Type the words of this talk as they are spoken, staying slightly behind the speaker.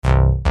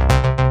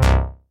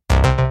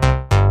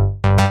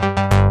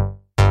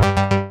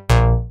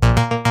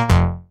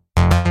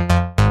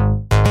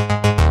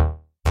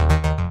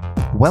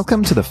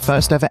Welcome to the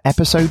first ever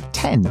episode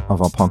 10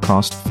 of our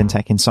podcast,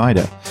 FinTech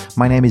Insider.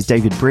 My name is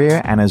David Breer,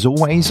 and as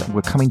always,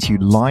 we're coming to you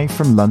live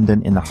from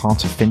London in the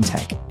heart of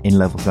FinTech in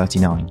Level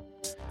 39.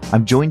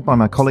 I'm joined by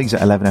my colleagues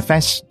at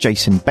 11FS,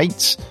 Jason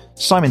Bates,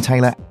 Simon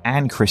Taylor,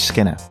 and Chris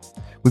Skinner.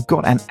 We've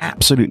got an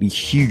absolutely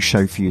huge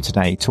show for you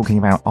today, talking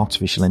about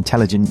artificial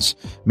intelligence,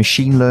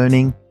 machine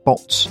learning,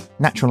 bots,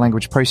 natural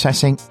language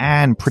processing,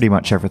 and pretty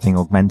much everything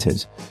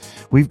augmented.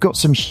 We've got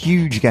some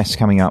huge guests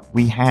coming up.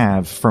 We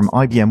have from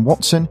IBM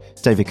Watson,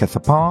 Devika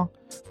Thapar.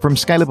 From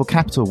Scalable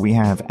Capital, we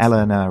have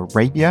Eleanor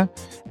Rabia.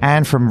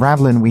 And from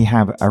Ravlin, we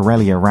have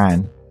Aurelia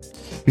Ran.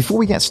 Before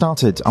we get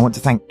started, I want to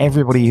thank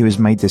everybody who has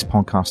made this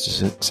podcast a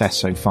success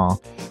so far.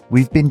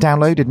 We've been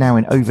downloaded now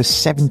in over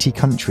 70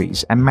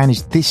 countries and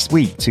managed this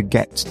week to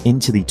get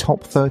into the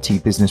top 30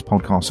 business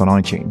podcasts on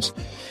iTunes.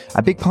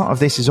 A big part of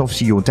this is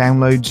obviously your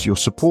downloads, your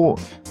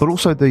support, but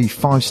also the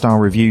 5-star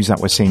reviews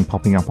that we're seeing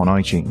popping up on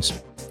iTunes.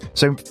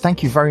 So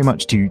thank you very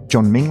much to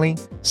John Mingley,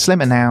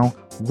 Slimmer Now,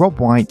 Rob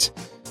White,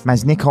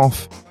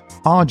 Maznikov,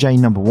 RJ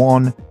Number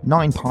 1,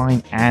 Nine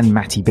Pine, and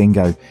Matty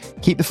Bingo.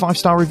 Keep the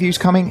 5-star reviews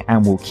coming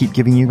and we'll keep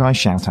giving you guys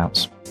shout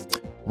outs.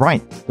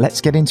 Right,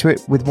 let's get into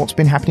it with what's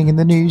been happening in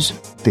the news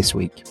this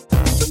week.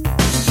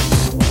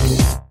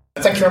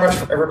 Thank you very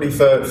much, everybody,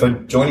 for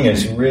joining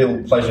us.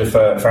 Real pleasure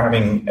for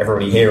having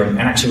everybody here. And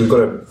actually, we've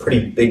got a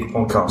pretty big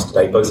podcast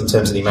today, both in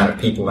terms of the amount of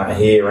people that are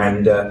here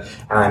and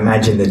I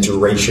imagine the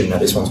duration that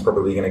this one's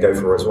probably going to go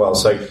for as well.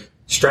 So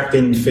strapped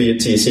in to your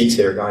seats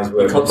here, guys.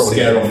 You can't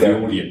scare off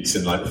the audience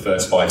in like the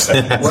first 5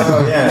 seconds.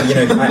 Well, yeah,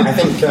 I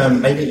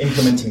think maybe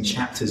implementing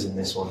chapters in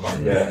this one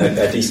might be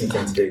a decent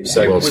thing to do.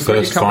 So, the world's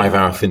first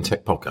 5-hour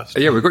FinTech podcast.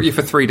 Yeah, we've got you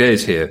for 3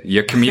 days here.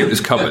 Your commute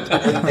is covered.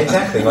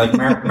 Exactly, like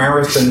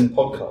marathon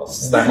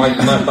podcasts. That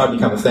might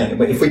become a thing.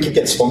 But if we could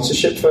get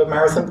sponsorship for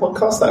marathon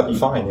podcasts, that would be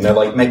fine. You know,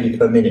 like maybe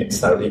per minute,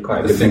 that would be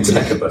quite a good thing to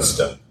think about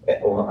stuff.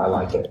 Well, I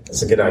like it.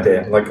 It's a good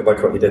idea. I like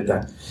what you did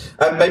there.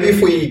 Maybe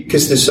if we,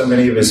 because there's so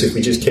many of us, if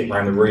we just kick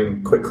around the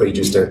room quickly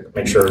just to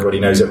make sure everybody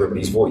knows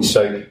everybody's voice.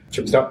 So,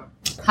 should we start?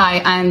 Hi,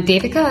 I'm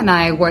Devika and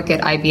I work at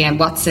IBM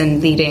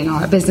Watson leading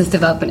our business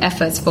development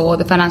efforts for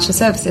the financial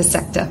services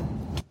sector.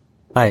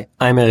 Hi,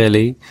 I'm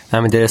Aurelia.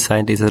 I'm a data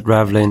scientist at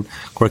Ravlin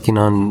working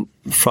on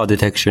fraud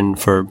detection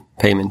for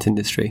payment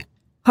industry.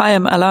 Hi,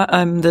 I'm Ella.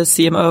 I'm the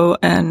CMO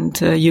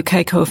and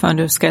UK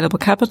co-founder of Scalable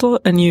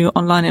Capital, a new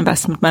online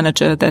investment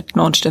manager that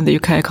launched in the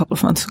UK a couple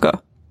of months ago.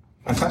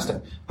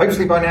 Fantastic.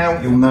 Hopefully by now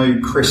you'll know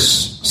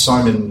Chris,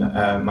 Simon,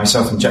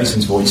 myself and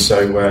Jason's voice,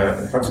 so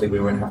hopefully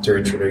we won't have to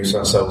introduce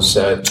ourselves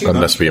too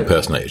unless much. We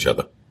impersonate each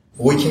other.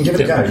 We can give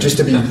it a go, just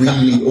to be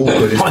really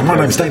awkward. Hi, my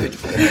name's David.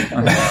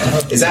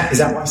 Is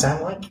that what I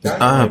sound like?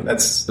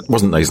 It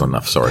wasn't nasal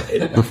enough, sorry.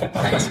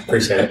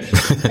 Appreciate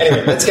it.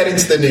 Anyway, let's get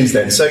into the news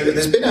then. So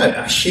there's been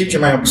a huge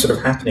amount sort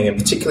of happening, and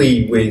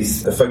particularly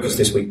with the focus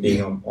this week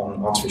being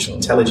on artificial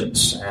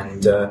intelligence.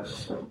 And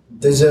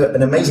there's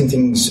an amazing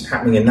things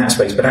happening in that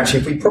space. But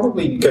actually, if we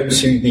probably go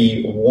to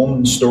the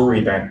one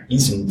story that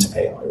isn't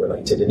AI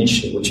related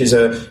initially, which is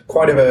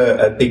quite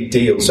a big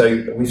deal.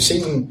 So we've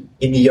seen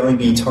in the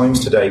IB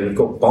Times today, we've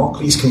got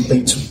Barclays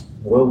completes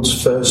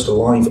world's first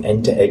live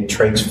end-to-end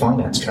trade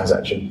finance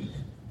transaction.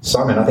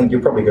 Simon, I think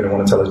you're probably going to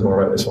want to tell us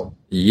more about this one.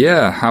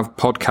 Yeah, have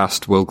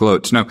podcast will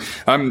gloat. No,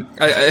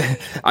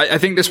 I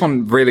think this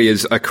one really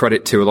is a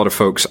credit to a lot of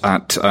folks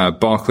at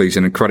Barclays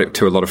and a credit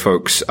to a lot of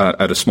folks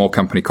at a small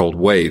company called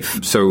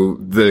Wave. So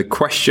the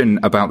question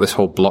about this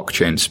whole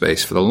blockchain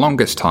space for the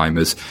longest time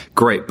is,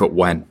 great, but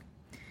when?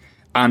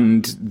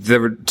 And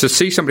to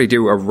see somebody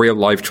do a real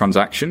live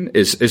transaction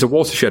is a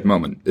watershed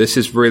moment. This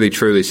is really,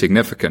 truly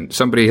significant.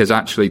 Somebody has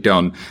actually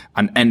done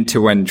an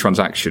end-to-end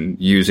transaction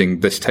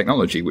using this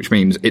technology, which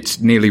means it's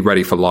nearly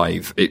ready for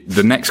live.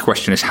 The next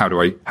question is, how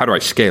do I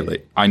scale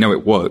it? I know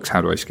it works.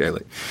 How do I scale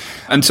it?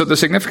 And so the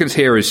significance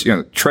here is,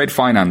 trade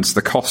finance,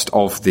 the cost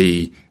of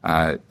the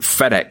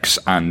FedEx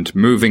and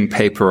moving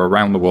paper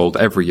around the world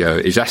every year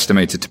is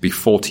estimated to be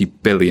 $40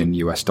 billion.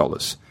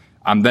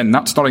 And then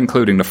that's not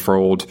including the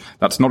fraud.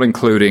 That's not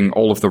including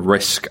all of the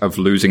risk of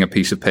losing a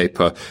piece of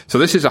paper. So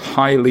this is a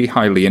highly,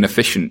 highly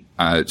inefficient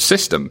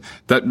system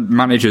that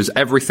manages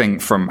everything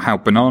from how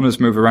bananas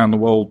move around the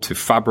world to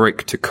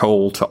fabric to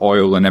coal to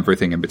oil and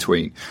everything in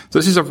between. So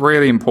this is a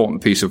really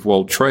important piece of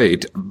world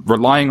trade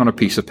relying on a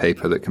piece of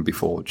paper that can be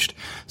forged.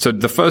 So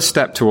the first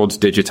step towards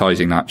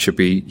digitizing that should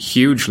be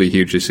hugely,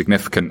 hugely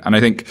significant. And I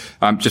think,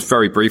 just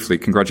very briefly,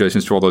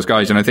 congratulations to all those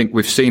guys. And I think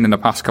we've seen in the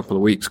past couple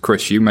of weeks,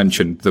 Chris, you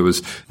mentioned there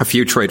was a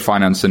few trade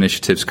finance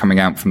initiatives coming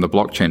out from the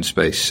blockchain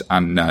space.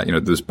 And,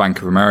 there's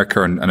Bank of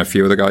America and a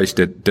few other guys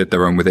did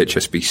their own with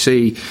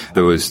HSBC.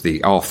 There was the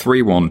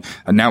R3 one.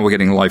 And now we're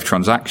getting live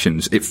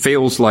transactions. It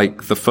feels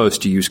like the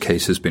first use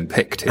case has been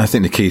picked here. I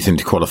think the key thing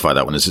to qualify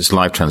that one is it's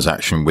live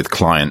transaction with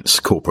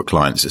clients, corporate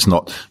clients. It's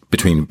not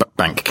between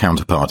bank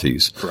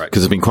counterparties. Correct.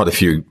 Because there's been quite a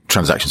few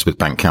transactions with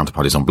bank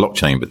counterparties on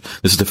blockchain, but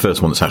this is the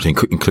first one that's actually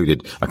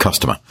included a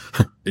customer.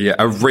 Yeah,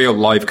 a real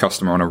live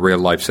customer on a real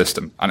live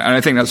system. And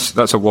I think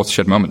that's a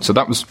watershed moment. So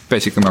that was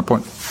basically my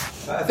point.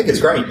 I think it's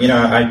great.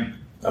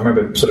 I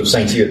remember sort of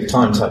saying to you at the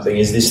time type thing,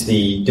 is this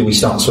do we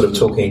start sort of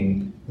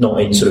talking not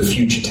in sort of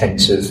future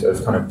tense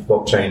of kind of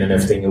blockchain and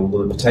everything, all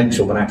the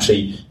potential, but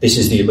actually this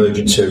is the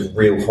emergence of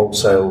real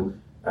wholesale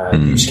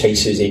use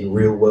cases in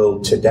real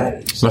world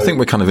today. So I think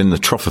we're kind of in the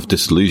trough of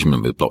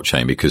disillusionment with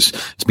blockchain because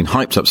it's been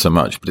hyped up so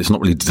much, but it's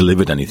not really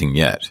delivered anything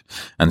yet.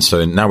 And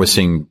so now we're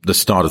seeing the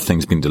start of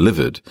things being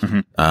delivered.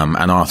 And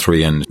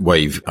R3 and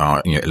Wave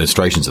are,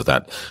 illustrations of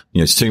that.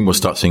 Soon we'll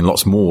start seeing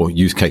lots more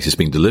use cases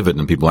being delivered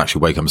and people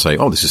actually wake up and say,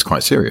 oh, this is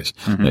quite serious.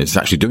 It's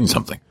actually doing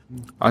something.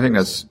 I think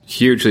that's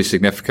hugely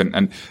significant.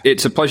 And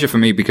it's a pleasure for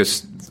me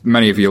because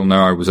many of you will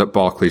know I was at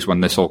Barclays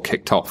when this all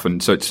kicked off.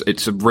 And so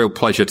it's a real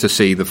pleasure to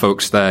see the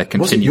folks there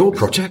continue. Was it your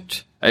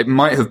project? It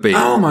might have been.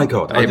 Oh my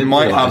God. It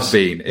might have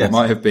been. Yes. It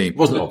might have been. It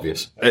wasn't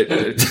obvious.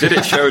 Did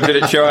it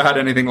show I had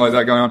anything like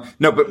that going on?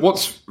 No, but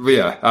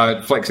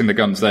flexing the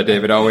guns there,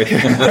 David, are we?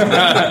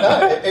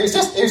 it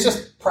was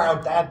just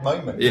proud dad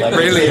moment. It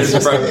really is.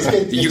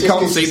 You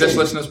can't see this,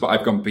 listeners, but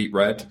I've gone beet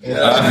red.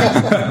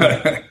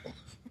 Yeah.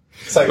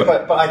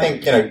 But I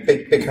think,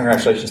 big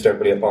congratulations to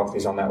everybody at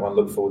Barclays on that one.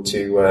 Look forward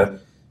to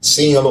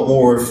seeing a lot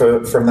more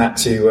from that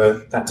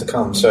to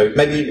come. So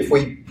maybe if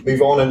we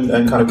move on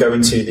and kind of go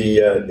into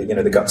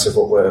the guts of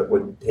what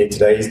we're here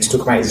today is to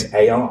talk about is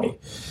AI.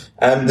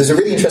 There's a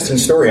really interesting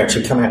story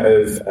actually come out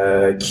of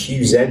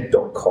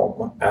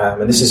QZ.com,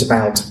 and this is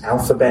about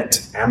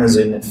Alphabet,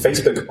 Amazon,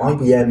 Facebook,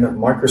 IBM,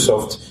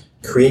 Microsoft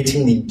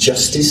creating the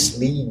Justice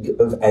League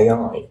of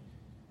AI.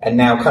 And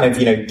now kind of,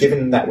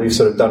 given that we've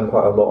sort of done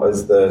quite a lot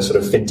as the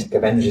sort of FinTech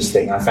Avengers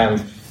thing, I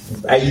found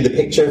the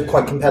picture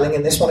quite compelling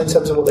in this one in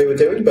terms of what they were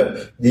doing,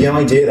 but the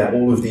idea that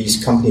all of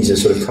these companies are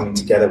sort of coming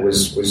together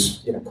was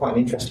quite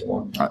an interesting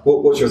one.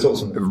 What's your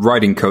thoughts on that?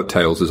 Riding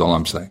coattails is all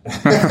I'm saying.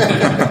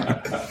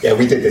 Yeah,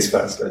 we did this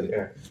first.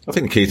 Yeah. I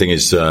think the key thing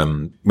is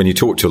when you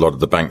talk to a lot of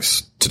the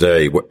banks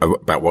today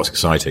about what's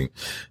exciting,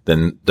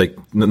 then they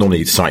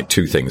normally cite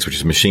two things, which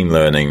is machine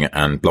learning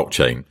and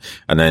blockchain.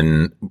 And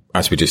then,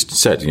 as we just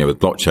said, with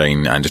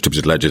blockchain and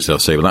distributed ledgers, they'll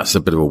say, well, that's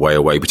a bit of a way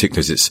away, particularly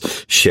as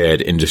it's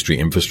shared industry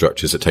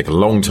infrastructures that take a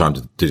long time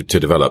to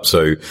develop.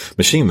 So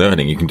machine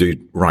learning you can do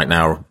right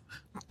now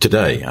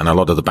today, and a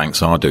lot of the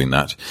banks are doing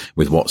that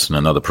with Watson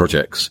and other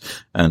projects.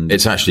 And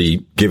it's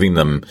actually giving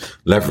them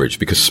leverage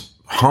because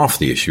half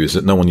the issue is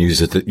that no one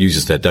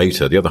uses their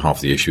data. The other half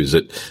of the issue is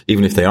that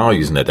even if they are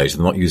using their data,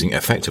 they're not using it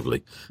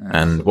effectively.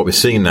 And what we're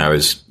seeing now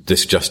is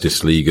this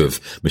Justice League of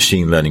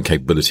machine learning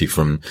capability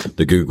from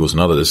the Googles and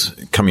others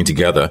coming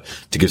together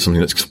to give something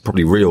that's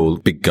probably real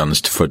big guns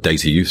for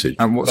data usage.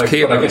 And what's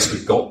key? I guess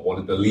we've got one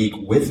of the league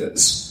with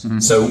us. Mm-hmm.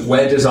 So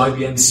where does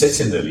IBM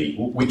sit in the league?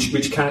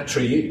 Which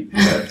character are you?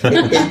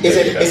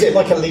 Is it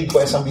like a league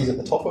where somebody's at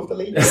the top of the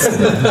league?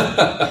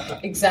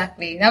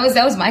 Exactly. That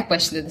was my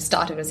question at the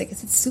start. It was like,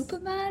 is it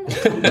Superman?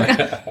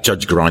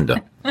 Judge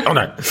Grinder. Oh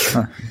no.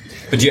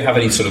 But do you have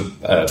any sort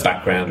of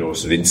background or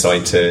sort of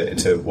insight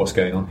into what's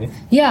going on here?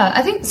 Yeah,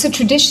 I think so.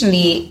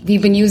 Traditionally,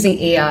 we've been using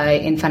AI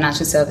in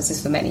financial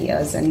services for many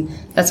years, and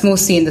that's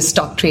mostly in the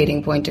stock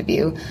trading point of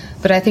view.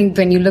 But I think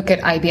when you look at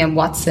IBM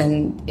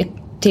Watson, it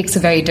takes a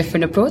very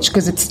different approach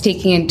because it's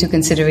taking into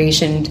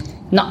consideration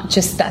not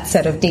just that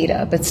set of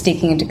data, but it's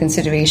taking into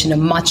consideration a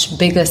much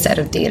bigger set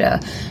of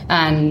data,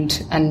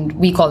 and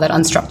we call that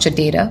unstructured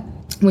data,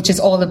 which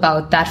is all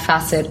about that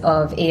facet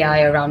of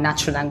AI around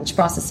natural language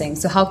processing.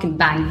 So how can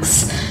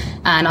banks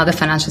and other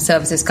financial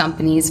services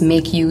companies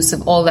make use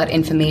of all that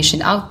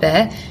information out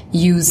there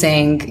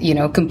using,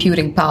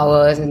 computing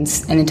powers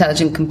and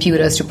intelligent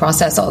computers to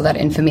process all that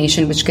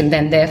information, which can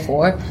then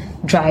therefore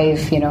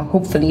drive,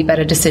 hopefully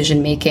better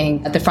decision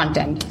making at the front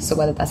end. So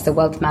whether that's the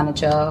wealth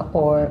manager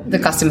or the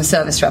customer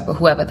service rep or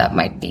whoever that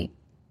might be.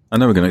 I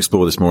know we're going to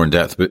explore this more in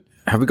depth, but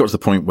have we got to the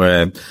point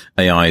where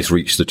AI has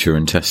reached the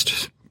Turing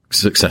test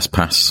success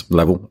pass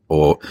level,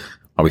 or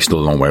are we still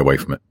a long way away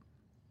from it?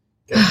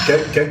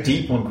 Go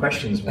deep on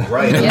questions,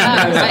 right?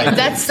 Yeah, right.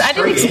 I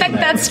didn't expect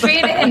that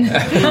straight in.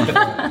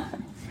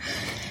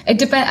 It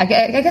depends.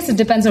 I guess it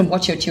depends on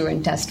what your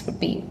Turing test would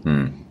be,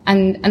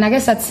 and I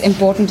guess that's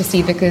important to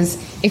see because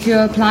if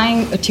you're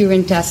applying a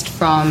Turing test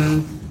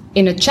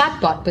in a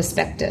chatbot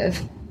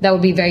perspective, that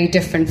would be very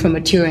different from a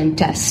Turing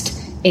test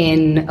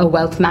in a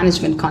wealth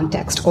management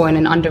context or in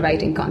an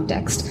underwriting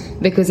context.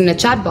 Because in a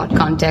chatbot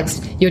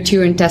context, your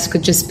Turing test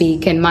could just be,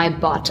 can my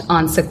bot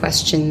answer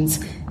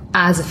questions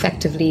as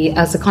effectively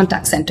as a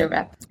contact center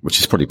rep? Which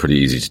is probably pretty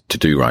easy to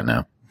do right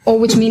now. Or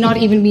which may not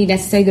even be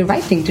necessarily the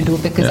right thing to do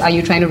because are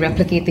you trying to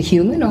replicate the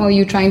human or are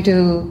you trying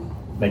to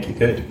make it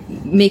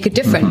good? Make it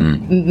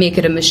different, make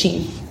it a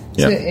machine.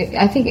 Yeah. So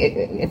I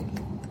think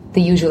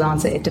the usual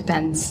answer, it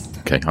depends.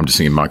 Okay, I'm just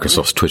thinking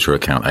Microsoft's Twitter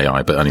account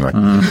AI, but anyway.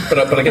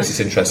 But I guess it's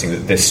interesting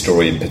that this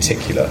story in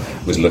particular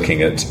was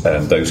looking at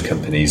those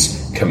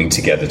companies coming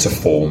together to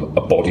form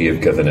a body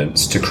of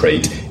governance to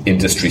create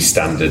industry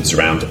standards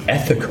around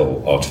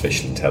ethical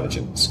artificial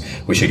intelligence,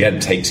 which again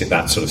takes it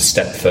that sort of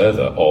step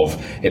further of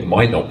it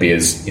might not be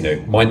as,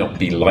 might not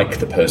be like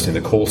the person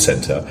in the call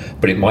center,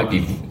 but it might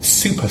be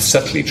super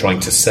subtly trying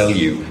to sell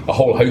you a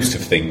whole host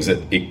of things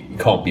that it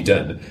can't be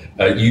done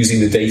using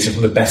the data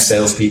from the best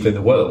salespeople in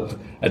the world.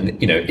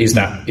 And is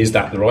that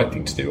the right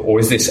thing to do, or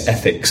is this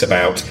ethics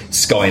about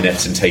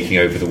Skynet and taking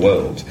over the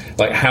world?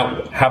 Like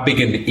how big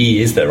an E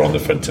is there on the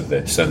front of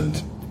this, and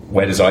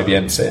where does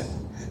IBM sit?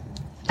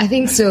 I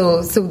think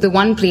so. So the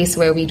one place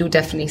where we do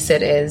definitely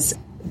sit is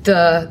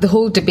the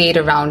whole debate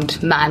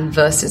around man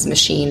versus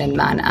machine and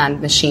man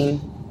and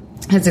machine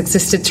has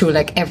existed through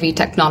like every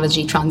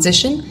technology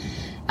transition.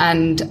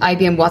 And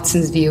IBM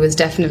Watson's view is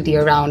definitely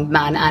around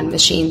man and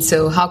machine.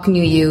 So how can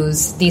you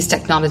use these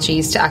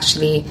technologies to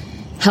actually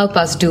help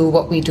us do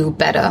what we do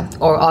better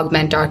or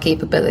augment our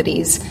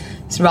capabilities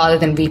rather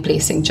than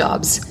replacing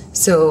jobs?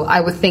 So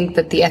I would think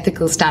that the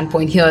ethical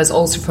standpoint here is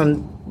also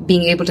from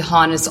being able to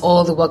harness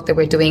all the work that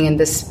we're doing in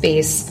this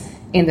space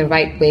in the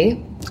right way,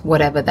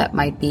 whatever that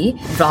might be,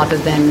 rather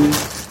than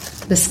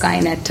the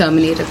Skynet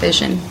Terminator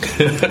vision.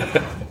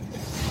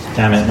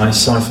 Damn it, my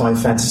sci-fi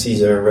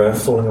fantasies are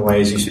falling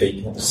away as you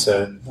speak.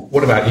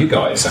 What about you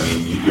guys? I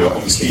mean, you're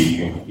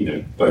obviously,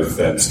 both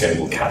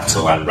Scalable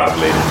Capital and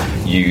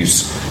Ravelin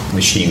use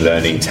machine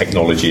learning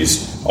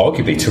technologies,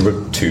 arguably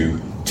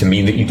to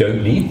mean that you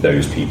don't need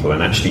those people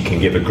and actually can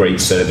give a great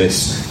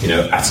service,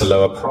 at a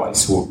lower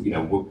price.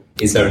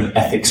 Is there an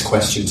ethics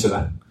question to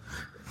that?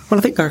 Well,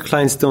 I think our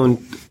clients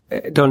don't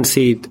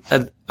see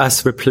it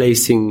as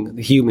replacing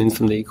the humans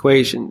from the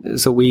equation.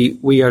 So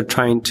we are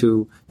trying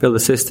to build a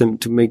system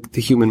to make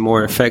the human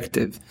more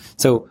effective.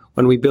 So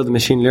when we build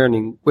machine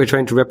learning, we're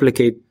trying to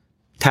replicate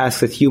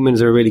tasks that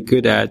humans are really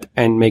good at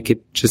and make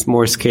it just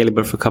more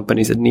scalable for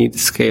companies that need to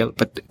scale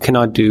but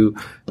cannot do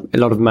a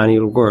lot of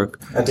manual work.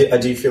 I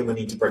do feel the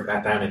need to break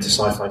that down into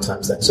sci-fi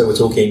terms then. So we're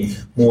talking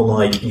more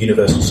like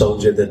Universal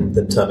Soldier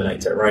than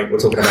Terminator, right? We're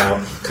talking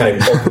about kind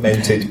of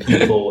augmented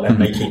people and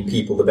making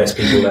people the best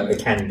people that they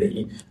can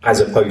be, as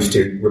opposed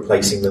to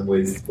replacing them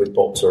with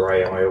bots or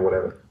AI or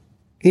whatever.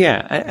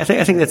 Yeah, I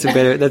think that's a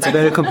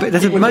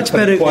much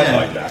better. Quite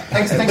like that.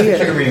 Thanks for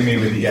triggering me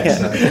with the yes.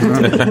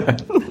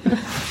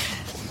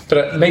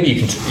 But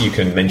maybe you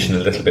can mention a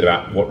little bit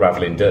about what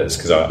Ravelin does,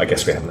 because I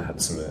guess we haven't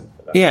had some of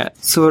that. Yeah,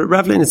 so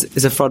Ravelin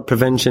is a fraud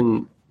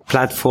prevention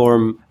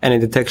platform and a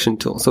detection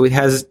tool. So it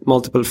has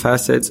multiple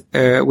facets.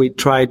 We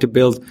try to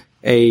build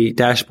a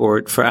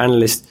dashboard for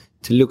analysts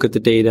to look at the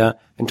data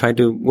and try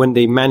to, when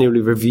they manually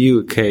review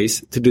a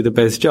case, to do the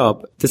best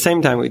job. At the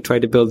same time, we try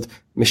to build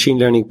machine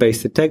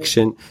learning-based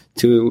detection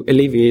to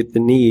alleviate the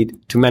need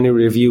to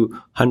manually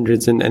review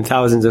hundreds and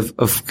thousands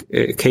of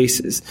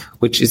cases,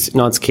 which is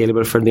not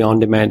scalable for the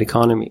on-demand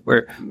economy,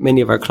 where many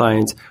of our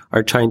clients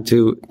are trying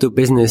to do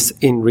business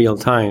in real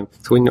time.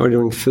 So when you're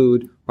ordering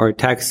food or a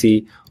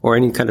taxi or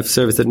any kind of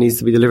service that needs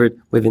to be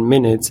delivered within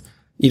minutes,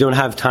 you don't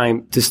have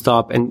time to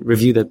stop and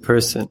review that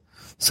person.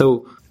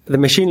 So the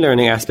machine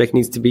learning aspect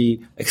needs to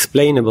be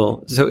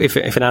explainable. So if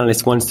an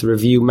analyst wants to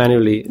review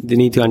manually, they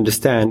need to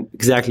understand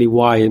exactly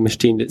why a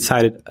machine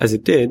decided as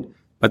it did.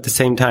 But at the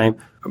same time,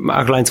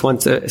 our clients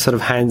want a sort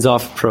of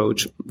hands-off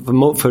approach. For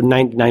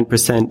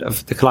 99%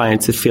 of the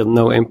clients, they feel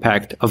no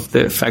impact of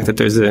the fact that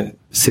there's a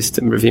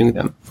system reviewing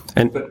them.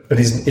 But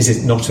is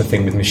it not a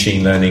thing with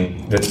machine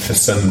learning that for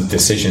some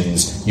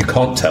decisions you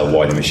can't tell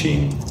why the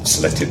machine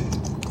selected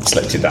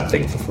that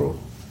thing for fraud?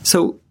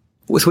 So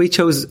we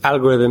chose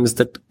algorithms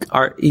that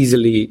are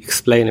easily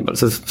explainable.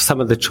 So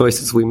some of the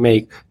choices we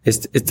make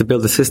is to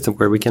build a system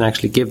where we can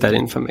actually give that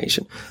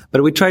information.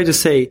 But we try to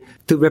say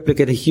to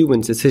replicate a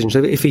human's decision.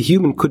 So if a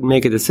human could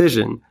make a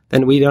decision,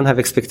 then we don't have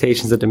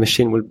expectations that the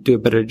machine will do a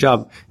better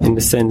job, in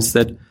the sense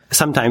that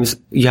sometimes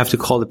you have to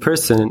call the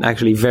person and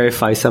actually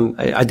verify some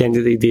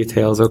identity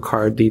details or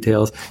card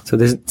details. So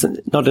there's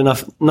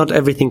not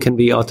everything can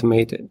be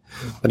automated.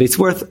 But it's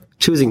worth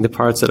choosing the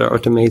parts that are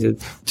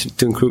automated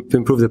to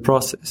improve the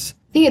process.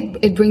 I think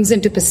it brings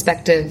into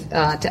perspective,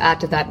 to add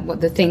to that,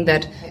 the thing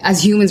that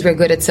as humans we're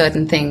good at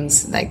certain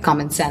things like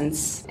common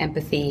sense,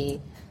 empathy.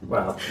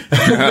 Well,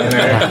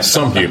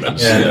 some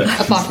humans.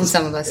 Yeah. Apart from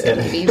some of us,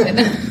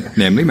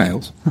 namely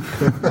males.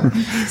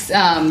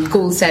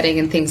 Goal setting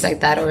and things like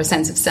that, or a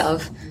sense of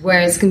self.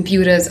 Whereas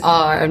computers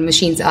and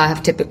machines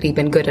have typically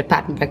been good at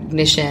pattern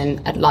recognition,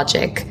 at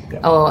logic,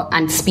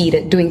 and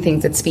speed, doing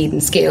things at speed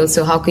and scale.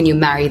 So how can you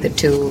marry the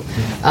two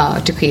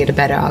to create a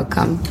better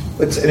outcome?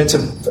 I'm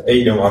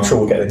sure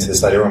we'll get into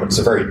this later on, but it's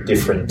a very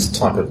different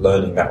type of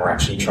learning that we're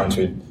actually trying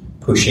to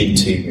push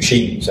into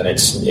machines. And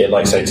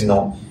like I say, it's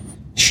not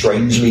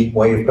strangely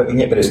way of putting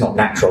it, but it's not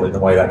natural in the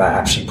way that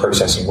actually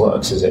processing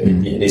works. It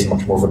is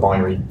much more of a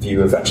binary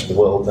view of actually the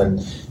world than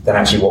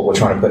actually what we're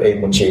trying to put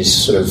in, which is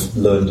sort of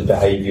learned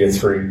behaviour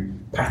through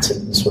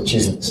patterns, which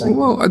isn't the same.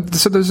 Well,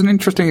 so there's an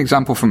interesting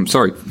example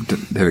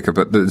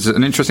but there's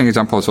an interesting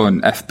example also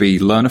in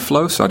FB Learner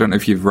Flow. So I don't know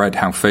if you've read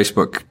how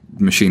Facebook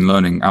machine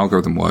learning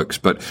algorithm works,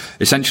 but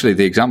essentially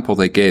the example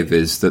they give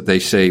is that they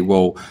say,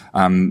 well,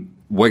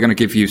 we're going to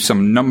give you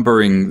some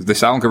numbering,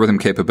 this algorithm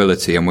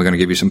capability, and we're going to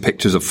give you some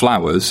pictures of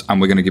flowers, and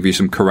we're going to give you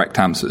some correct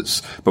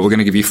answers. But we're going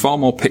to give you far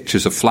more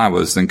pictures of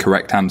flowers than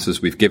correct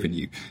answers we've given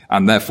you.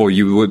 And therefore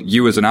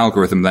you as an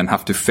algorithm then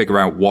have to figure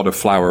out what a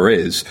flower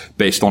is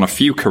based on a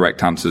few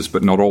correct answers,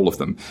 but not all of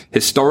them.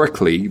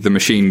 Historically, the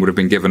machine would have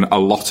been given a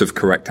lot of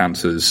correct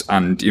answers,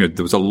 and,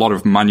 there was a lot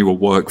of manual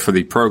work for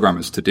the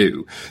programmers to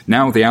do.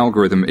 Now the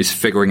algorithm is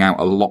figuring out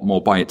a lot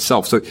more by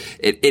itself. So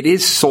it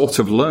is sort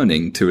of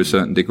learning to a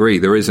certain degree.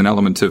 There is an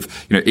element of,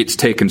 it's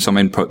taken some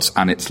inputs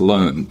and it's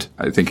learned,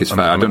 I think is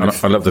fair.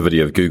 I love the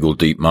video of Google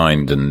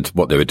DeepMind and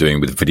what they were doing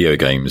with video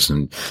games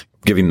and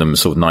giving them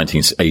sort of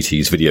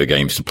 1980s video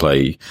games to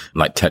play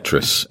like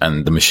Tetris,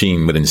 and the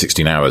machine within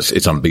 16 hours,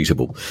 it's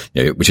unbeatable,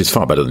 which is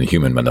far better than a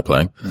human when they're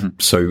playing. Mm-hmm.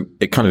 So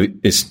it kind of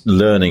is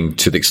learning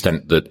to the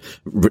extent that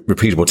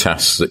repeatable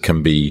tasks that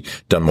can be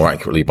done more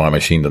accurately by a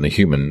machine than a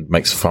human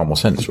makes far more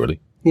sense, really.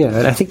 Yeah,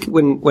 and I think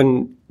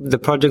when the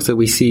projects that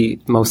we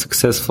see most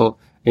successful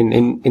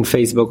in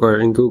Facebook or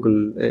in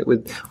Google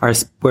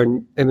where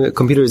a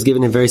computer is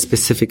given a very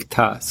specific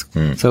task.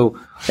 So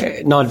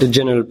not the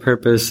general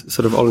purpose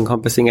sort of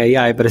all-encompassing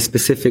AI, but a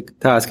specific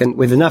task. And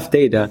with enough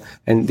data,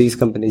 and these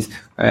companies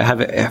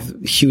have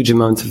huge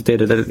amounts of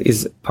data that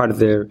is part of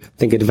their, I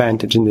think,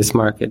 advantage in this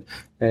market.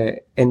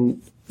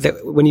 And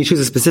when you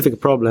choose a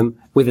specific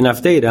problem with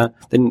enough data,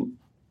 then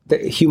the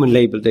human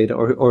labeled data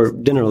or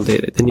general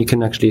data, then you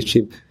can actually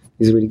achieve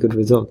these really good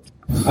results.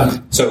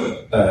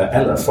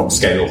 Ella from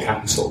Scale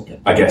Capital,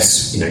 I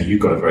guess,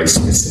 you've got a very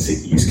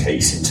specific use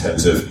case in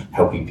terms of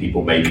helping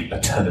people make a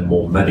ton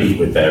more money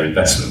with their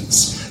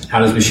investments. How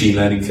does machine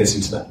learning fit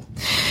into that?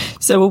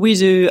 So what we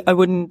do, I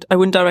wouldn't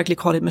directly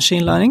call it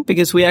machine learning,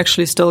 because we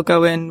actually still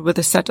go in with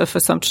a set of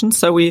assumptions.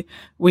 So we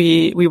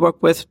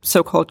work with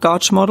so-called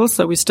gauge models.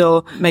 So we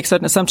still make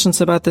certain assumptions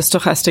about the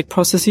stochastic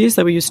processes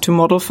that we use to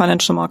model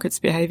financial markets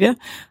behavior,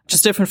 which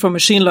is different from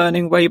machine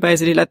learning, where you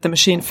basically let the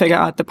machine figure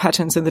out the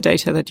patterns in the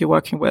data that you're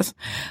working with.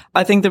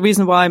 I think the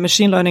reason why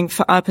machine learning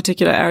for our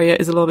particular area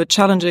is a little bit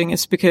challenging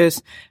is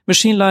because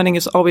machine learning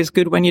is always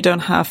good when you don't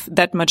have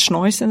that much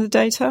noise in the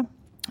data,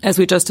 as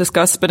we just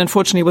discussed. But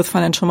unfortunately, with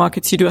financial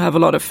markets, you do have a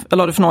lot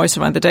of noise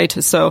around the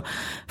data. So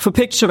for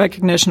picture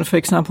recognition, for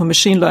example,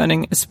 machine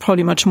learning is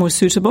probably much more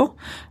suitable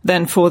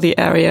than for the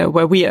area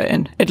where we are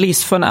in, at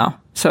least for now.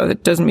 So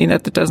that doesn't mean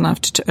that it doesn't have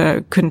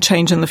to, couldn't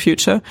change in the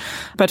future.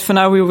 But for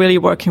now, we're really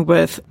working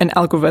with an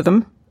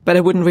algorithm, but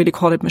I wouldn't really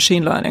call it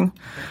machine learning.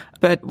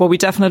 But what we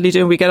definitely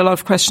do, we get a lot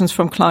of questions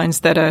from clients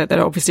that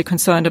are obviously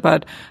concerned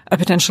about a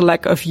potential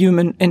lack of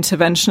human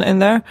intervention in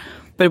there.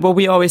 But what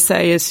we always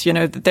say is,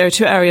 that there are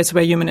two areas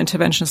where human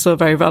intervention is still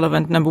very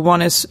relevant. Number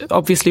one is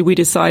obviously we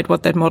decide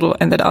what that model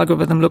and that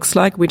algorithm looks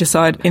like. We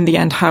decide in the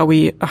end how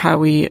we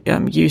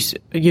use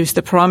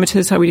the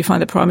parameters, how we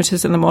define the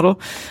parameters in the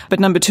model. But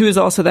number two is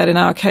also that in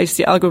our case,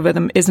 the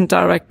algorithm isn't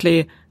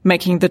directly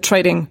making the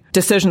trading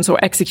decisions or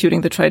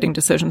executing the trading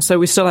decisions. So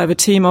we still have a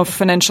team of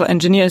financial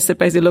engineers that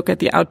basically look at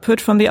the output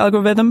from the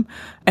algorithm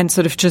and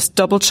sort of just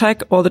double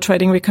check all the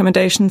trading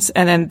recommendations,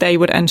 and then they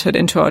would enter it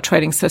into our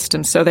trading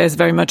system. So there's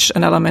very much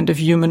an element of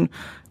human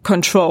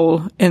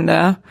control in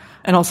there.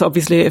 And also,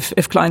 obviously,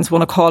 if clients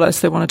want to call us,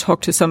 they want to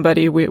talk to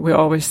somebody, we're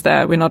always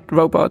there. We're not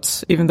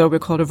robots, even though we're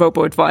called a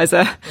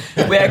robo-advisor.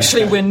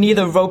 We're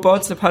neither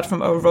robots, apart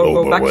from a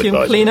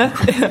robo-vacuum cleaner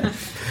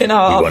in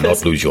our office. You will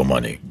not lose your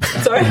money.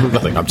 Sorry?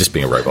 Nothing, I'm just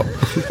being a robot.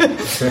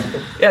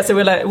 Yeah, so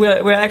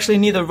we're actually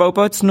neither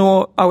robots,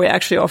 nor are we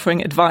actually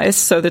offering advice.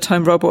 So the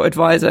term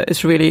robo-advisor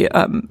is really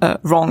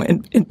wrong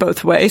in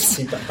both ways.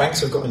 See,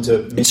 banks have got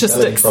into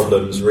misspelling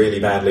problems really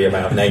badly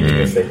about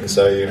naming a thing,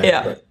 so...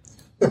 Yeah.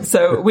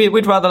 So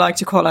we'd rather like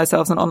to call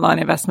ourselves an online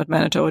investment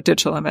manager or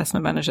digital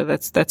investment manager.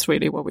 That's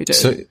really what we do.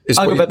 So is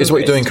what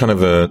you're doing kind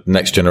of a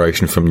next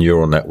generation from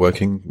neural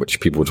networking, which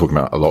people were talking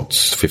about a lot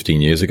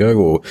 15 years ago,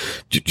 or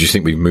do you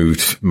think we've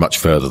moved much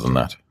further than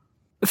that?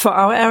 For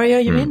our area,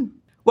 you mean?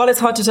 Well,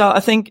 it's hard to tell. I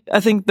think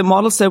the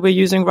models that we're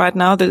using right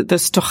now, the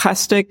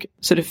stochastic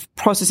sort of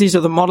processes or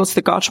the models,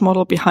 the gauge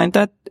model behind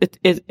that,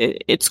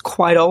 it's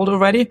quite old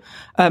already.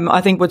 I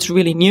think what's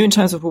really new in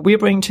terms of what we're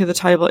bringing to the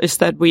table is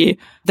that we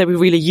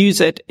really use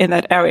it in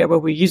that area where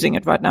we're using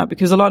it right now,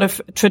 because a lot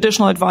of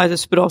traditional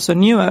advisors, but also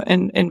newer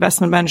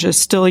investment managers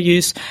still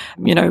use,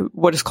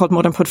 what is called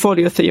modern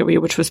portfolio theory,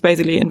 which was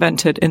basically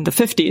invented in the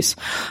 50s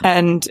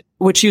and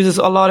which uses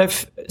a lot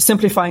of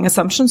simplifying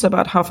assumptions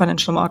about how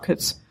financial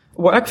markets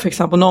work, for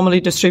example,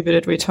 normally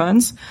distributed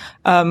returns,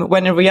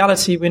 when in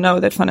reality we know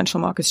that financial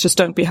markets just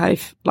don't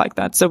behave like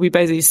that. So we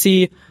basically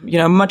see,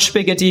 much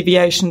bigger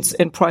deviations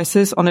in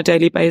prices on a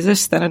daily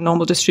basis than a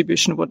normal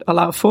distribution would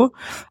allow for.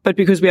 But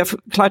because we have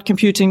cloud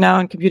computing now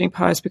and computing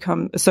power has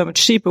become so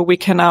much cheaper, we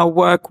can now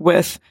work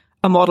with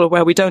a model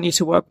where we don't need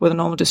to work with a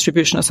normal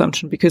distribution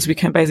assumption because we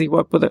can basically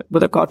work with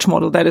a gauge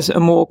model that is a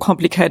more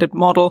complicated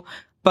model,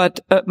 but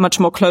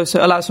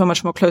allows for a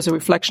much more closer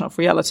reflection of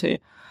reality.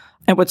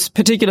 And what's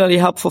particularly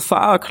helpful for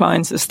our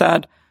clients is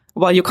that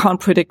while you can't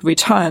predict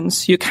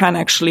returns, you can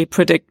actually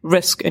predict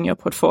risk in your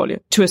portfolio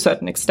to a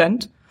certain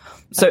extent.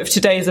 So if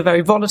today is a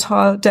very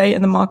volatile day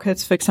in the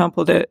markets, for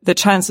example, the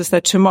chances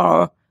that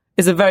tomorrow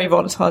is a very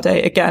volatile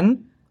day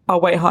again are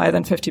way higher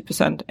than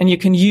 50%. And you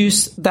can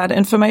use that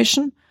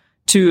information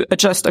to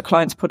adjust a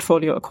client's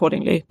portfolio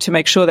accordingly to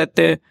make sure that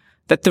the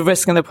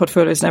risk in the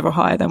portfolio is never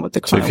higher than what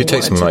the client. So if you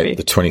take something like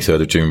the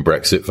 23rd of June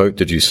Brexit vote,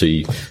 did you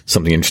see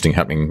something interesting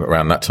happening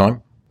around that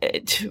time?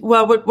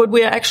 Well, what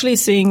we are actually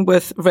seeing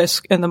with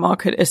risk in the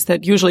market is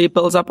that usually it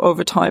builds up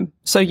over time.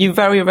 So you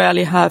very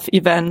rarely have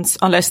events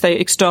unless they're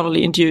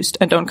externally induced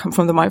and don't come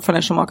from the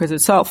financial markets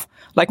itself,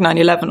 like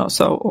 9/11 or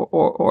so,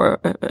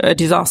 or a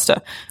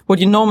disaster. What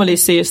you normally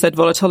see is that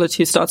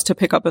volatility starts to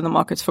pick up in the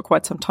markets for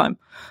quite some time.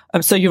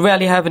 So you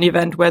rarely have an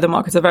event where the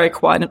markets are very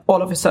quiet and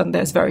all of a sudden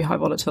there's very high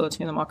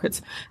volatility in the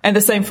markets. And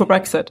the same for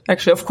Brexit.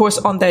 Actually, of course,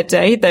 on that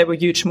day, there were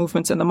huge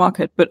movements in the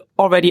market, but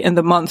already in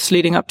the months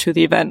leading up to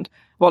the event,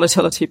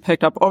 volatility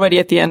picked up. Already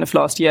at the end of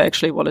last year,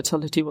 actually,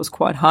 volatility was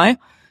quite high.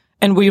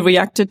 And we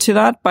reacted to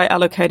that by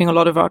allocating a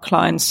lot of our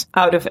clients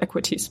out of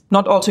equities.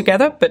 Not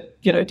altogether,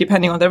 but,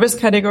 depending on their risk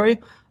category.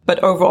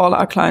 But overall,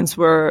 our clients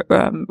were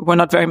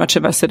not very much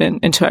invested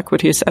into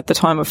equities at the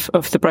time of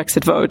the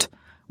Brexit vote,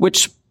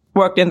 which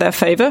worked in their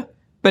favor.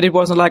 But it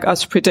wasn't like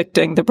us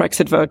predicting the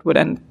Brexit vote would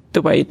end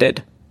the way it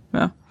did.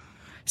 Yeah.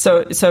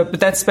 But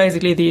that's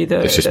basically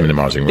it's just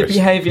minimizing risk.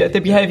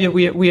 The behavior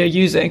we are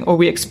using or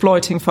we're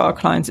exploiting for our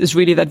clients is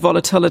really that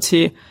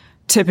volatility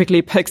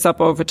typically picks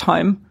up over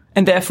time.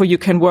 And therefore you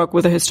can work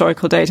with the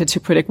historical data to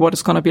predict what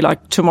it's going to be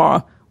like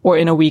tomorrow or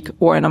in a week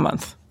or in a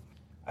month.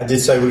 I did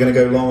say we're going to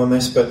go long on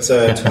this, but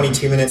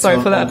 22 minutes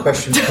on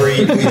question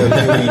 3. We are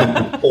doing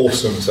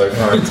awesome so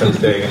far in terms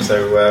of doing it.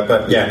 So,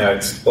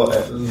 it's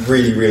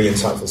really, really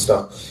insightful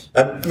stuff.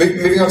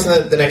 Moving on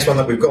to the next one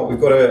that we've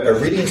got a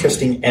really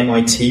interesting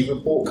MIT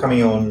report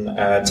coming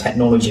on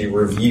technology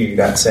review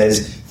that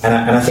says,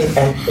 and I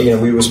think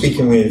we were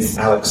speaking with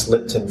Alex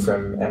Lipton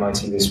from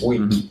MIT this week.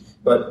 Mm-hmm.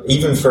 But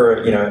even for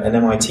an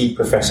MIT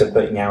professor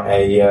putting out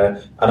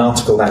an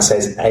article that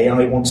says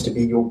AI wants to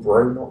be your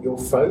bro, not your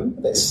foe,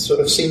 that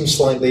sort of seems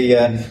slightly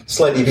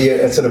sort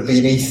of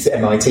beneath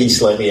MIT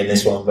slightly in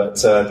this one. But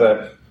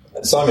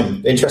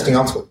Simon, interesting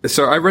article.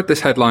 So I read this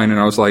headline and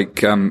I was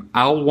like,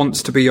 Al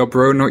wants to be your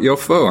bro, not your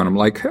foe. And I'm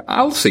like,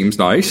 Al seems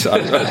nice.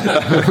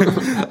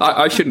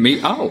 I should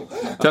meet Al.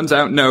 Turns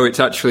out, no, it's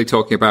actually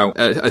talking about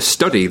a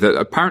study that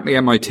apparently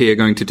MIT are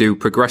going to do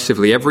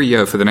progressively every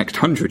year for the next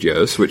 100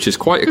 years, which is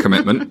quite a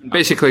commitment.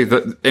 Basically,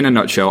 in a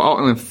nutshell,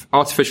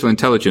 artificial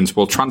intelligence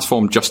will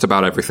transform just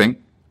about everything.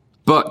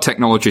 But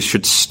technologists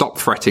should stop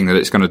fretting that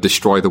it's going to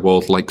destroy the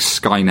world like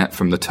Skynet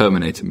from the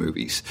Terminator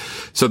movies.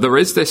 So there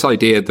is this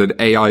idea that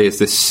AI is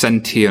this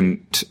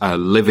sentient,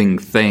 living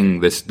thing,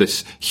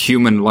 this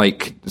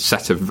human-like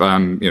set of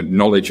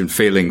knowledge and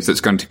feelings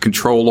that's going to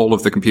control all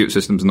of the computer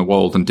systems in the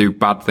world and do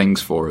bad things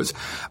for us.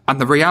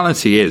 And the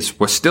reality is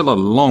we're still a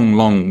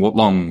long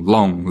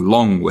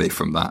way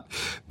from that.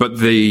 But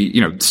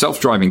the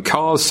self-driving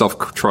cars,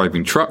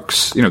 self-driving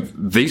trucks,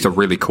 these are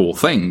really cool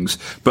things.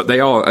 But they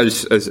are,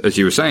 as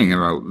you were saying,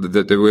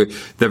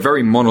 they're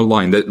very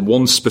monoline. That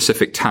one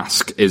specific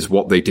task is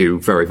what they do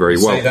very, very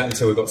well. Say that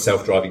until we've got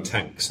self-driving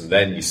tanks, and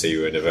then you see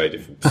we're in a very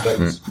different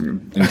place.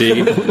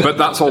 Indeed, but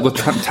that's all the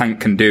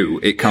tank can do.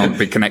 It can't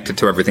be connected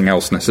to everything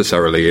else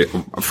necessarily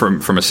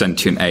from a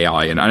sentient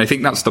AI. And I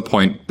think that's the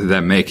point that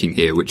they're making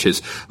here, which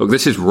is, look,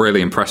 this is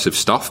really impressive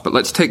stuff, but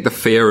let's take the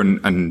fear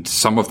and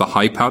some of the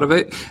hype out of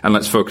it, and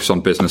let's focus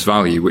on business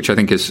value, which I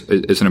think is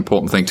an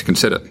important thing to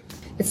consider.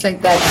 It's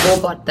like that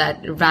robot that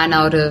ran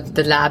out of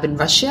the lab in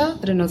Russia.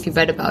 I don't know if you've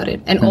read about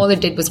it. And all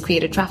it did was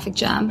create a traffic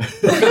jam.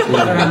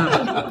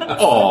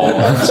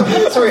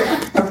 Sorry,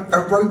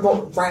 a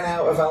robot ran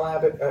out of a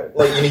lab.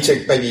 You need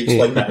to maybe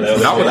explain that.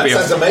 That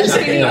sounds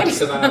amazing.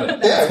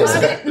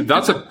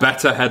 That's a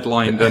better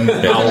headline than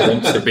Al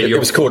wants to be. It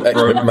was called Ex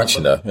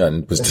Machina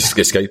and was just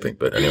escaping.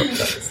 But anyway,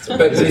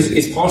 but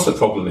it's part of the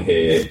problem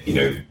here.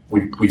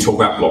 We talk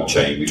about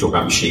blockchain, we talk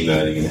about machine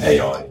learning and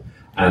AI.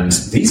 And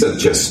these are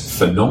just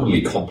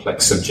phenomenally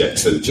complex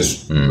subjects that are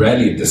just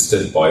rarely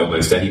understood by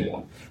almost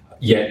anyone,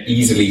 yet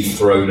easily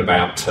thrown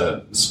about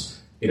terms.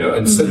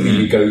 And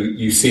suddenly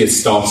you see a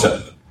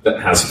startup that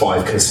has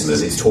 5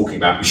 customers is talking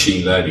about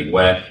machine learning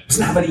where it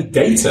doesn't have any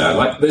data.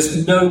 Like,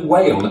 there's no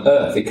way on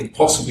earth it could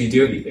possibly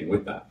do anything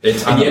with that.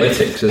 It's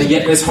analytics, and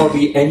yet there's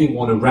hardly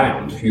anyone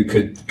around who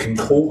can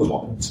call them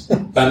on it.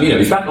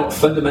 Is that not a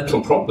fundamental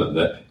problem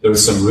that there are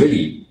some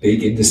really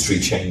big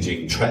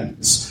industry-changing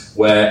trends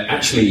where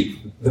actually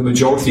the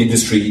majority of the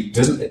industry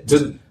doesn't.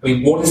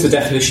 What is the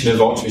definition of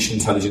artificial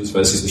intelligence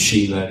versus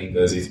machine learning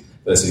versus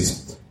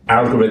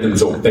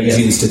algorithms or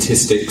Bayesian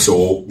statistics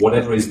or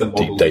whatever is the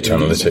model? Deep data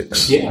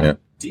analytics. Yeah.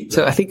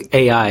 So I think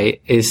AI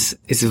is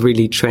a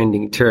really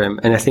trending term,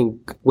 and I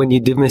think when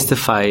you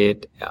demystify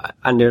it,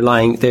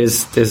 underlying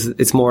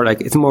it's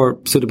more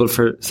suitable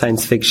for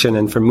science fiction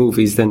and for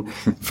movies than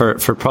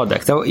for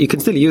products. Now, you can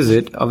still use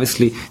it.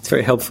 Obviously, it's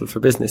very helpful for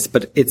business,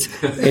 but it's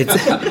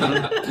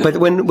but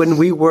when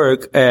we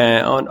work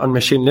on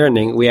machine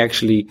learning, we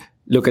actually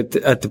look at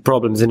the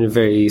problems in a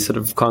very sort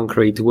of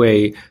concrete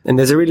way. And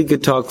there's a really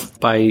good talk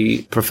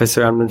by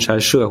Professor Amnon Shah,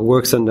 who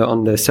works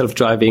on the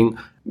self-driving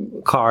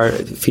car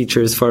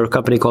features for a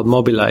company called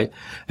Mobileye.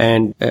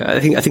 And I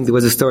think there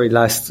was a story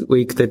last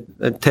week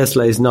that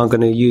Tesla is not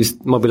going to use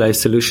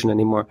Mobileye's solution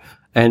anymore.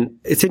 And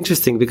it's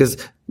interesting because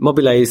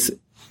Mobileye's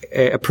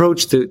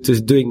approach to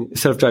doing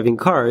self-driving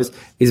cars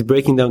is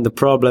breaking down the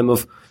problem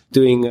of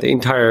doing the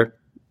entire,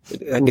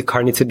 and the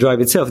car needs to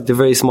drive itself, the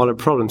very smaller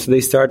problem. So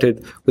they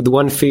started with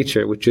one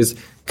feature, which is,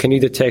 can you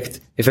detect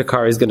if a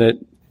car is going to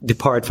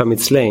depart from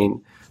its lane?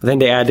 Then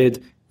they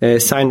added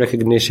sign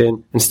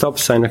recognition and stop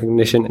sign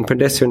recognition and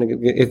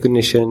pedestrian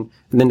recognition.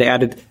 And then they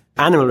added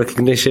animal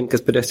recognition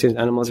because pedestrians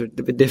and animals are a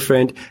bit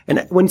different.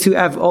 And once you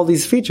have all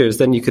these features,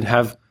 then you can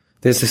have,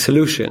 there's a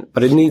solution,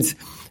 but it needs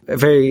a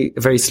very,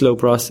 very slow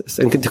process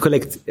and to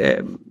collect,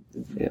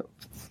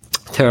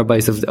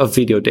 terabytes of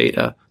video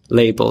data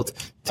labeled.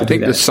 I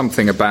think there's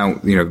something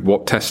about,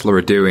 what Tesla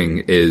are doing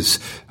is,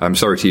 I'm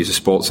sorry to use a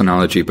sports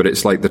analogy, but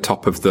it's like the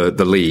top of the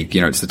league.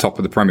 It's the top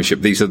of the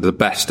Premiership. These are the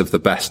best of the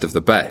best of the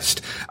best.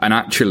 And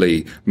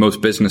actually, most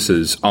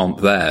businesses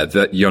aren't there,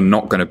 that you're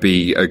not going to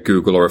be a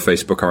Google or a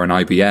Facebook or an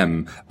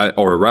IBM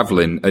or a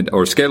Ravelin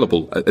or a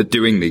Scalable at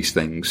doing these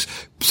things.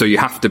 So you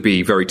have to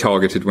be very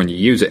targeted when you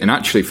use it. And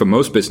actually, for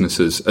most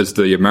businesses, as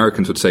the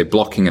Americans would say,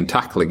 blocking and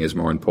tackling is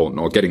more important,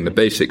 or getting the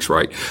basics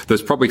right.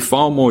 There's probably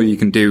far more you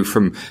can do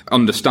from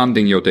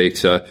understanding your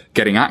data,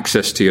 getting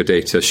access to your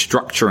data,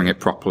 structuring it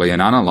properly and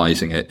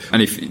analyzing it.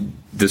 And if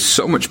there's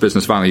so much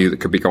business value that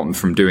could be gotten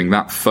from doing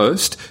that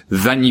first,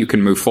 then you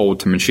can move forward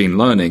to machine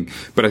learning.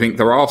 But I think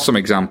there are some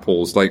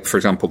examples, like, for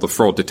example, the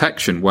fraud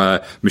detection,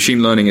 where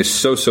machine learning is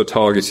so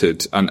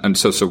targeted and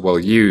so well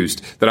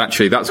used that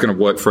actually that's going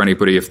to work for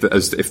anybody if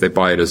they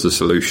buy it as a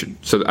solution.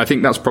 So I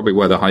think that's probably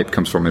where the hype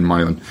comes from, in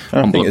my own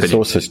humble opinion. It's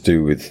also to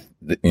do with,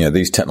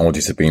 these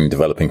technologies have been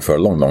developing for a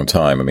long, long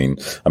time. I mean,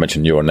 I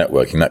mentioned neural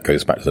networking, that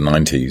goes back to the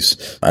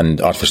 90s,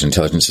 and artificial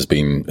intelligence has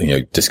been,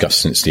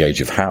 discussed since the age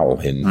of HAL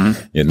in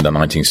the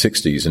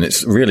 1960s. And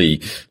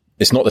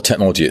it's not the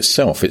technology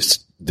itself,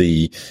 it's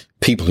the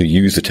people who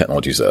use the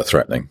technologies that are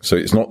threatening. So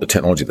it's not the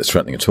technology that's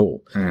threatening at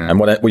all. And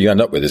what you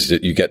end up with is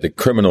that you get the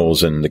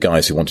criminals and the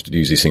guys who wanted to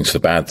use these things for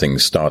bad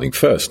things starting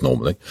first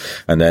normally.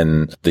 And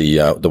then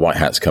the white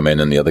hats come in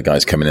and the other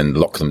guys come in and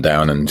lock them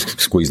down and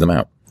squeeze them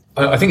out.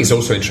 I think it's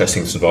also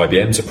interesting sort of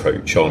IBM's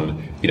approach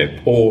on,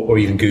 or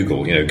even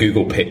Google.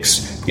 Google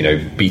picks,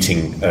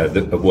 beating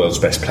the world's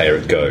best player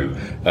at Go.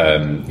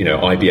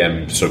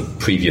 IBM sort of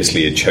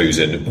previously had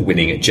chosen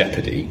winning at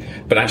Jeopardy,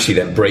 but actually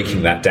then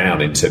breaking that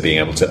down into being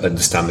able to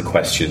understand the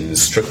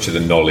questions, structure the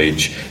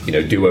knowledge,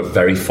 do a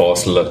very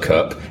fast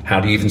lookup. How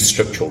do you even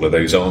structure all of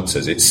those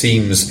answers? It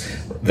seems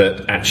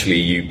that actually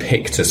you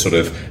picked a sort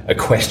of a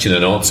question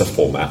and answer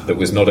format that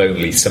was not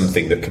only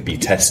something that could be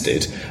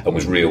tested and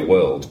was real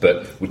world,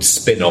 but would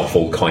spin off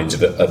all kinds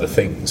of other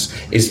things.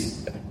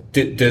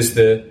 Does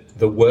the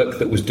work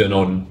that was done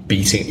on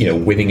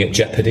beating, winning at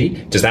Jeopardy,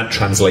 does that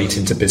translate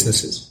into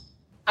businesses?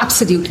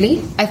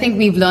 Absolutely. I think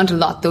we've learned a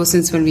lot, though,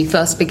 since when we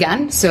first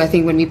began. So I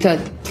think when we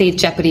played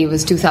Jeopardy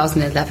was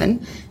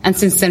 2011. And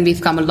since then,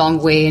 we've come a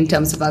long way in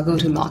terms of our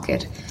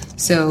go-to-market.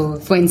 So,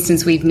 for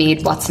instance, we've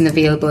made Watson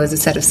available as a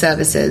set of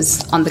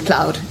services on the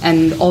cloud.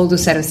 And all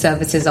those set of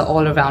services are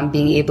all around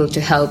being able to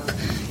help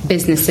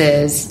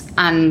businesses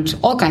and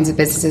all kinds of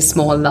businesses,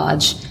 small,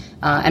 large,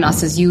 and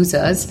us as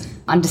users,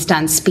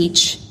 understand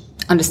speech,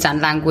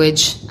 understand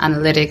language,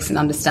 analytics, and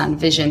understand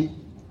vision.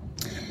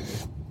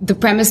 The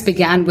premise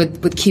began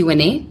with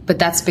Q&A, but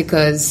that's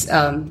because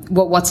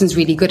what Watson's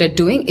really good at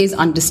doing is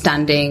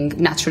understanding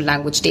natural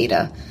language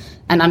data.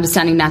 And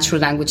understanding natural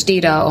language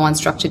data or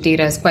unstructured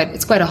data is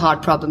quite a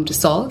hard problem to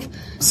solve.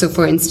 So,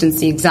 for instance,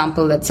 the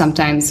example that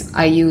sometimes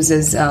I use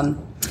is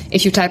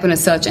if you type in a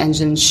search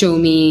engine, show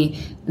me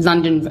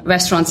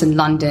restaurants in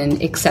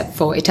London except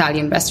for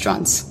Italian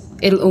restaurants.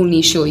 It'll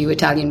only show you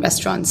Italian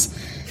restaurants.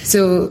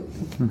 So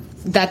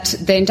that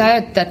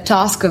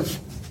task of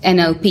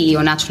NLP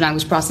or natural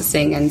language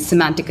processing and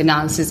semantic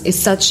analysis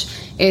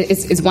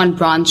is one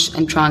branch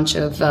and tranche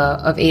of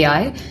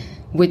AI,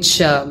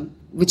 which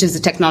is the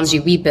technology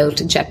we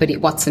built Jeopardy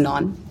Watson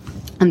on,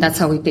 and that's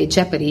how we played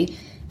Jeopardy.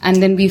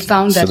 And then we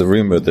found that. So the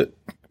rumor that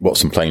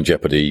Watson playing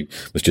Jeopardy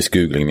was just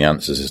Googling the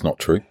answers is not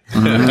true.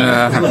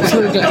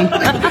 Googling.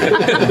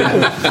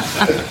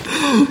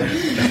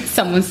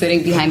 Someone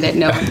sitting behind that.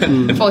 No,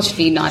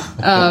 fortunately not.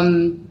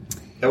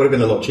 That would have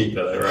been a lot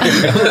cheaper, though,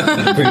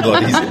 right? Been a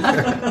lot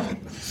easier.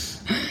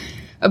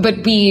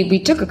 But we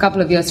took a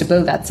couple of years to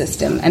build that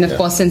system, and of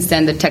course, since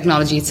then, the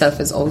technology itself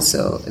is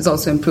also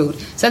improved.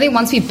 So I think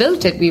once we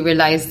built it, we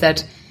realized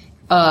that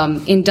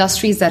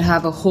industries that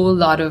have a whole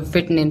lot of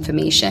written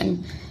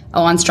information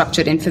or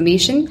unstructured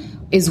information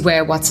is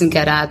where Watson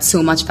can add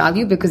so much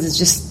value, because it's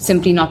just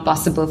simply not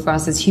possible for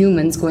us as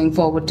humans going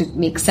forward to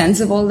make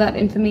sense of all that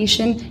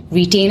information,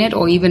 retain it,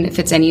 or even if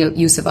it's any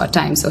use of our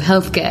time. So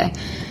healthcare,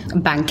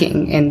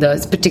 banking,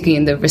 particularly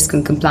in the risk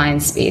and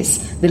compliance space,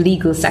 the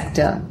legal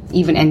sector,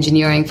 even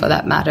engineering for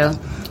that matter,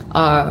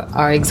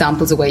 are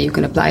examples of where you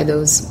can apply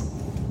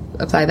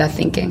that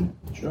thinking.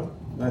 Sure.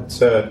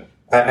 That's,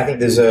 I think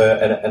there's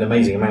an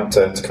amazing amount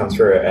to come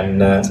through it, and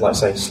like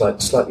I say,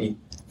 slightly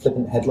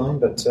flippant headline,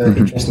 but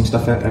interesting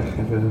stuff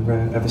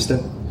ever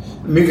still.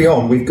 Moving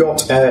on, we've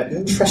got an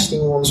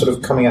interesting one sort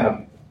of coming out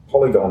of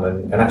Polygon,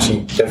 and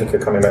actually,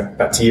 Devika, coming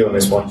back to you on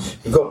this one.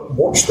 We've got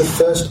watch the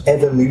first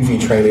ever movie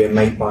trailer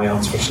made by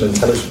artificial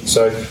intelligence.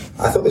 So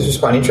I thought this was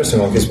quite an interesting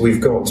one, because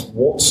we've got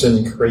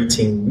Watson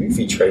creating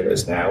movie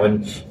trailers now,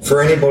 and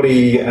for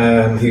anybody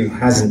who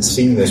hasn't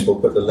seen this, we'll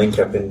put the link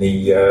up in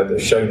the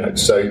show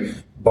notes. So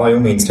by all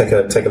means, take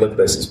a look at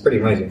this. It's pretty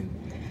amazing.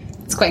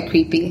 It's quite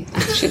creepy,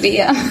 actually.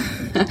 Yeah.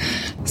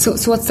 So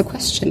what's the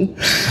question?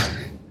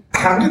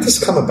 How did this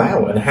come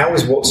about, and how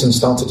has Watson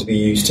started to be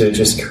used to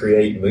just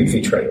create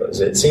movie trailers?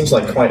 It seems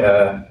like quite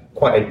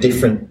a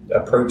different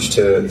approach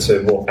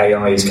to what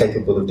AI is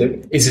capable of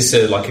doing. Is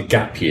this like a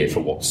gap year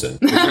for Watson?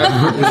 Was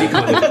he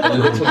kind of a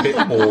little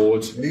bit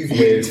bored with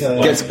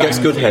gets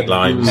good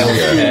headlines,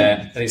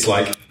 and it's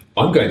like,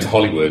 I'm going to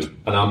Hollywood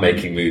and I'm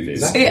making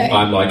movies. Yeah.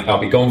 I'm like, I'll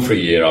be gone for a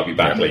year, I'll be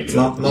back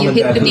later. You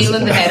hit the nail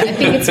on the head. I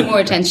think it's more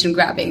attention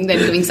grabbing than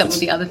doing some of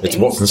the other things.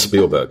 It's Watson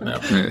Spielberg now.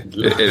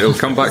 It'll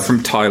come back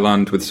from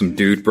Thailand with some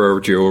dude bro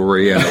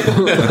jewelry and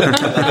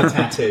a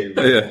tattoo.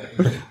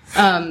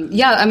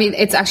 Yeah, I mean,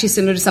 it's actually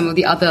similar to some of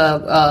the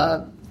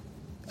other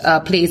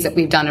plays that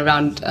we've done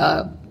around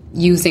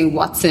using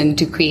Watson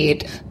to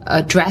create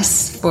a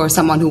dress for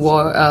someone who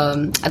wore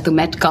at the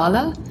Met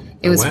Gala.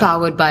 It was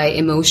powered by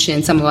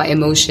emotion, some of our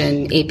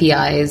emotion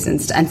APIs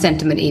and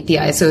sentiment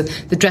APIs. So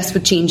the dress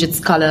would change its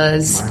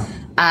colors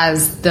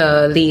as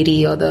the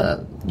lady or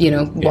the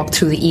walked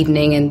through the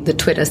evening, and the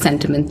Twitter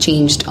sentiment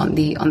changed on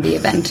the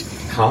event.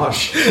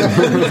 Harsh.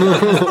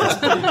 That's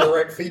pretty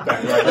direct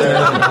feedback right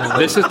there.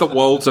 This is the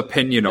world's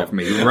opinion of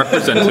me,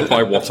 represented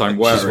by what I'm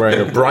wearing. She's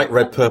wearing a bright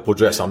red purple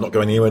dress. I'm not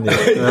going anywhere near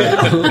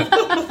it.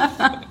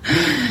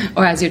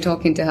 Or as you're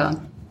talking to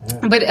her.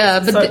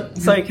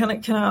 Sorry, can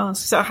I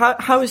ask? So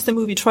how is the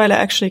movie trailer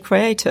actually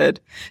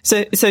created?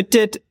 So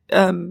did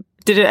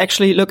it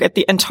actually look at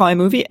the entire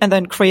movie and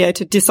then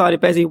decided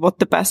basically what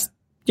the best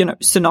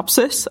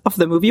synopsis of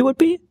the movie would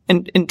be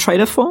in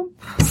trailer form?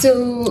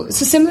 So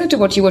similar to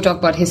what you were talking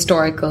about,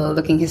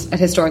 looking at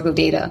historical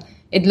data,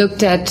 it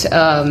looked at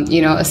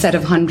a set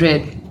of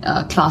 100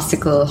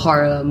 classical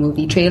horror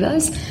movie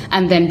trailers,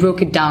 and then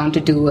broke it down to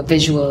do a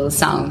visual,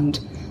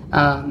 sound,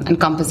 and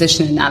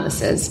composition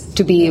analysis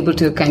to be able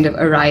to kind of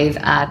arrive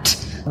at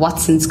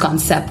Watson's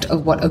concept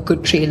of what a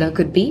good trailer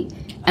could be.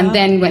 And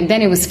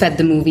then it was fed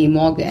the movie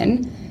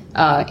Morgan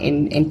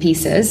in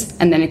pieces,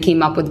 and then it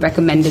came up with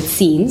recommended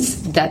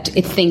scenes that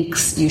it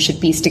thinks you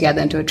should piece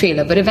together into a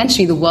trailer. But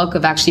eventually the work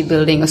of actually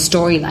building a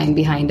storyline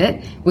behind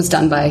it was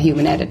done by a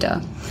human editor.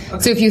 Okay.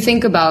 So if you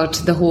think about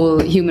the whole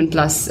human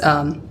plus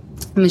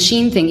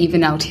machine thing,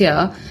 even out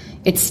here,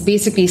 it's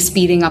basically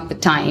speeding up the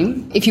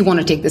time, if you want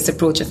to take this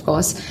approach, of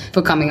course,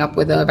 for coming up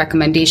with a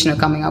recommendation or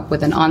coming up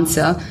with an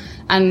answer.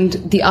 And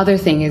the other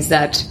thing is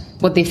that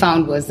what they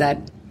found was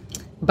that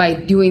by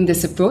doing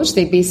this approach,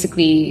 the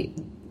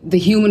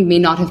human may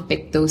not have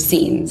picked those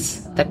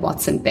scenes that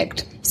Watson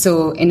picked.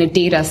 So in a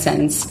data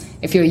sense,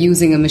 if you're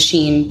using a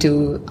machine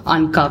to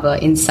uncover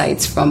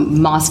insights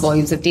from mass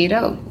volumes of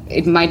data,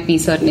 it might be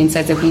certain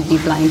insights that we'd be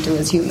blind to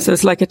as humans. So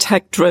it's like a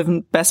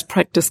tech-driven best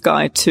practice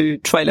guide to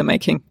trailer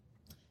making.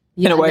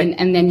 Yeah,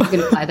 and then you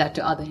can apply that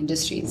to other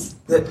industries.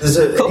 There's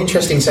an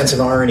interesting sense of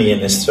irony in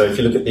this. So if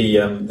you look at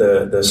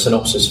the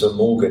synopsis for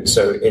Morgan,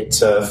 so it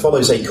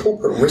follows a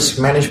corporate risk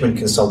management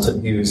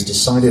consultant who has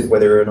decided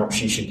whether or not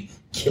she should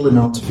kill an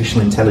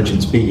artificial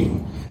intelligence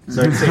being.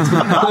 So it's a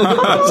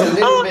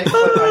little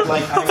bit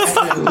like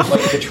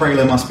the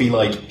trailer must be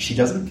like, she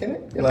doesn't kill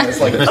it? It's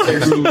like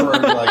seriously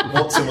worried, like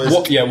Watson was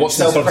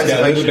Watson started to get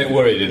a little bit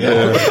worried in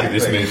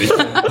this movie.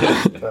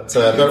 But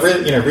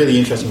really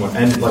interesting one,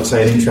 and like I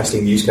say, an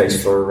interesting use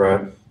case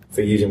for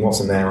using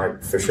Watson there,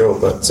 for sure.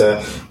 But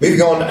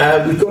moving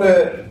on, we've got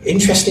an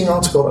interesting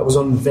article that was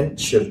on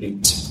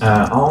VentureBeat.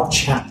 Are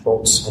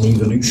chatbots an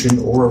evolution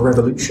or a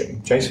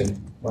revolution? Jason,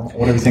 what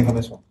do you think on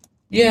this one?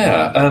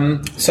 Yeah,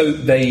 so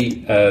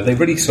they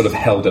really sort of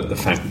held up the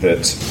fact that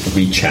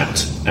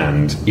WeChat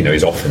and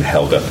is often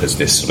held up as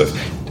this sort of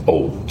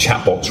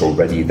chatbots are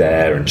already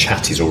there and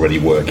chat is already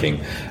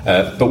working.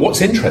 But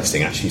what's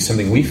interesting, actually,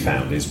 something we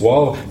found is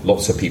while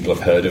lots of people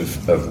have heard of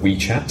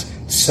WeChat,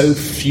 so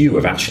few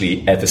have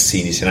actually ever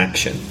seen it in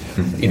action.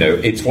 You know,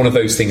 it's one of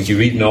those things, you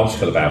read an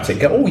article about it,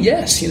 go, oh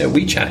yes, you know,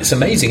 WeChat, it's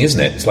amazing, isn't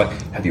it? It's like,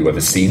 have you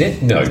ever seen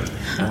it? No.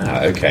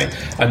 Okay.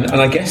 And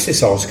I guess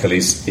this article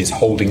is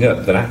holding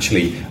up that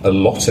actually a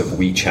lot of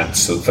WeChat's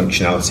sort of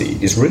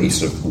functionality is really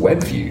sort of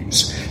web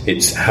views.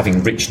 It's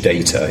having rich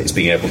data, it's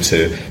being able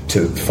to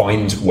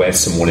find where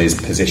someone is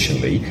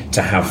positionally,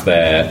 to have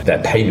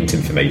their payment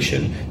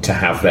information, to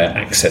have their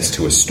access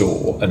to a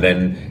store, and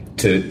then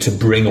to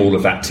bring all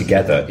of that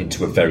together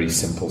into a very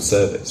simple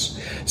service.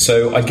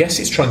 So I guess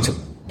it's trying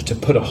to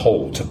put a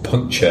hole, to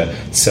puncture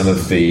some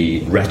of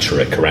the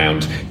rhetoric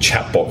around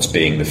chatbots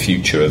being the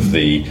future of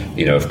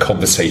of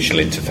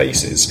conversational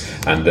interfaces,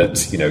 and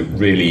that, you know,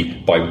 really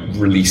by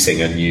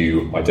releasing a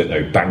new,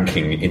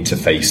 banking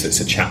interface that's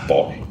a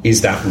chatbot,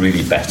 is that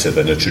really better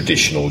than a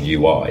traditional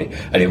UI?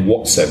 And in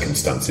what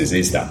circumstances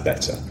is that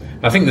better?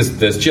 I think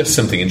there's just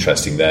something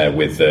interesting there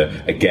with,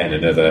 again,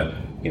 another,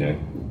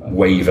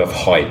 wave of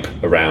hype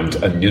around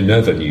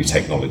another new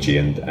technology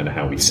and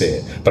how we see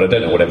it. But I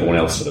don't know what everyone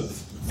else sort of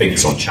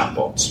thinks on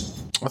chatbots.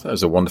 I thought it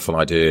was a wonderful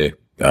idea.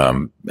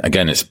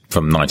 Again, it's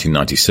from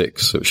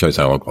 1996, so it shows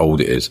how old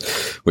it is,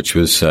 which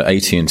was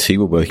AT&T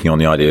were working on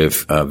the idea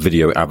of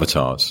video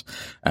avatars.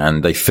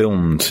 And they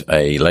filmed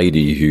a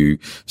lady who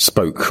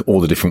spoke all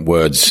the different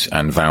words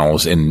and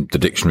vowels in the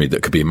dictionary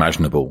that could be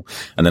imaginable,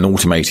 and then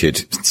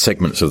automated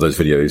segments of those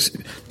videos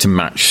to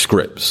match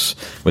scripts,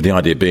 with the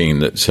idea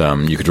being that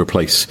you could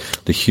replace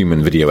the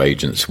human video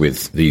agents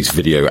with these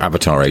video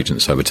avatar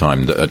agents over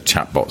time that are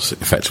chatbots,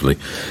 effectively.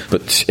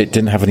 But it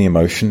didn't have any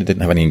emotion, it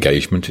didn't have any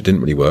engagement, it didn't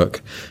really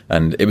work.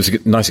 And it was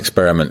a nice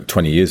experiment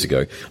 20 years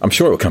ago. I'm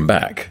sure it will come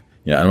back.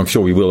 Yeah, and I'm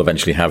sure we will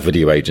eventually have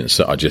video agents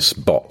that are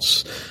just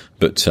bots.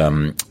 But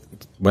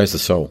where's the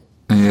soul?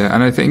 Yeah,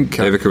 and I think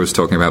Ivica was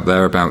talking about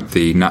there about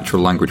the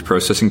natural language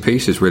processing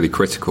piece is really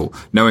critical.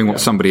 Knowing what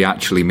somebody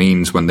actually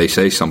means when they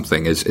say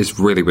something is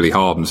really, really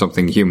hard, and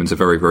something humans are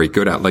very, very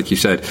good at. Like you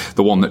said,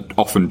 the one that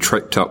often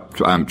tripped up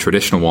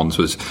traditional ones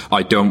was,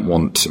 I don't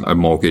want a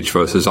mortgage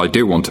versus I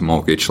do want a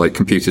mortgage. Like,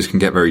 computers can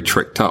get very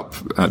tripped up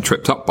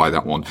by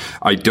that one.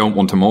 I don't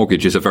want a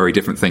mortgage is a very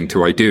different thing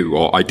to I do,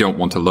 or I don't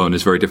want a loan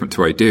is very different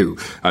to I do.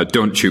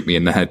 Don't shoot me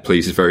in the head,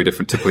 please, is very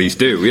different to please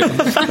do.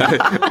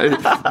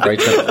 Great.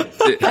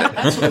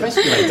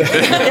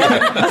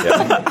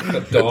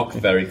 Dark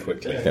very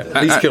quickly.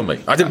 Please kill me.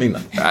 I didn't mean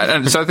that.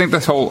 And so I think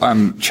this whole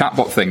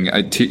chatbot thing,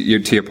 to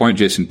your point,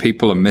 Jason,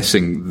 people are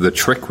missing the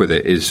trick with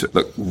it. Is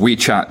look,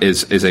 WeChat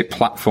is a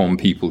platform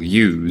people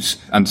use,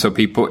 and so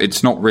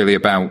it's not really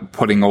about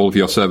putting all of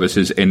your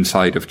services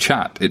inside of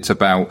chat. It's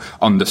about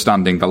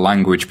understanding the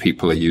language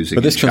people are using.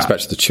 But this comes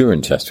back to the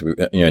Turing test,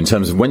 in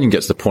terms of when you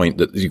get to the point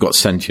that you've got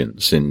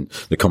sentience in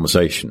the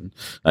conversation,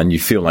 and you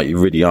feel like you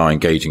really are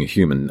engaging a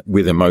human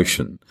with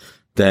emotion,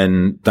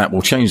 then that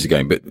will change the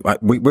game. But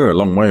we're a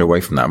long way away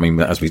from that. I mean,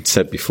 as we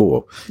said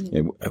before,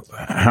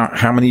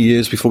 how many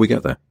years before we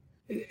get there?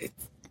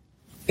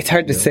 It's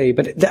hard to say,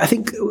 but I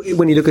think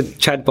when you look at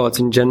chatbots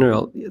in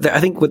general, I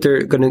think what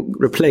they're going to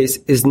replace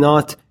is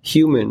not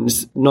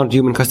humans, not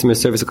human customer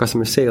service or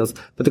customer sales,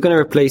 but they're going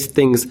to replace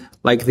things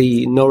like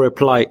the no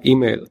reply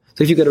email.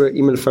 So if you get an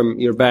email from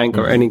your bank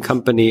or any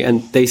company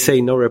and they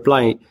say no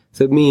reply,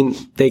 so it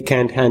means they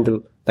can't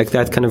handle like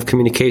that kind of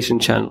communication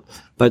channel.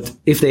 But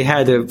if they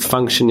had a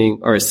functioning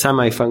or a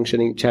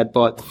semi-functioning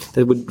chatbot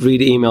that would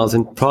read emails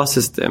and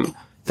process them,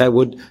 that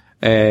would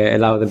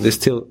allow them to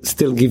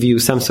still give you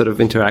some sort of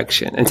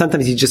interaction. And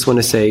sometimes you just want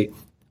to say,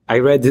 I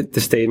read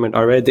the statement,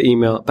 I read the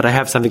email, but I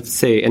have something to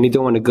say, and you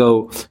don't want to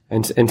go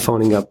and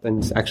phoning up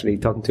and actually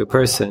talking to a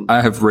person.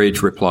 I have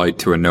rage replied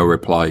to a no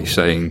reply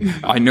saying,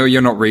 I know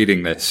you're not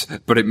reading this,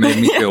 but it made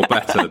me feel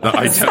better that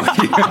I tell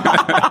you.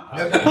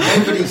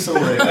 Nobody saw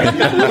it.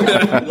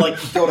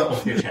 Like, you got it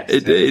off your chest.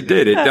 It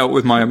did. It dealt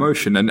with my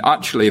emotion. And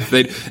actually, if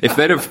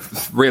they'd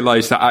have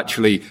realized that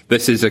actually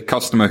this is a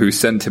customer whose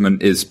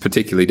sentiment is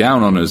particularly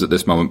down on us at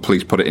this moment,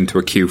 please put it into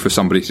a queue for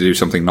somebody to do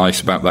something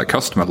nice about that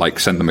customer, like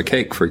send them a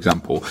cake, for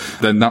example,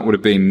 then that would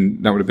have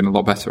been a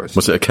lot better.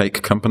 Was it a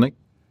cake company?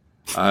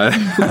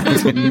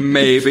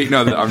 Maybe.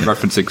 No, I'm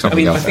referencing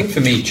something else. I think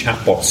for me,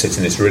 chatbots sit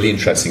in this really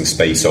interesting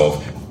space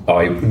of,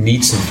 I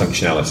need some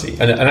functionality,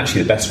 and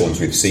actually the best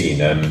ones we've seen,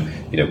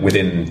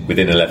 within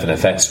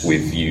 11FS,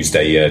 we've used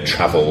a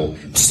travel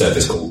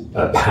service called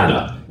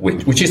Panna,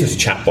 which isn't a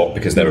chatbot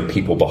because there are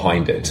people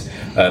behind it,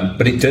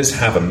 but it does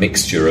have a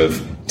mixture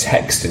of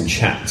text and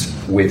chat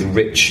with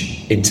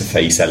rich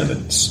interface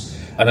elements.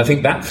 And I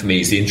think that, for me,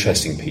 is the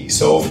interesting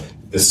piece of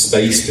the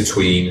space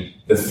between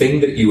the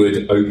thing that you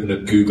would open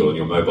at Google on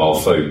your mobile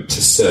phone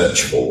to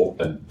search for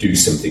and do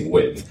something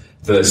with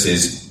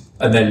versus,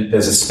 and then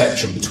there's a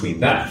spectrum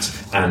between that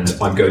and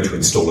I'm going to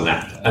install an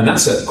app. And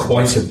that's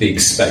quite a big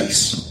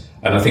space.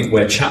 And I think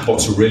where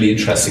chatbots are really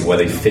interesting, where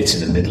they fit in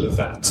the middle of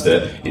that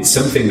it's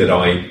something that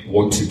I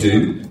want to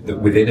do that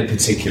within a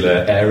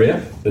particular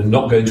area. I'm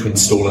not going to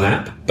install an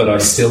app, but I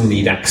still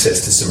need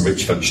access to some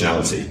rich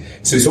functionality.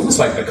 So it's almost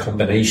like a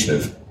combination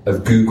of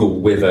of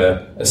Google with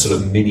a sort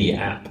of mini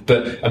app.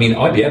 But I mean,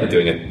 IBM are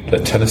doing a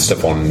ton of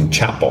stuff on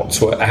chatbots.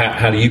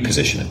 How do you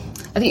position it?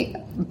 I think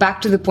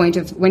back to the point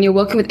of when you're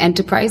working with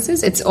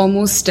enterprises, it's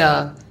almost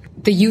the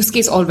use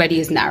case already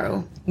is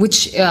narrow,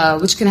 which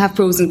can have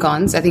pros and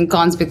cons. I think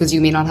cons because you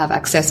may not have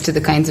access to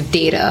the kinds of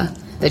data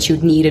that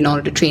you'd need in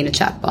order to train a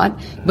chatbot.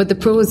 But the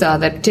pros are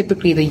that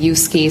typically the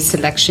use case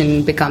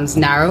selection becomes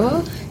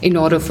narrower in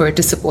order for it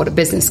to support a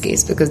business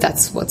case, because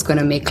that's what's going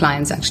to make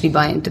clients actually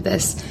buy into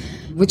this.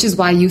 Which is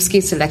why use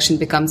case selection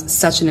becomes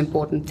such an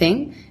important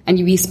thing. And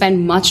we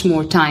spend much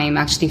more time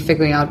actually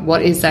figuring out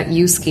what is that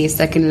use case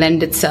that can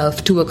lend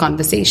itself to a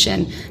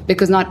conversation,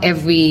 because not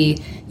every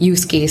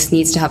use case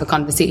needs to have a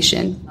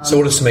conversation. So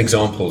what are some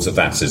examples of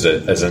that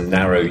as a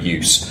narrow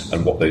use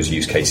and what those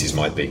use cases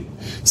might be?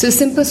 So the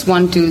simplest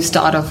one to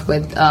start off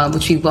with,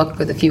 which we worked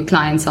with a few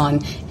clients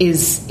on,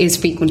 is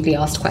frequently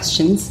asked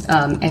questions,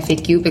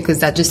 FAQ, because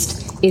that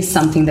just is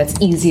something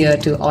that's easier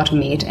to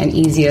automate and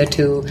easier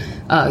to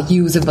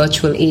use a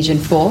virtual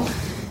agent for.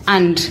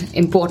 And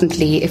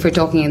importantly, if we're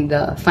talking in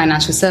the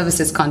financial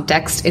services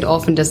context, it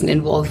often doesn't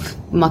involve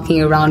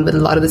mucking around with a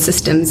lot of the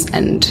systems,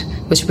 and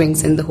which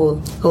brings in the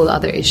whole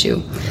other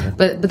issue.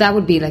 But that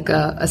would be like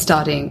a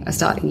starting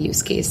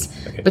use case.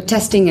 Okay. But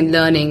testing and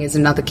learning is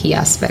another key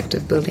aspect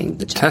of building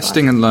the chatbot.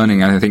 Testing and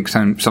learning, I think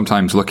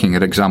sometimes looking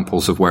at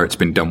examples of where it's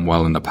been done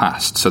well in the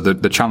past. So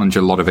the challenge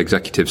a lot of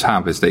executives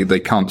have is they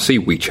can't see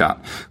WeChat,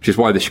 which is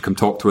why they should come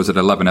talk to us at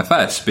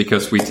 11FS,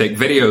 because we take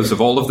videos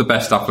of all of the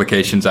best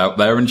applications out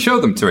there and show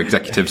them to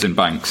executives in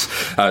banks.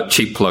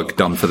 Cheap plug,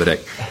 done for the day.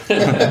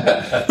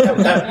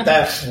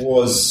 that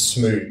was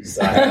smooth.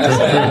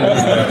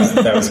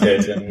 That was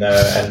good,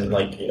 and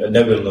like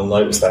no one will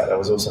notice that. That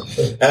was awesome.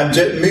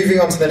 Moving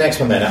on to the next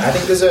one, then I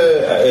think there's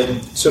a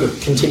sort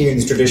of continuing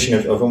this tradition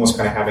of almost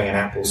kind of having an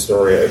Apple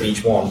story of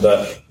each one,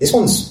 but this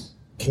one's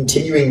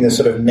continuing the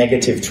sort of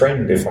negative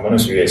trend, if I'm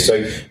honest with you.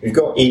 So we've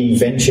got in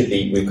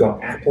VentureBeat, we've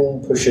got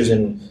Apple pushes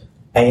an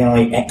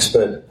AI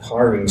expert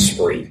hiring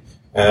spree.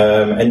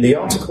 And the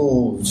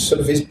article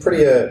sort of is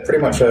pretty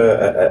much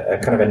a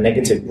kind of a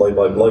negative blow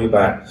by blow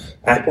back.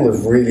 Apple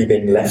have really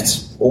been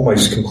left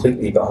almost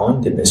completely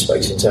behind in this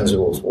space in terms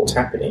of what's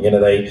happening. You know,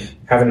 they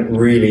haven't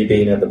really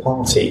been at the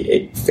party.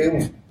 It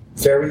feels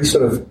very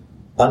sort of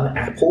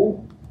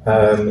un-Apple.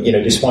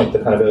 Despite the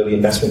kind of early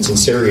investments in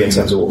Syria in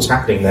terms of what's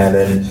happening there,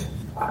 then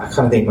I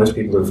kind of think most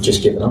people have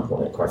just given up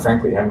on it, quite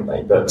frankly, haven't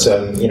they? But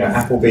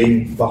Apple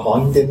being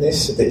behind in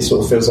this, it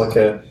sort of feels like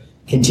a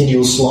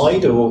continual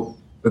slide, or.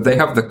 But they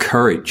have the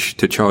courage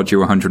to charge you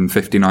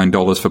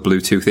 $159 for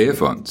Bluetooth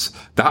earphones.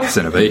 That's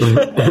innovation.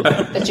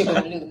 That you're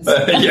going to lose.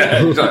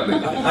 Yeah, exactly.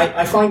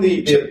 I find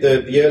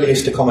the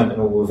earliest to comment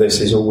on all of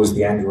this is always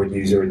the Android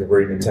user in the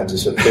room in terms of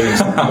sort of doing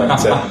something.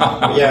 But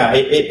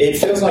it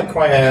feels like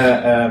quite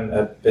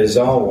a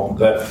bizarre one.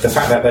 But the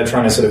fact that they're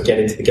trying to sort of get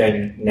into the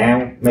game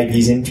now maybe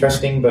is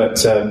interesting.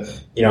 But I'm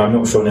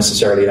not sure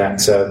necessarily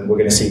that we're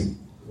going to see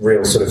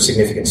real sort of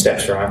significant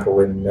steps from Apple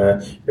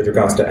with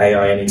regards to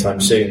AI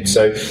anytime soon.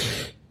 So.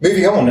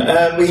 Moving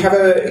on, we have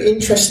an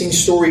interesting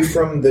story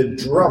from The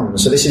Drum.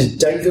 So this is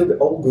David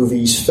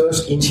Ogilvy's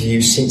first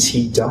interview since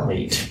he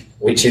died,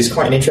 which is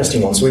quite an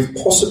interesting one. So we've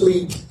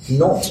possibly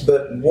not,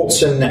 but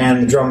Watson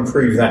and The Drum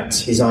prove that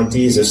his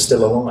ideas are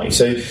still alive.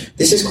 So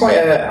this is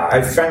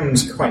I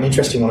found quite an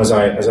interesting one as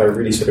I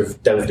really sort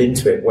of delved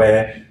into it,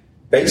 where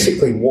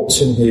basically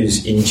Watson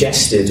has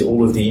ingested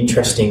all of the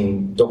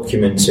interesting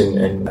documents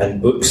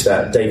and books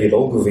that David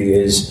Ogilvy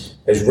has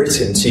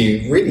written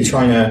to really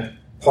trying to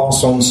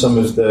pass on some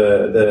of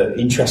the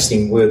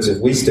interesting words of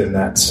wisdom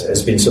that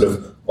has been sort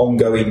of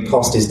ongoing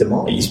past his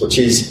demise, which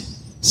is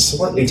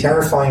slightly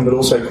terrifying but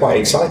also quite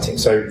exciting.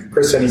 So,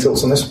 Chris, any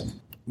thoughts on this one?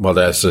 Well,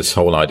 there's this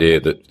whole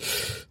idea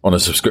that on a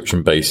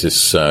subscription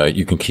basis,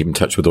 you can keep in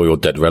touch with all your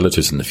dead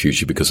relatives in the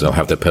future because they'll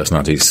have their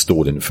personalities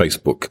stored in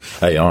Facebook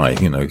AI,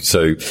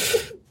 so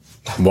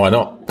why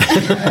not?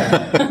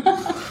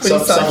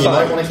 Some you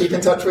might want to keep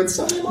in touch with.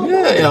 Some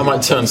I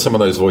might turn some of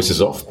those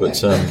voices off. But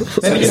is there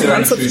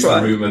any truth to the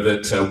rumour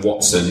that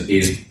Watson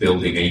is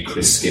building a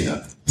Chris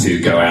Skinner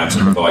to go out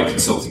and provide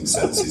consulting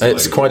services?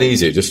 It's quite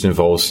easy. It just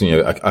involves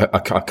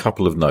a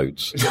couple of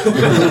nodes.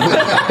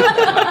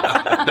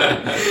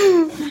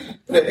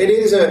 It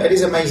is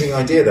an amazing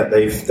idea that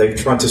they've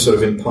tried to sort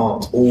of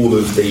impart all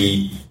of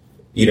the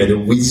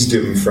the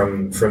wisdom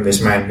from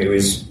this man who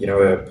is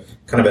a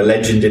kind of a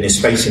legend in his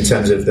space in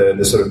terms of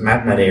the sort of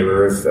madman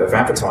era of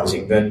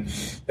advertising, and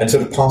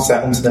sort of pass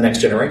that on to the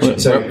next generation. Well,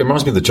 so it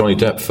reminds me of the Johnny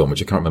Depp film,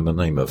 which I can't remember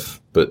the name of,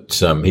 but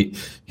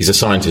he's a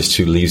scientist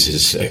who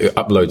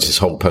uploads his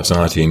whole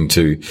personality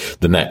into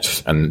the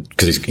net, and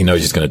because he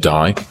knows he's going to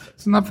die.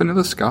 Isn't that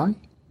Vanilla Sky?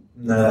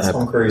 No, that's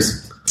Tom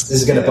Cruise. This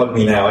is going to bug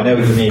me now. I know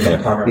what you mean, but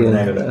I can't remember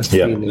the name of it.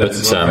 Yeah,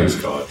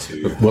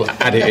 we'll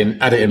add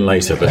it in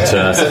later. But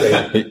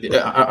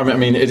I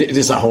mean, it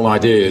is that whole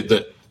idea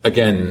that,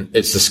 again,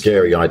 it's the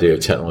scary idea of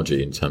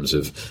technology in terms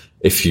of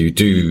if you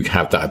do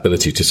have that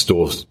ability to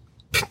store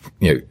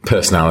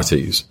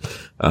personalities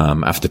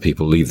after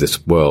people leave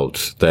this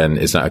world, then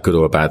is that a good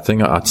or a bad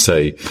thing? I'd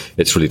say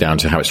it's really down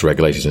to how it's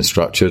regulated and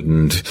structured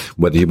and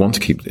whether you want to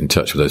keep in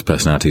touch with those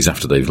personalities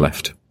after they've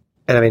left.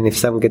 And I mean, if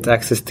someone gets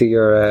access to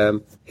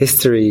your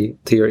history,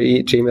 to your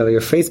Gmail or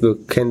your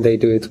Facebook, can they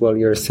do it while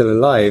you're still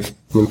alive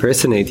and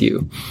impersonate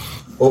you?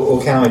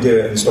 Or can I do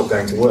it and stop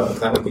going to work?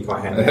 That would be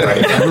quite handy, right?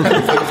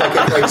 If I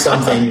could create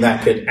something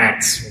that could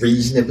act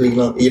reasonably,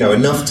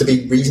 enough to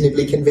be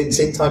reasonably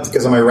convincing type,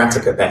 because I'm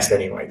erratic at best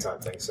anyway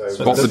type thing. So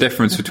what's the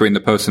difference between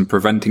the person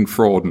preventing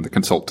fraud and the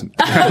consultant?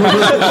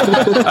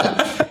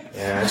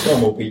 Yeah, it's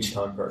one more beach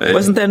time program.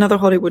 Wasn't there another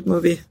Hollywood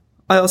movie?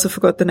 I also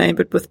forgot the name,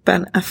 but with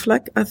Ben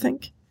Affleck, I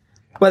think,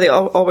 where they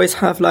always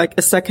have like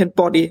a second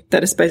body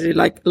that is basically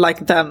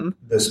like them.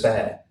 The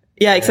Spare.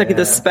 Yeah, exactly,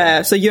 the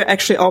Spare. So you're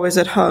actually always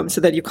at home so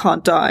that you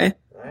can't die.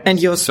 Right.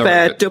 And your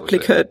Spare Surrogate,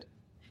 duplicate.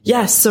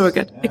 Yes,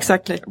 Surrogate,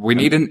 exactly. We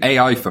need an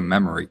AI for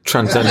memory.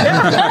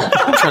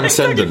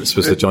 Transcendence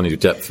was the Johnny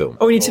Depp film.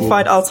 Oh, we need to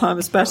fight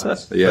Alzheimer's better.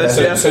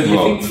 Yeah. So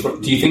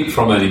do you think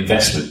from an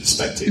investment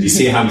perspective, you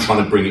see how I'm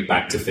trying to bring it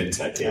back to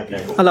fintech here,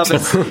 people? I love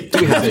it.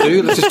 Do we have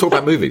to? Let's just talk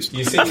about movies.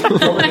 You see,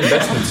 from an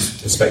investment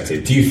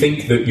perspective, do you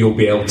think that you'll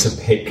be able to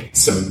pick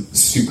some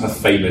super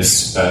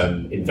famous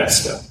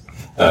investor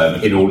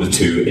in order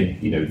to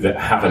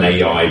have an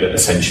AI that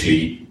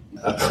essentially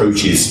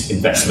approaches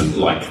investment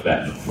like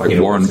them, like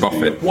Warren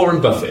Buffett.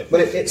 Warren Buffett.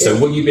 So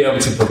will you be able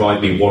to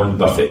provide me Warren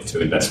Buffett to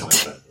invest my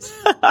funds?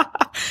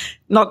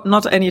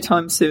 Not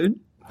anytime soon,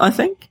 I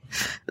think.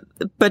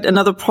 But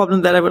another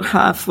problem that I would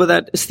have with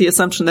that is the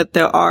assumption that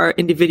there are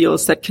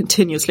individuals that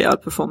continuously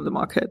outperform the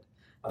market,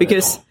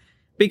 because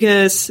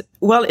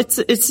well, it's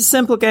a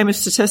simple game of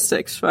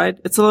statistics, right?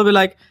 It's a little bit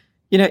like,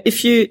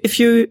 if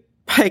you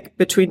pick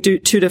between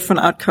two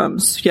different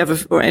outcomes, they have a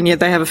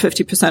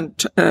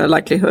 50%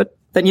 likelihood.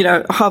 Then,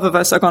 half of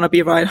us are going to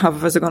be right, half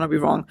of us are going to be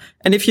wrong.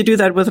 And if you do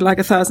that with like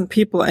 1,000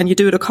 people and you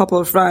do it a couple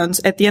of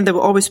rounds, at the end there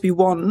will always be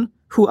one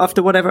who,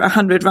 after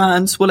 100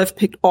 rounds, will have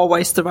picked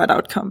always the right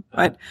outcome,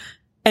 right?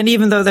 And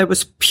even though there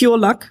was pure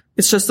luck,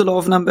 it's just the law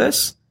of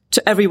numbers.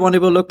 To everyone,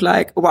 it will look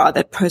like, wow,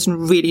 that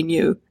person really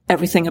knew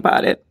everything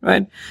about it,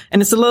 right? And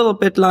it's a little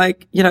bit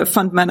like,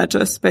 fund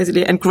managers,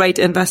 basically, and great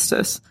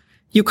investors.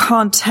 You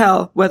can't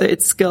tell whether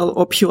it's skill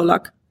or pure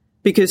luck,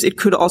 because it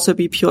could also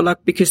be pure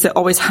luck, because there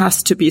always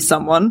has to be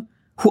someone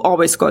who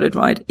always got it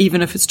right,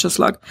 even if it's just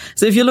luck.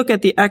 So if you look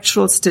at the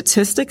actual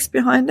statistics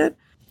behind it,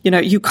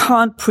 you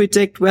can't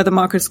predict where the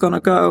market's going to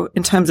go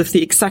in terms of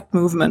the exact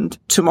movement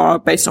tomorrow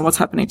based on what's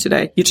happening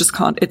today. You just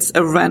can't. It's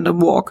a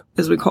random walk,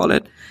 as we call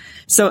it.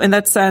 So in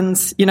that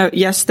sense,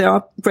 yes, there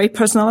are great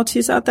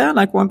personalities out there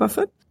like Warren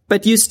Buffett,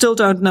 but you still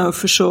don't know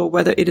for sure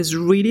whether it is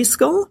really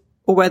skill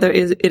or whether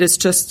it is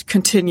just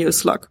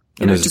continuous luck.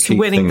 And there's just a key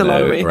winning thing the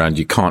lottery. around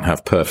you can't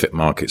have perfect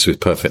markets with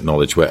perfect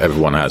knowledge where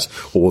everyone has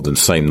all the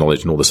same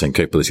knowledge and all the same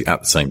capability at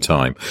the same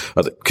time,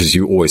 because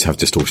you always have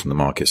distortion in the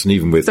markets. And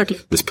even with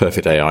this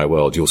perfect AI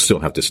world, you'll still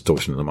have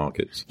distortion in the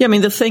markets. Yeah, I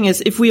mean, the thing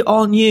is, if we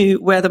all knew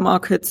where the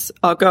markets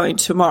are going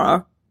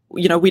tomorrow,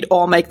 we'd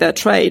all make that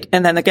trade.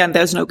 And then again,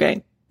 there's no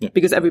gain. Yeah.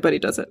 Because everybody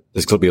does it.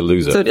 There's got to be a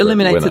loser. So it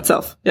eliminates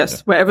itself. Yes.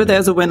 Yeah. Wherever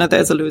there's a winner,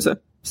 there's a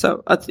loser.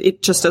 So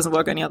it just doesn't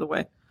work any other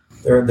way.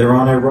 There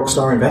are no rock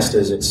star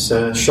investors. It's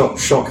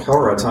shock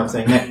horror type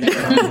thing.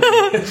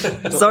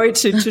 Sorry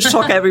to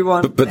shock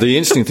everyone. But the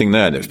interesting thing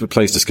there, that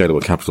plays to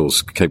Scalable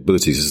Capital's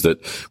capabilities, is that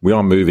we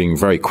are moving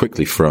very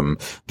quickly from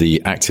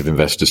the active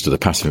investors to the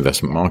passive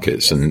investment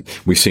markets. And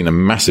we've seen a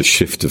massive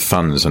shift of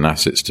funds and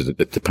assets to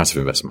the passive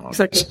investment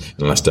markets in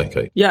the last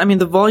decade. Yeah, I mean,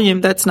 the volume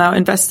that's now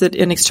invested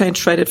in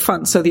exchange-traded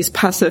funds, so these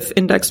passive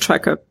index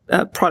tracker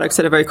products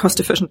that are very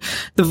cost-efficient,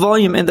 the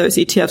volume in those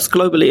ETFs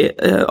globally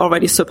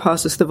already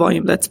surpasses the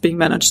volume that's being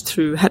managed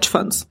through hedge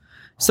funds.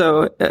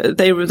 So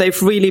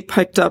they've really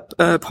picked up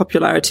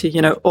popularity,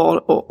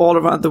 all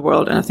around the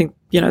world. And I think,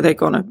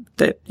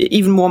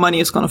 even more money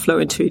is going to flow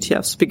into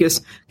ETFs,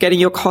 because getting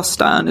your costs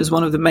down is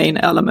one of the main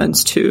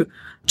elements to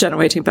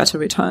generating better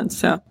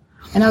returns. Yeah.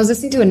 And I was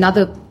listening to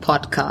another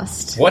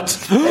podcast. What?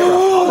 You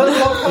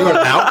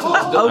were out?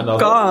 Oh,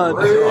 God.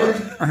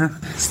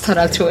 Just thought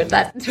I'll throw it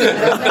that.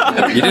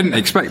 You didn't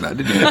expect that,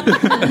 did you?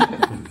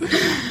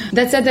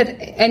 That said that,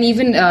 and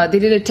even they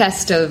did a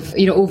test of,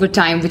 over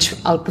time, which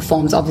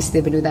outperforms. Obviously,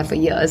 they've been doing that for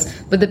years.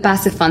 But the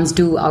passive funds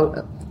do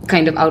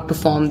kind of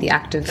outperform the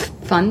active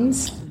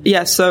funds.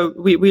 Yeah, so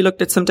we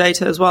looked at some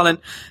data as well. And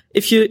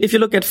if you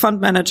look at fund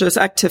managers,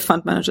 active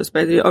fund managers,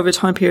 basically over a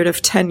time period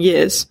of 10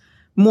 years,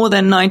 more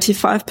than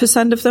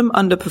 95% of them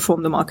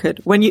underperform the market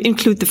when you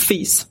include the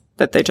fees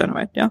that they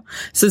generate. Yeah.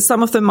 So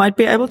some of them might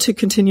be able to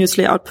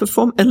continuously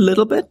outperform a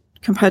little bit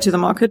compared to the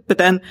market. But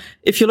then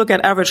if you look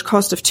at average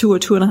cost of 2 or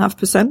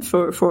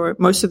 2.5% for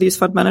most of these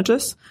fund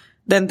managers,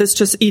 then this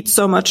just eats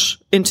so much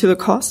into the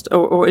cost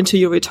or into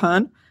your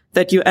return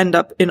that you end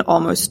up in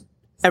almost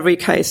every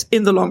case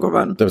in the longer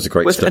run. There was a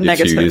great study a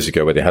few years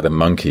ago where they had a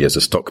monkey as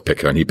a stock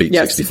picker and he beat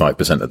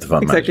 65% of the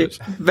fund managers.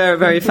 Very,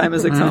 very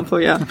famous example,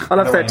 yeah. I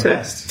love that too.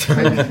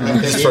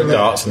 Just throw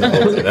darts in the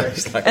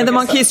ball, and the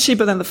monkey is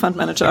cheaper than the fund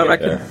manager, I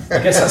reckon.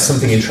 I guess that's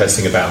something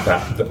interesting about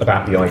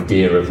the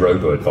idea of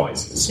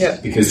robo-advisors. Yeah.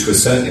 Because to a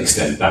certain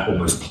extent, that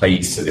almost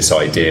plays to this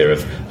idea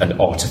of an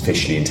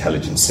artificially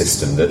intelligent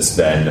system that's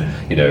then,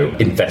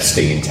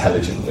 investing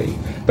intelligently.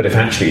 But if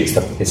actually it's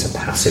a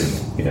passive,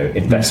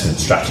 investment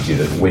strategy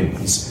that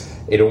wins,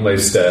 it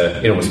almost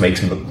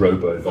makes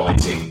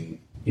robo-advising.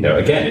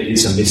 Again,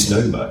 it's a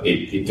misnomer.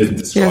 It doesn't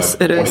describe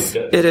what it does.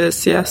 It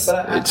is, yes.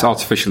 It's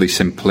artificially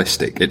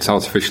simplistic. It's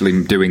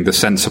artificially doing the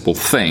sensible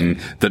thing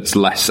that's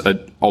less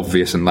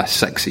obvious and less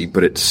sexy,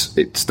 but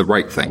it's the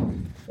right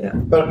thing. Yeah.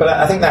 But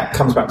I think that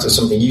comes back to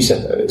something you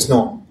said, though. It's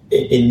not,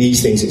 in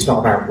these things, it's not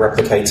about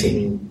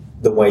replicating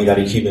the way that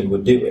a human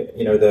would do it.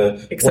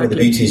 One of the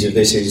beauties of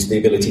this is the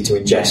ability to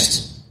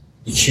ingest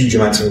huge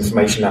amounts of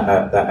information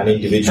that an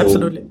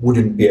individual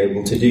wouldn't be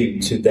able to do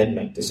to then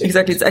make decisions.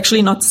 Exactly. It's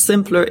actually not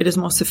simpler. It is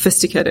more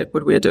sophisticated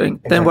what we're doing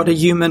than what a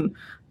human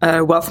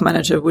wealth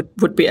manager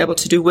would be able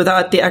to do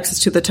without the access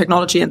to the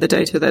technology and the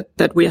data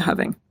that we're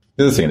having.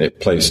 The other thing that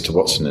plays to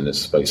Watson in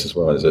this space as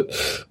well is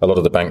that a lot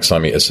of the banks I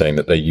meet are saying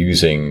that they're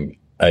using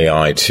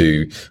AI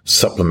to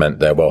supplement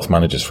their wealth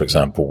managers, for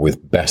example,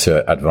 with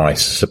better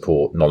advice,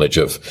 support, knowledge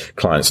of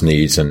clients'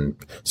 needs and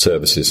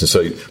services. And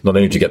so not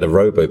only do you get the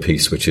robo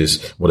piece, which is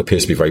what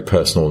appears to be very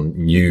personal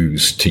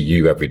news to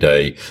you every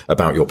day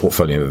about your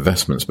portfolio of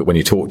investments, but when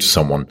you talk to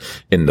someone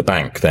in the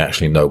bank, they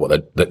actually know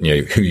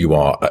who you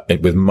are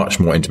with much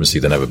more intimacy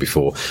than ever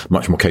before,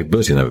 much more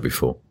capability than ever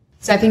before.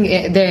 So I think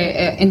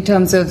in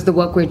terms of the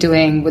work we're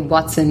doing with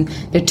Watson,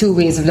 there are two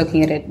ways of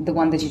looking at it. The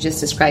one that you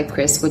just described,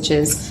 Chris, which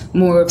is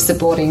more of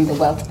supporting the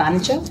wealth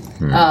manager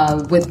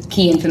with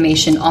key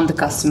information on the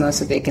customer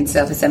so they can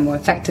service them more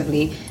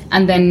effectively.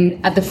 And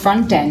then at the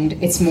front end,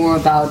 it's more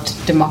about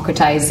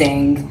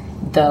democratizing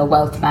the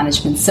wealth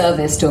management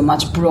service to a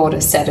much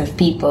broader set of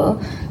people,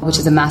 which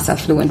is a mass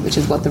affluent, which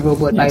is what the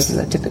robo-advisors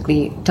are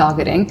typically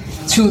targeting,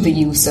 through the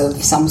use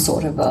of some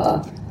sort of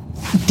a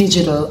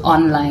digital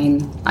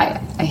online, I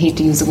hate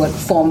to use the word,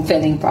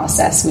 form-filling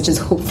process, which has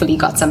hopefully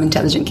got some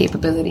intelligent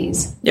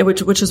capabilities. Yeah,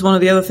 which is one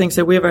of the other things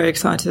that we're very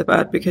excited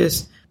about,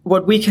 because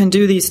what we can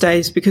do these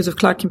days, because of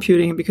cloud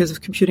computing and because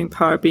of computing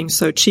power being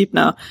so cheap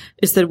now,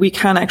 is that we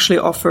can actually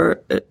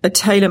offer a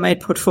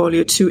tailor-made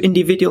portfolio to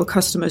individual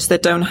customers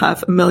that don't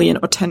have $1 million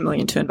or 10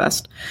 million to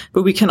invest.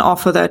 But we can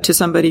offer that to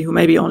somebody who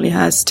maybe only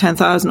has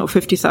 10,000 or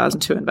 50,000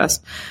 to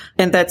invest.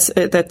 And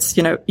that's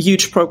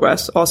huge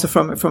progress also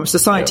from a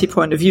society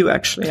point of view,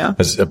 actually. Yeah.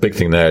 There's a big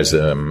thing there is,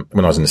 when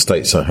I was in the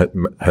States, I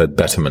heard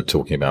Betterment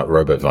talking about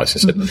robo-advice. He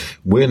said,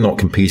 we're not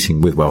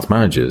competing with wealth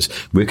managers.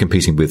 We're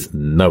competing with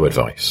no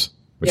advice.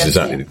 Which is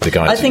exactly the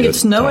guy. I think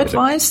it's no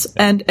advice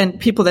and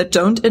people that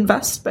don't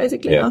invest,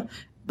 basically. Yeah.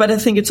 But I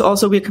think it's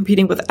also we're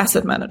competing with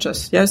asset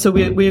managers. Yeah. So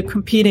we're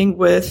competing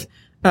with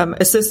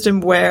a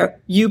system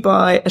where you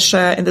buy a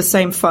share in the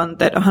same fund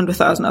that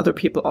 100,000 other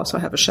people also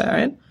have a share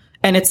in,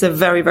 and it's a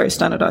very, very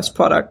standardized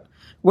product.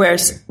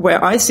 Whereas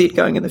where I see it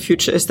going in the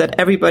future is that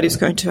everybody's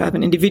going to have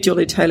an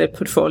individually tailored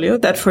portfolio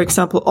that, for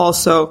example,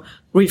 also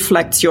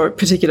reflects your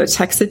particular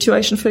tax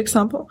situation, for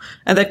example,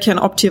 and that can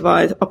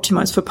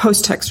optimize for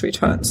post-tax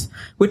returns,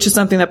 which is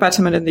something that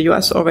Betterment in the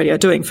US already are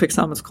doing. For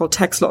example, it's called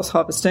tax loss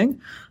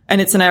harvesting.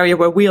 And it's an area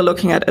where we are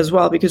looking at as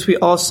well, because we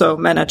also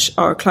manage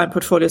our client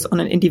portfolios on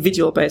an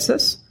individual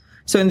basis.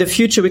 So in the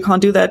future, we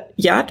can't do that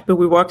yet, but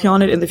we're working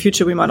on it. In the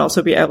future, we might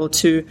also be able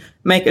to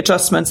make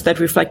adjustments that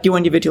reflect your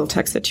individual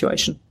tax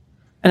situation.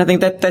 And I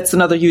think that's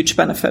another huge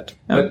benefit.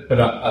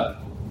 But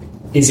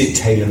is it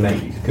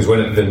tailor-made? Because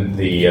when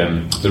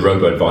the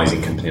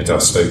robo-advising company that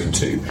I've spoken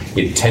to,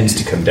 it tends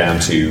to come down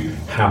to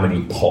how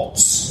many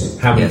pots,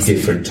 how many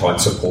different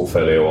types of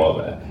portfolio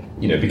are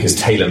there? Because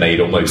tailor-made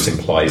almost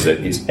implies that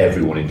it's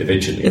everyone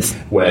individually. Yes.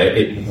 Where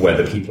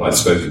the people I've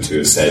spoken to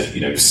have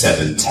said,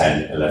 7,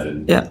 10,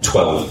 11,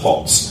 12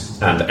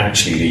 pots, and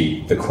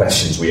actually the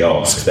questions we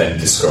ask then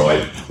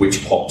describe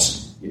which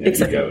pots you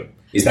go in.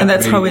 And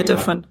that's how we're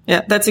different.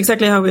 Yeah, that's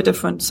exactly how we're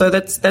different. So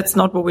that's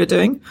not what we're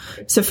doing.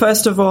 So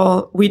first of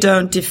all, we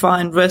don't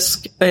define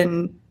risk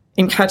in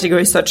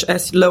categories such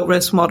as low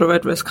risk,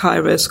 moderate risk, high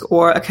risk,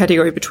 or a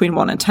category between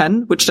 1 and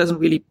 10, which doesn't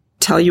really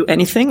tell you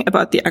anything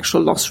about the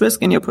actual loss risk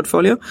in your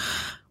portfolio.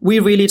 We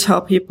really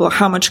tell people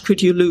how much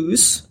could you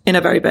lose in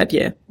a very bad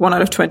year, 1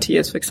 out of 20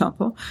 years, for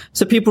example.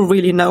 So people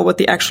really know what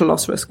the actual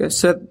loss risk is.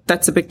 So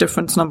that's a big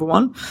difference, number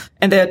one.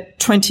 And there are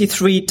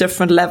 23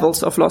 different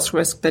levels of loss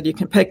risk that you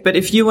can pick. But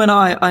if you and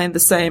I are in the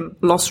same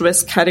loss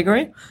risk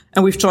category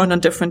and we've joined on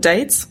different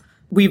dates,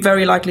 we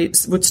very likely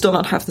would still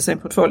not have the same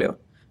portfolio,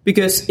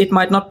 because it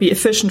might not be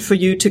efficient for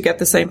you to get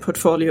the same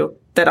portfolio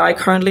that I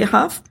currently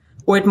have.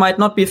 Or it might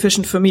not be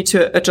efficient for me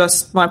to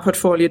adjust my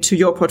portfolio to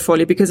your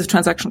portfolio because of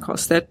transaction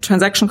costs. That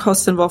transaction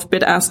costs involve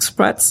bid-ask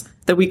spreads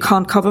that we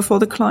can't cover for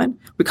the client.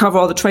 We cover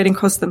all the trading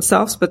costs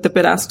themselves, but the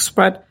bid-ask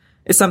spread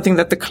is something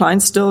that the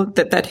client still,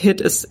 that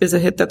hit is a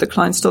hit that the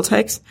client still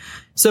takes.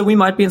 So we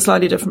might be in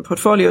slightly different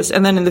portfolios.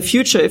 And then in the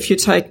future, if you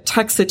take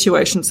tax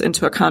situations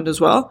into account as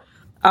well,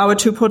 our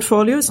two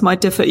portfolios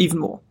might differ even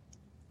more.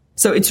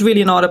 So it's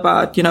really not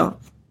about,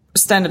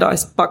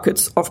 standardized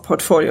buckets of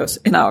portfolios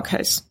in our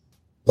case.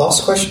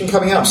 Last question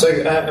coming up. So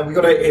we've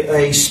got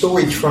a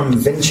story from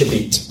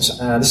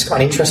VentureBeat. This is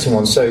quite an interesting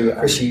one. So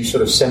Chris, you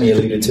sort of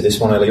semi-alluded to this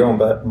one earlier on,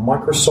 but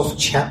Microsoft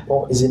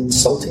chatbot is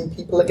insulting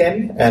people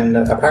again. And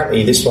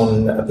apparently this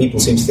one, people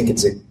seem to think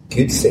it's a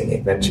good thing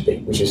at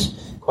VentureBeat, which is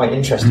quite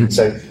interesting.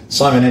 So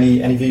Simon,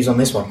 any views on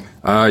this one?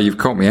 You've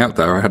caught me out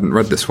there. I hadn't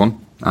read this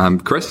one.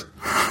 Chris?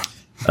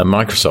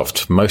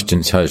 Microsoft, most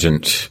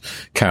intelligent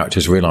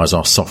characters realise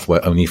our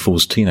software only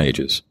fools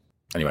teenagers.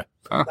 Anyway.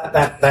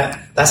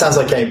 That sounds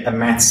like a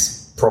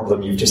maths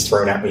problem you've just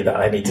thrown at me that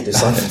I need to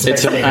decide.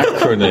 It's an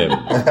acronym.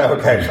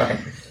 Okay, fine.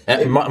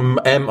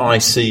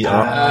 MICR.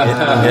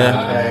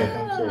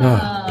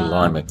 Yeah.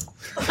 Blimey.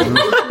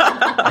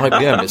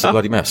 IBM, it's a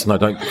bloody mess. No,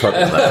 don't quote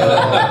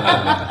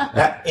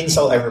that.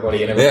 Insult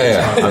everybody.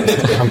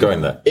 I'm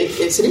going there.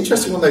 It's an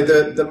interesting one,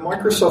 though. The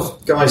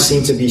Microsoft guys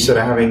seem to be sort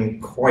of having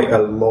quite a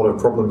lot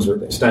of problems with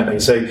this, don't they?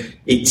 So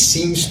it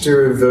seems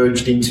to have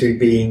verged into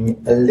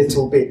being a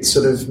little bit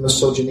sort of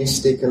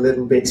misogynistic, a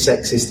little bit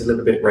sexist, a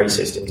little bit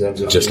racist in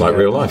terms of... Just like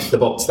real life. The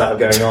bots that are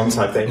going on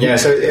type thing. Yeah,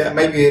 so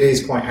maybe it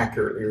is quite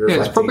accurately reflecting.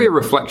 Yeah, it's probably a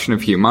reflection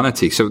of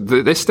humanity. So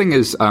this thing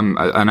is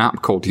an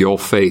app called Your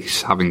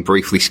Face, having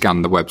briefly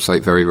scanned the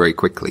website very, very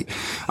quickly.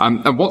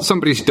 And what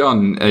somebody's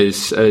done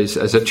is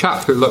a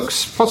chap who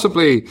looks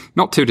possibly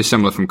not too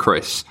dissimilar from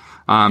Chris,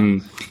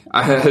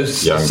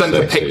 has sent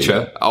a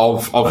picture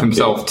of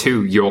himself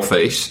to Your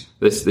Face,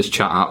 this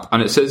chat app,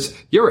 and it says,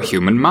 "You're a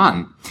human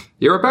man.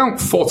 You're about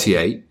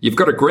 48. You've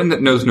got a grin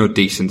that knows no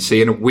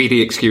decency and a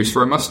weedy excuse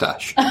for a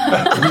mustache."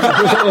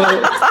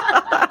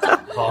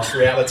 Harsh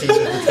realities of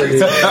the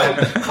truth.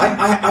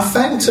 I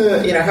found to,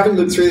 having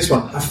looked through this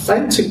one, I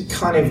found to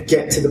kind of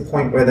get to the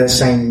point where they're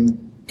saying,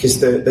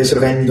 because they sort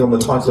of end on the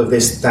title of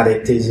this, that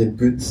it is a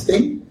good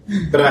thing.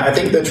 But I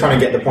think they're trying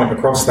to get the point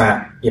across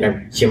that,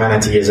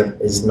 humanity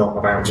is not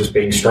about just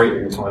being straight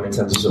all the time in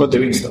terms of sort of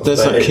doing stuff.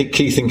 There's that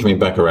key thing coming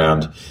back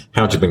around,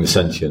 how do you bring the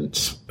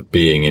sentient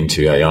being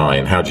into AI,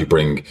 and how do you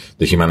bring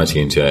the humanity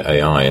into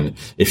AI? And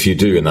if you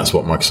do, and that's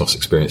what Microsoft's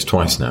experienced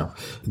twice now,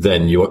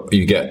 then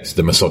you get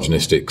the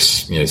misogynistic,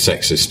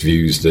 sexist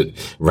views that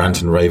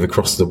rant and rave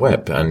across the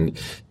web. And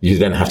you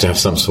then have to have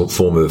some sort of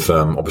form of,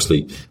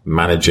 obviously,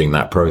 managing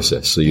that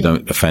process so you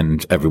don't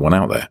offend everyone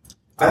out there.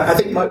 I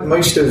think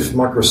most of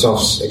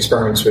Microsoft's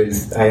experiments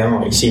with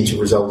AI seem to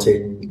result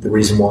in the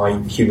reason why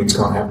humans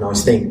can't have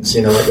nice things.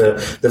 Like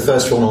the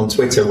first one on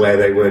Twitter where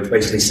they were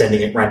basically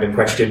sending it random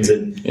questions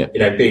and,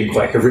 being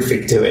quite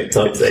horrific to it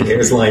type thing. It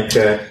was like...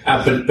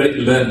 but it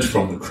learned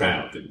from the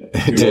crowd, didn't it?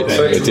 It did.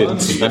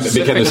 And it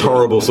became this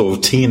horrible sort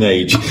of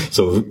teenage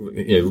sort of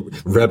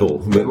rebel.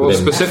 Well,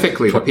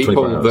 specifically, the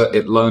people that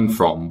it learned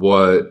from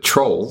were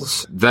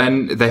trolls.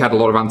 Then they had a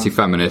lot of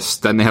anti-feminists.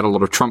 Then they had a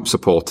lot of Trump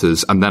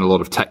supporters, and then a lot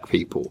of tech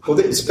people. Well,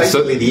 it's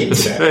basically the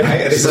internet,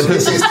 right? This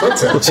is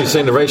Twitter. So you're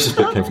saying the racist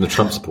bit came from the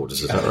Trump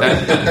supporters, is that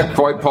right?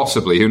 Quite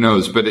possibly, who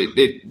knows? But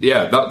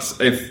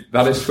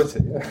that is Twitter.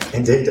 Yeah.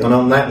 Indeed. And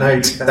on that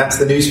note, that's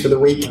the news for the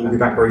week. We'll be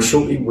back very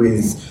shortly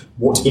with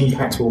what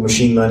impact will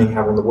machine learning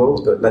have on the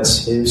world. But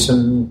let's hear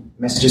some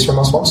messages from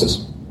our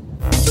sponsors.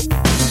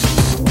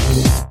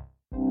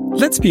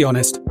 Let's be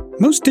honest,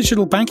 most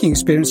digital banking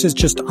experiences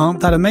just aren't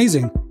that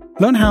amazing.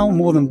 Learn how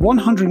more than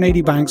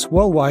 180 banks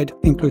worldwide,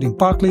 including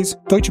Barclays,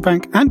 Deutsche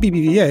Bank and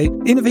BBVA,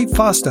 innovate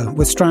faster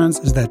with Strands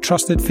as their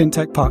trusted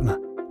fintech partner.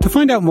 To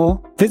find out more,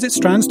 visit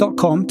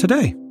strands.com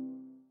today.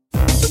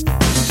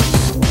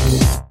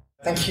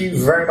 Thank you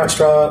very much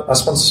to our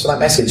sponsors for that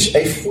message.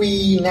 If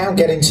we now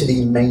get into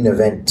the main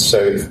event, so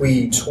if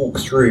we talk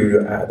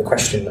through the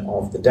question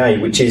of the day,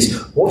 which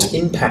is what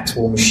impact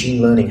will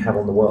machine learning have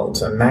on the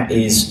world? And that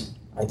is,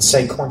 I'd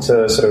say, quite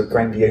a sort of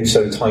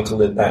grandioso title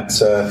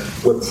that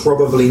we're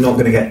probably not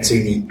going to get to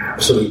the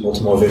absolute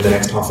bottom of in the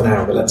next half an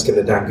hour, but let's give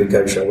it a damn good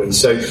go, shall we?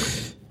 So,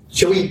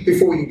 shall we,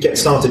 before we get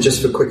started,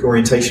 just for quick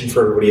orientation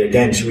for everybody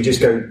again, should we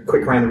just go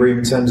quick around the room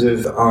in terms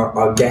of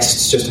our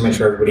guests, just to make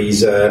sure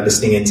everybody's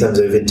listening in terms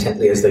of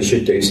intently as they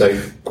should do?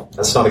 So,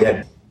 let's start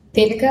again.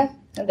 Devika,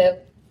 hello.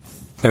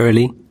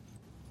 Early.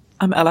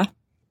 I'm Ella.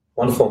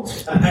 Wonderful.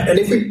 And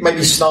if we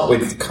maybe start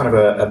with kind of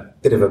a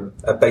bit of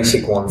a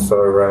basic one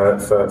for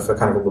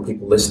kind of all the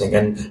people listening,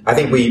 and I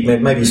think we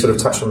maybe sort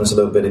of touched on this a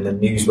little bit in the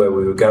news where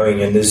we were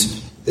going, and there's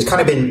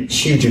kind of been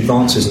huge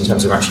advances in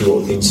terms of actually what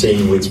we've been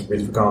seeing with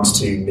regards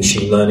to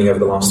machine learning over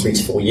the last 3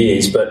 to 4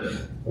 years, but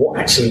what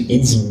actually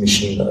is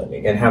machine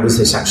learning and how does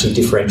this actually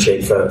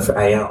differentiate for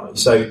AI?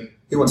 So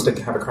who wants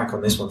to have a crack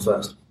on this one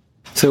first?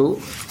 So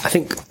I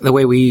think the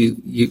way we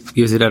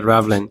use it at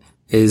Ravelin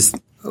is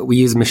we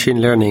use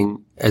machine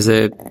learning as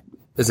a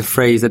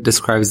phrase that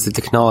describes the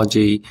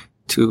technology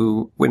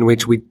in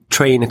which we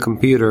train a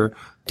computer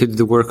to do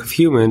the work of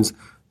humans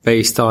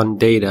based on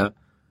data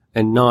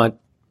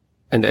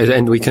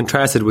and we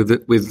contrast it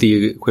with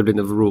the equivalent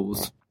of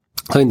rules.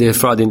 So in the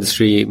fraud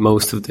industry,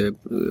 most of the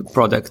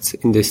products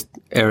in this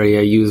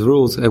area use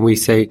rules, and we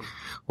say,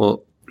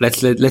 well,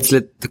 let's let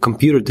the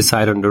computer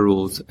decide on the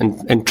rules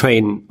and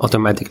train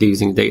automatically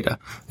using data.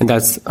 And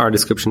that's our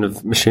description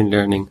of machine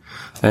learning.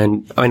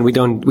 And I mean, we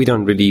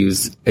don't really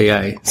use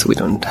AI, so we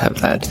don't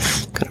have that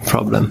kind of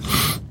problem.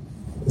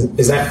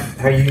 Is that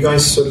how you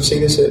guys sort of see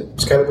this at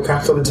Scalable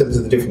Capital in terms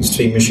of the difference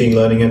between machine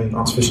learning and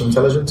artificial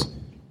intelligence?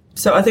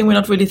 So I think we're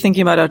not really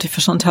thinking about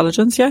artificial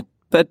intelligence yet,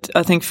 but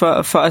I think for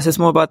us it's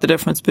more about the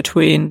difference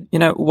between,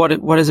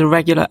 what is a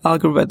regular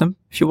algorithm,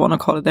 if you want to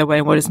call it that way,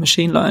 and what is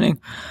machine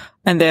learning.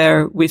 And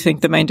there we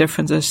think the main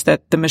difference is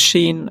that the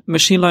machine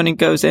learning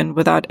goes in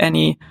without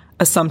any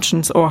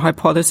assumptions or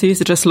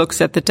hypotheses. It just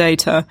looks at the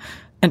data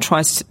and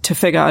tries to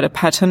figure out a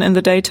pattern in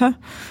the data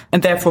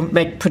and therefore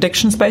make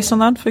predictions based on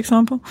that, for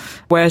example.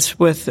 Whereas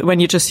when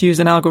you just use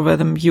an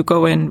algorithm, you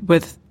go in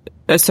with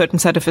a certain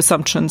set of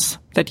assumptions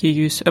that you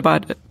use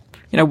about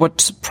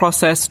what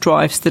process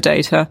drives the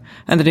data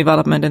and the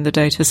development in the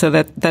data. So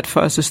that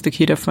for us is the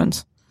key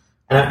difference.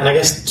 And I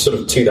guess sort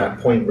of to that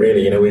point,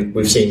 really,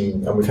 we've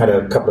seen, and we've had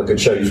a couple of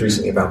good shows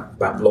recently about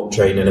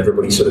blockchain, and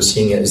everybody's sort of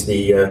seeing it as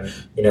the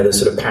the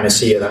sort of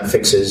panacea that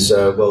fixes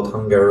world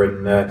hunger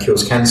and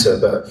cures cancer.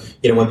 But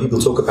when people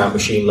talk about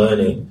machine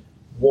learning,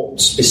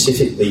 what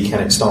specifically can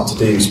it start to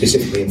do,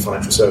 specifically in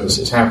financial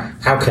services?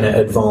 How can it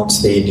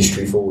advance the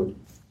industry forward?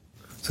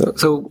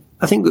 So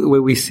I think the way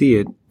we see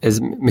it is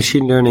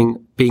machine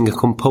learning being a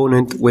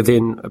component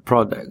within a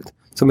product.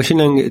 So machine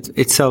learning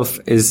itself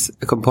is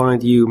a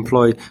component you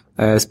employ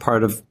as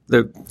part of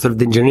the sort of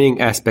the engineering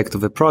aspect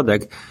of a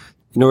product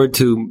in order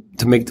to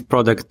make the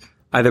product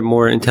either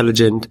more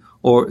intelligent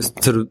or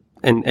sort of,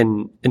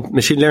 and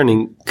machine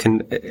learning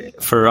can,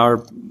 for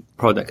our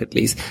product at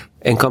least,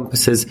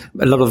 encompasses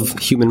a lot of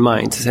human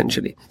minds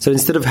essentially. So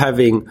instead of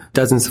having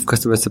dozens of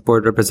customer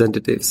support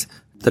representatives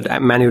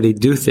that manually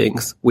do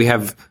things, we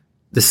have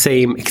the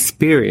same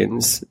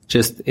experience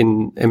just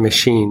in a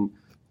machine.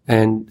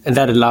 And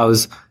that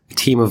allows a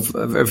team of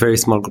a very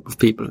small group of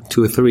people,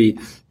 2 or 3,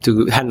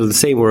 to handle the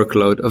same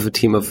workload of a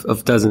team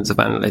of dozens of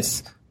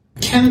analysts.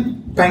 Can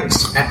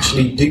banks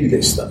actually do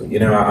this, though?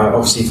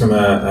 Obviously from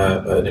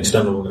an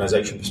external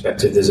organisation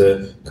perspective, there's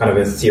a kind of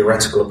a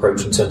theoretical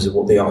approach in terms of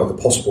what the art of the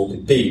possible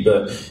could be.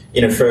 But,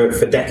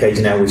 for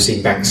decades now, we've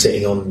seen banks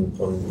sitting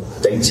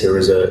on data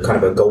as a kind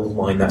of a gold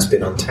mine that's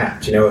been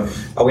untapped.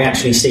 Are we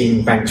actually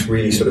seeing banks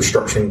really sort of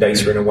structuring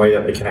data in a way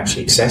that they can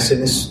actually access in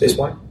this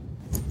way?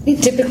 I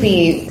think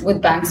typically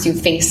with banks, you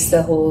face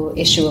the whole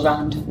issue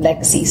around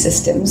legacy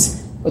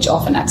systems, which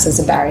often acts as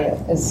a barrier,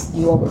 as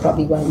you all would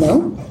probably well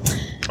know.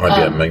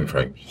 IBM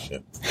mainframes, yeah.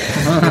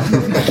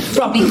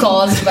 Probably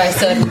caused by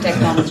certain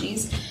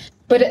technologies.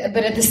 But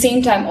at the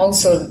same time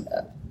also,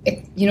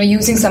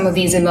 using some of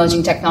these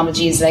emerging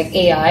technologies like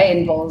AI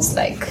involves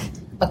like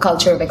a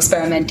culture of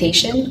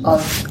experimentation,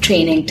 of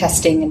training,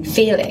 testing and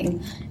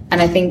failing.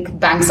 And I think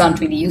banks aren't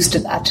really used to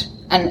that.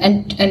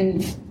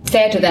 And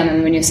fair to them,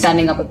 and when you're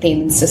standing up a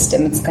payment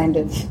system, it's kind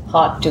of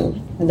hard to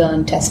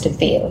learn, test, and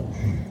fail.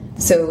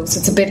 So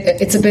it's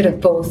a bit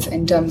of both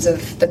in terms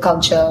of the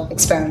culture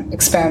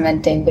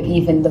experimenting, but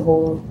even the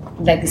whole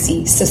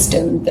legacy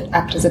system that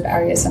act as a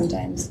barrier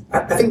sometimes.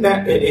 I think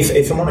that,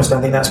 if I'm honest, I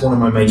think that's one of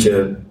my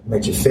major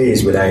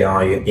fears with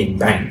AI in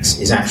banks.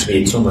 Is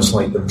actually it's almost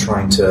like them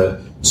trying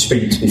to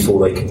sprint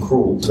before they can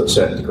crawl to a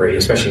certain degree,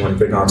 especially when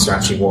regards to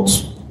actually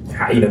what's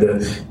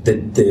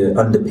the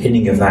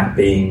underpinning of that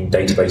being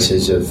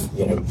databases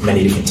of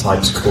many different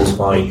types caused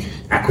by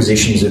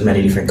acquisitions of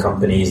many different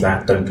companies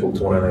that don't talk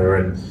to one another,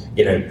 and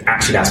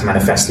actually that's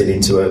manifested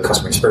into a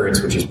customer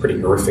experience which is pretty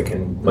horrific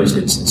in most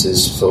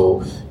instances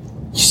for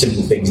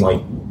simple things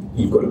like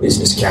you've got a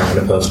business account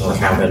and a personal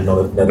account, and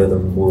neither of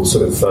them will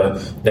sort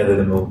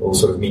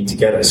of meet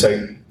together.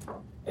 So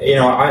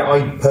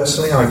I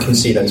personally I can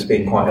see that as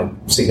being quite a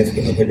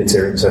significant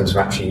inhibitor in terms of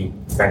actually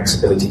banks'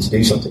 ability to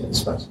do something in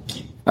this space.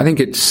 I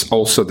think it's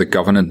also the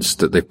governance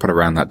that they've put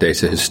around that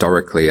data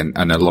historically and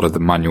a lot of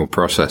the manual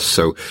process.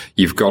 So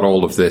you've got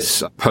all of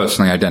this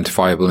personally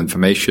identifiable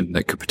information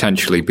that could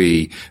potentially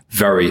be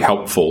very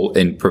helpful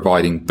in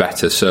providing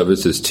better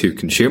services to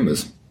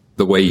consumers.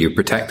 The way you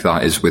protect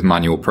that is with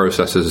manual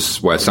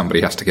processes where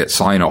somebody has to get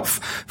sign-off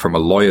from a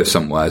lawyer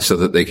somewhere so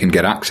that they can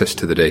get access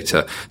to the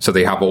data. So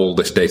they have all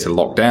this data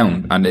locked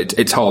down, and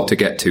it's hard to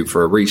get to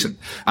for a reason.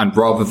 And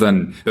rather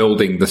than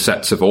building the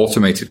sets of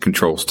automated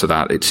controls to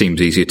that, it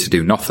seems easier to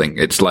do nothing.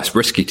 It's less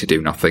risky to do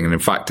nothing. And in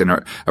fact, in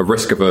a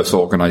risk-averse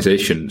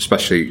organization,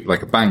 especially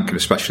like a bank and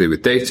especially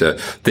with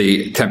data,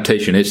 the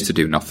temptation is to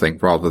do nothing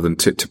rather than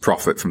to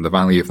profit from the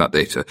value of that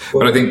data.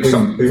 Well, but I think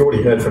we've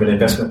already heard from an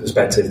investment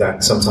perspective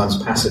that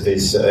sometimes passive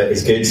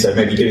is good. So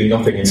maybe doing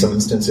nothing in some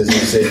instances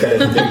is better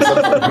than doing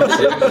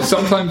something.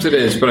 Sometimes it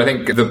is, but I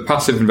think the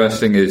passive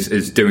investing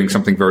is doing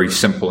something very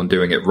simple and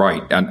doing it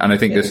right. And I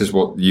think this is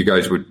what you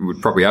guys would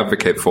probably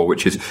advocate for,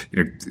 which is,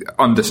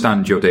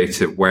 understand your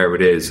data where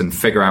it is and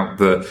figure out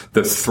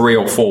the 3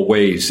 or 4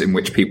 ways in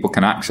which people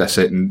can access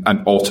it and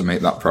automate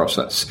that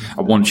process.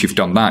 And once you've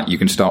done that, you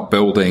can start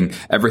building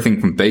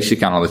everything from basic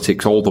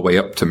analytics all the way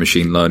up to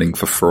machine learning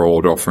for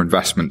fraud or for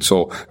investments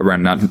or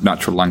around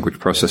natural language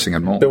processing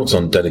and more. Builds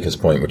on Delica's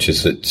point, which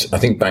is that I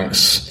think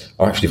banks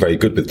are actually very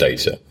good with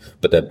data,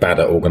 but they're bad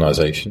at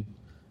organization.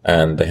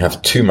 And they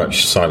have too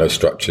much silo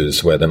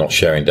structures where they're not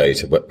sharing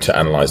data to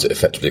analyze it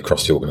effectively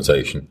across the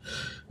organization.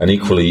 And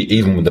equally,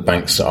 even when the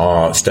banks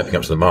are stepping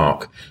up to the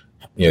mark,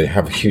 they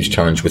have a huge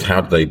challenge with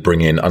how do they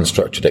bring in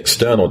unstructured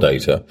external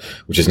data,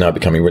 which is now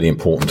becoming really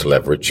important to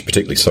leverage,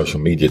 particularly social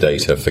media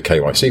data for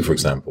KYC, for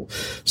example.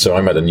 So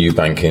I'm at a new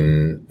bank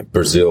in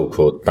Brazil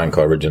called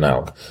Banco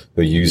Original,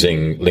 who are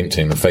using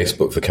LinkedIn and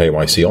Facebook for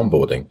KYC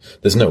onboarding.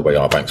 There's no way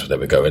our banks would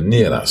ever go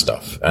near that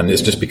stuff. And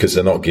it's just because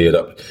they're not geared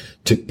up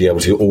to be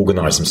able to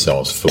organize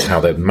themselves for how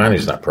they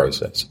manage that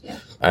process. Yeah.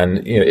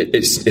 And,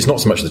 it's not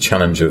so much the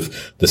challenge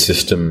of the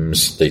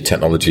systems, the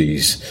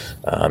technologies,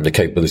 the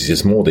capabilities.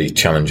 It's more the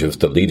challenge of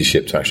the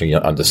leadership to actually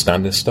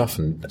understand this stuff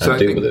and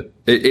deal with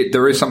it.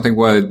 There is something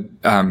where,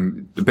 a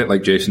bit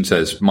like Jason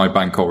says, my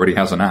bank already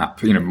has an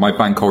app. My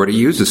bank already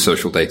uses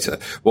social data.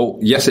 Well,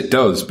 yes, it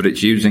does, but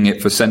it's using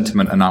it for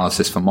sentiment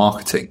analysis for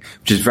marketing,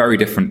 which is very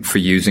different for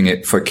using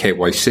it for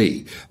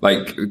KYC.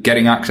 Like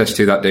getting access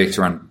to that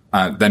data and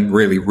then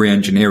really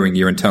re-engineering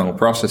your internal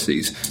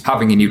processes.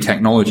 Having a new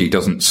technology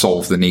doesn't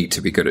solve the need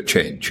to be good at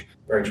change.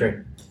 Very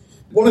true.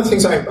 One of the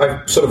things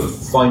I sort of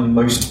find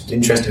most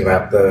interesting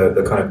about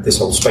the kind of this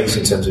whole space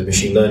in terms of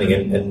machine learning,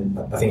 and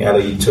I think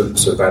Ellie talked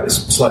sort of about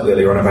this slightly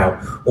earlier on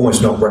about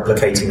almost not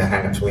replicating the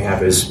hang-ups we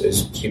have as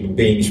human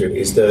beings, really,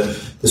 is the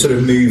sort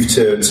of move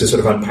to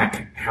sort of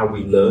unpack how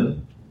we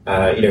learn.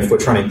 If we're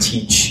trying to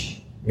teach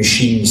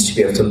machines to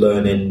be able to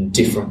learn in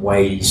different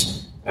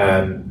ways,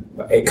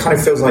 it kind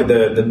of feels like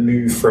the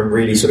move from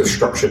really sort of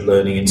structured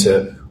learning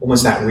into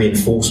almost that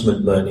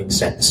reinforcement learning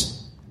sense.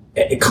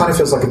 It kind of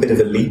feels like a bit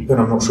of a leap,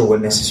 and I'm not sure we're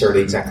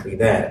necessarily exactly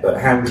there.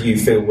 But how do you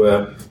feel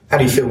we're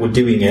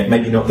doing it?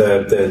 Maybe not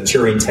the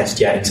Turing test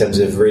yet in terms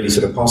of really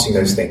sort of passing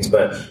those things,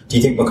 but do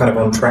you think we're kind of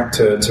on track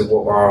to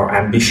what our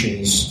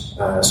ambitions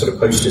sort of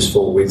post us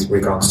for with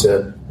regards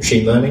to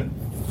machine learning?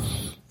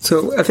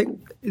 So I think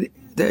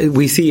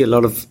we see a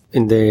lot of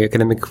in the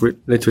academic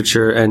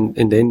literature and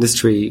in the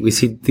industry, we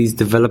see these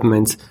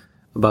developments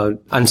about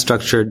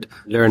unstructured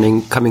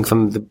learning coming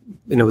from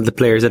the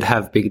players that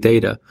have big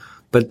data.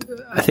 But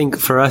I think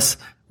for us,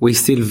 we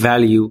still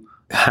value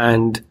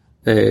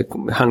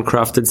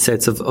handcrafted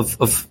sets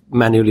of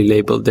manually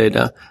labeled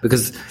data,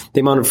 because the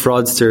amount of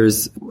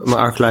fraudsters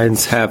our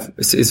clients have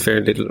is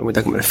very little. We're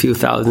talking about a few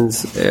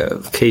thousands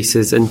of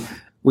cases, and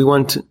we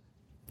want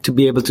to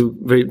be able to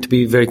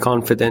be very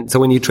confident. So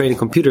when you train a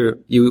computer,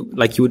 you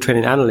would train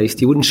an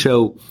analyst, you wouldn't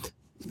show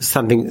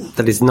something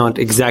that is not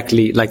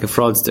exactly like a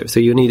fraudster. So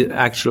you need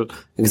actual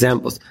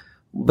examples.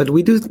 But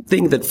we do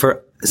think that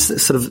for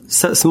sort of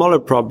smaller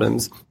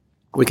problems,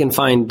 we can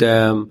find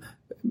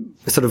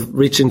sort of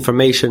rich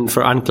information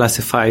for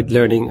unclassified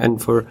learning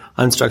and for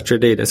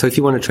unstructured data. So if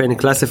you want to train a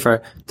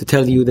classifier to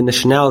tell you the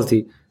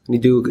nationality, and you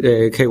do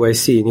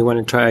KYC and you want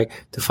to try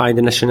to find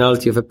the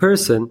nationality of a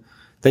person,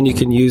 then you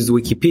can use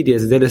Wikipedia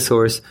as a data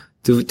source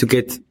to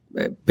get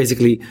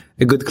basically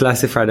a good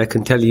classifier that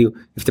can tell you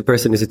if the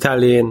person is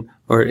Italian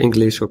or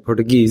English or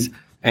Portuguese.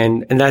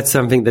 And that's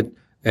something that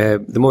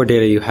the more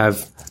data you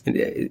have,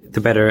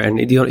 the better. And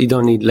you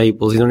don't need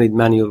labels. You don't need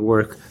manual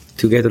work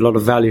to get a lot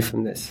of value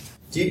from this.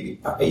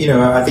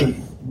 I think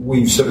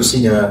we've sort of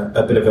seen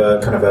a bit of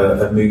a kind of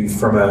a move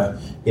from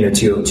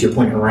to your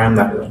point around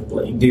that.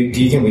 Do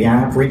you think we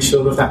have reached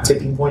sort of that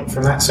tipping point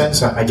from that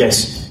sense? I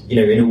guess,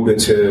 in order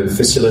to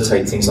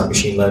facilitate things like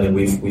machine learning,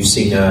 we've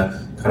seen a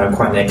kind of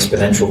quite an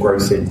exponential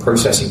growth in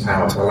processing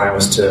power to allow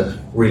us to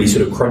really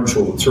sort of crunch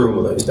through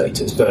all of those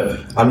data. But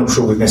I'm not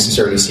sure we've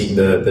necessarily seen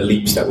the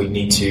leaps that we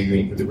need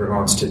to with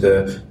regards to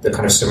the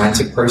kind of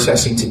semantic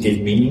processing to give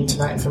meaning to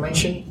that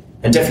information.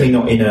 And definitely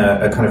not in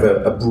a kind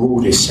of a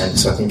broadest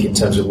sense, I think, in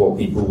terms of what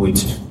people would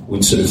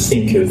sort of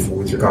think of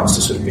with regards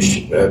to sort of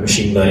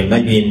machine learning,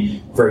 maybe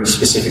in very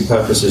specific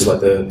purposes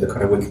like the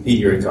kind of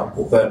Wikipedia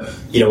example. But,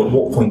 at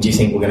what point do you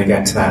think we're going to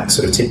get to that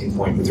sort of tipping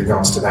point with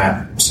regards to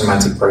that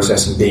semantic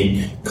processing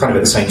being kind of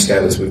at the same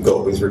scale as we've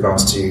got with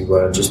regards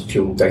to just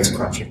pure data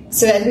crunching?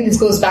 So I think this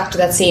goes back to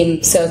that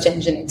same search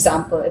engine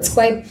example. It's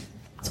quite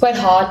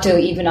hard to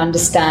even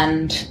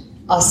understand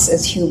us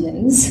as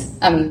humans.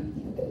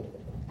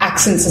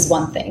 Accents is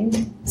one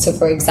thing. So,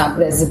 for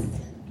example, there's a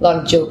lot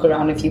of joke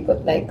around if you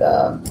put like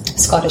a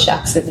Scottish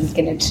accent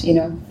and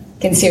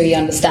can Siri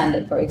understand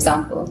it, for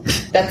example.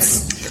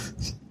 That's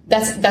just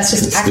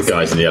accents. The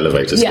guys in the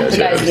elevator. Yeah, the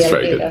guys in the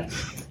elevator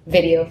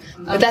video.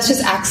 But that's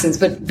just accents.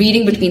 But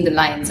reading between the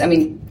lines,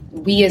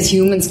 we as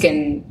humans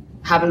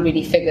haven't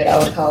really figured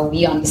out how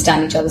we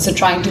understand each other. So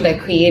trying to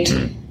create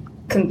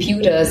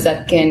computers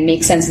that can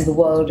make sense of the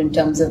world in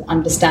terms of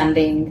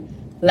understanding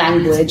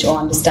language or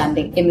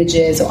understanding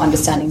images or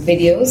understanding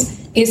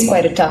videos is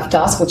quite a tough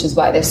task, which is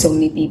why there's so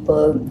many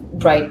people,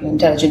 bright and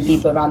intelligent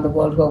people around the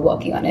world who are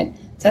working on it.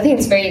 So I think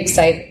it's very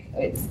exciting.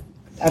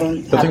 I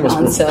don't have an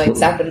answer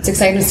exact, but it's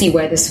exciting to see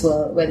where this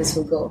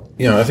will go.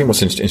 Yeah, I think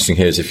what's interesting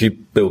here is if you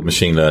build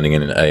machine learning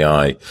and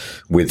AI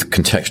with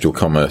contextual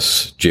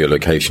commerce,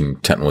 geolocation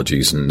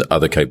technologies, and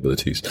other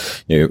capabilities.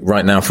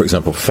 Right now, for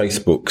example,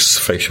 Facebook's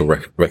facial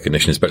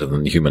recognition is better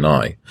than the human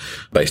eye,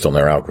 based on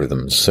their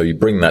algorithms. So you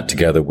bring that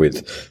together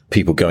with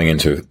people going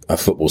into a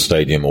football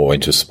stadium or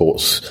into a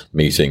sports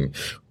meeting,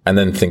 and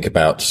then think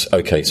about,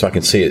 okay, so I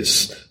can see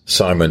it's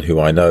Simon,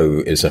 who I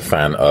know is a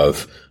fan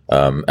of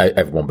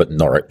everyone but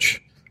Norwich.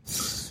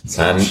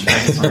 And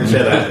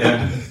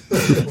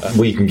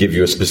we can give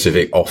you a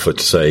specific offer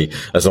to say,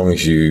 as long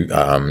as you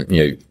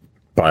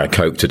buy a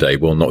Coke today,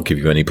 we'll not give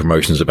you any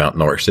promotions about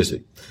Norwich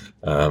City.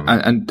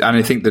 And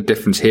I think the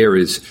difference here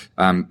is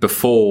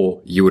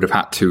before you would have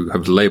had to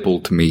have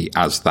labelled me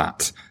as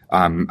that.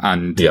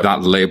 That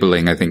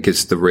labeling, I think,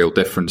 is the real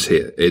difference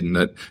here in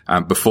that,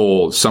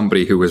 before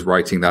somebody who was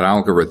writing that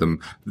algorithm,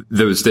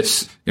 there was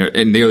this,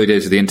 in the early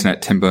days of the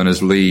internet, Tim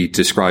Berners-Lee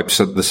described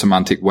the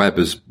semantic web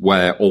as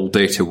where all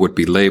data would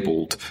be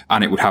labeled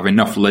and it would have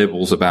enough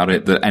labels about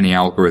it that any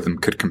algorithm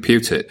could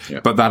compute it. Yeah.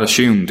 But that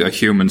assumed a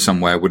human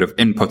somewhere would have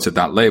inputted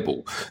that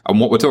label.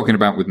 And what we're talking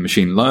about with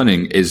machine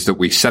learning is that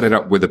we set it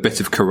up with a bit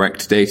of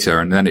correct data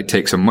and then it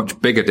takes a much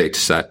bigger data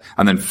set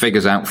and then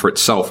figures out for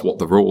itself what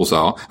the rules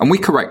are. And we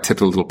correct it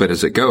a little bit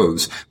as it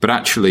goes, but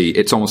actually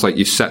it's almost like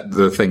you set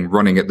the thing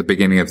running at the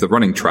beginning of the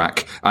running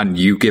track and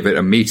you give it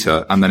a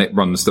meter and then it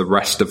runs the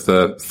rest of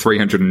the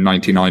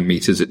 399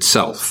 meters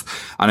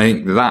itself. And I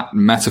think that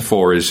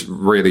metaphor is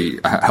really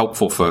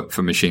helpful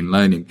for machine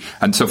learning.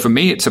 And so for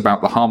me, it's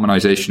about the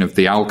harmonization of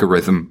the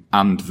algorithm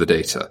and the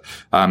data.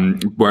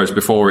 Whereas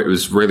before it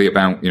was really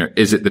about,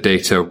 is it the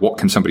data? What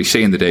can somebody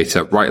see in the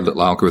data? Write a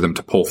little algorithm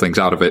to pull things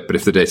out of it. But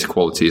if the data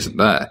quality isn't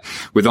there,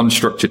 with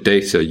unstructured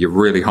data, you're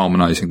really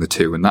harmonizing the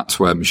two. And that's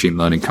where machine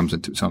learning comes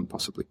into its own,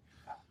 possibly.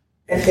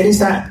 And is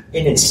that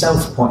in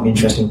itself quite an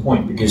interesting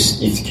point?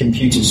 Because if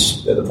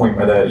computers, at the point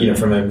where they're,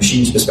 from a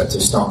machine's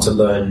perspective, start to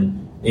learn,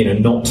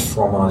 not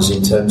from us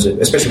in terms of,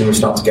 especially when we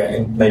start to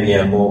get maybe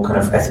a more kind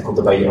of ethical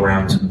debate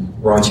around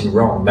right and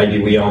wrong,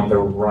 maybe we aren't the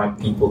right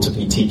people to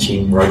be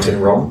teaching right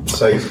and wrong.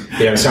 So,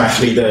 so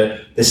actually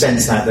the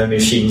sense that the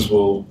machines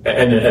will,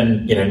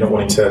 and not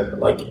wanting to,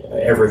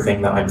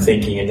 everything that I'm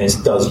thinking in this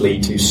does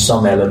lead to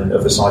some element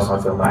of a sci-fi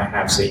film that I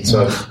have seen.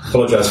 So I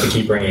apologise for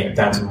keep bringing it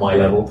down to my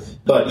level.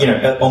 But,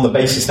 on the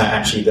basis that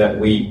actually that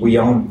we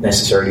aren't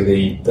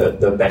necessarily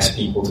the best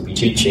people to be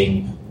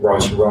teaching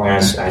right and wrong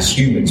as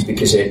humans,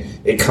 because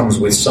it comes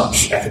with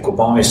such ethical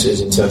biases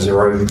in terms of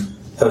our own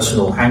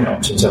personal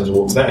hang-ups in terms of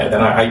what's there,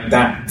 then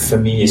that for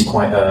me is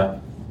quite a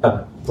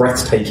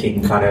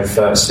breathtaking kind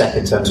of step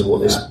in terms of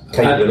what this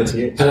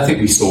capability is. And I think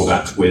we saw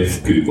that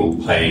with Google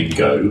playing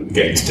Go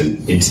against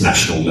an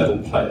international level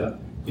player.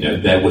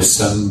 There were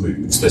some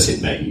moves that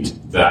it made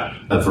that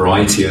a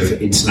variety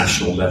of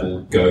international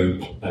level Go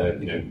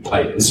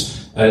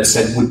players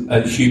said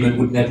a human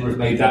would never have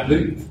made that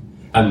move.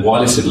 And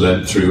while it had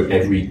learned through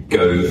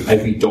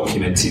every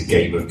documented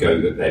game of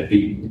Go that there'd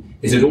been,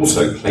 it had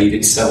also played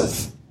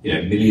itself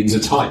millions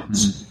of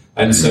times.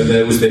 And so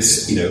there was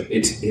this,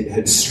 it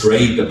had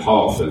strayed the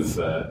path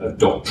of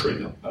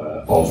doctrine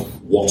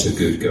of what a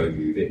good Go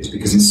move is,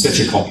 because it's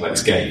such a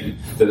complex game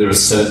that there are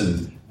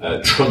certain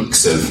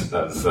trunks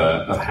of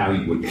how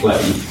you would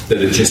play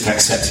that are just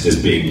accepted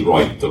as being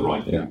the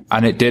right. Yeah.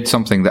 And it did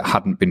something that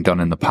hadn't been done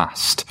in the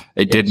past.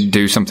 It didn't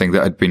do something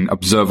that had been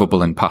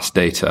observable in past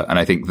data. And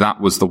I think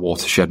that was the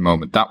watershed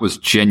moment. That was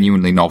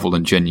genuinely novel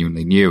and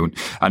genuinely new.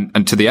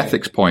 And to the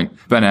ethics point,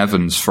 Ben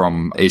Evans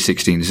from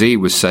A16Z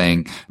was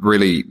saying,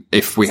 really,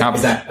 if we have...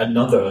 Is that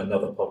another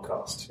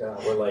podcast?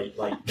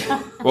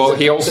 We're well,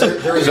 he also...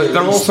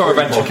 they're also a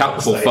venture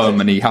capital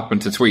firm and he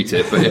happened to tweet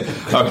it. But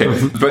okay.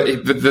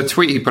 But the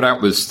tweet he put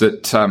out was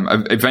that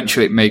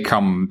eventually it may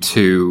come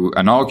to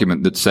an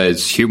argument that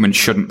says humans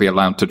shouldn't be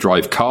allowed to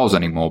drive cars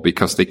anymore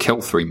because they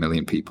kill 3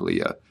 million people a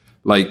year.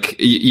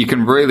 You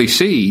can really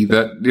see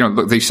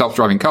that, these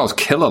self-driving cars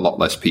kill a lot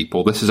less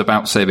people. This is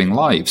about saving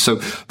lives. So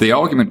the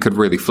argument could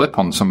really flip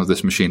on some of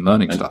this machine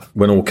learning stuff.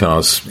 When all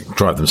cars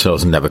drive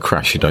themselves and never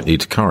crash, you don't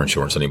need car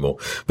insurance anymore.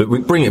 But we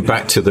bring it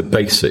back to the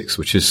basics,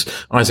 which is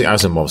Isaac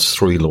Asimov's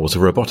 3 laws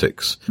of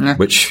robotics,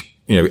 which,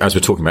 as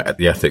we're talking about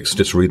the ethics,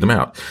 just read them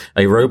out.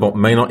 A robot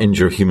may not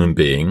injure a human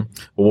being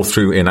or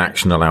through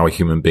inaction allow a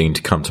human being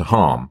to come to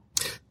harm.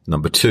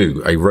 Number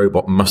 2, a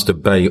robot must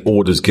obey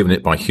orders given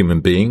it by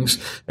human beings,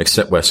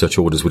 except where such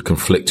orders would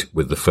conflict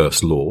with the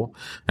first law.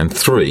 And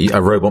 3,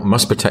 a robot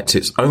must protect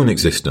its own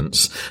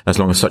existence as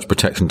long as such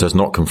protection does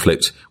not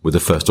conflict with the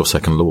first or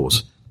second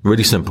laws.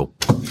 Really simple.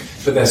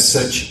 But they're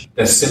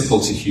simple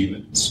to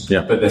humans.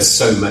 Yeah. But there's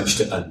so much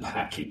to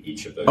unpack in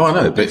each of those. Oh, I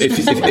know. But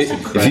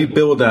if you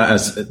build that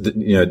as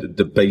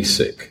the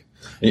basic,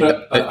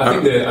 But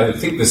I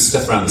think the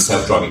stuff around the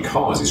self-driving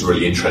cars is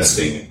really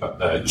interesting,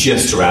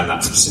 just around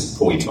that specific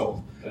point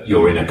of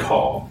you're in a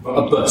car,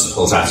 a bus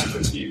pulls out in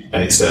front of you,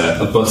 and it's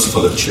a bus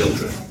full of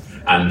children.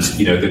 And,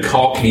 the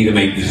car can either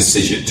make the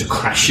decision to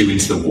crash you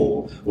into the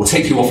wall or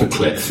take you off a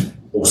cliff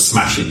or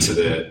smash into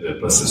the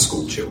bus of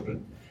school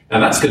children. Now,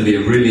 that's going to be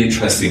a really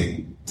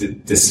interesting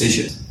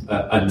decision.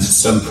 And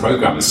some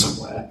programmer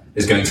somewhere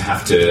is going to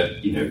have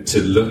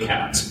to look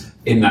at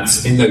in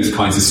those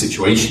kinds of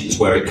situations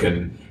where it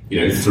can,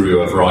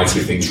 through a variety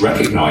of things,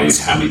 recognise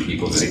how many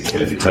people does it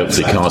kill if it turns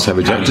Hopefully cars have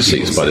ejector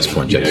seats by this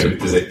point, Jason.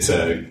 Does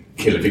it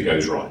kill if it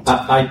goes right?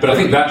 But I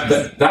think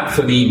that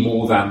for me,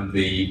 more than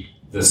the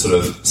sort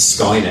of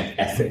Skynet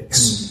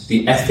ethics,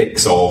 the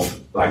ethics of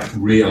like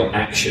real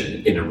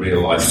action in a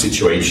real life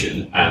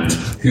situation, and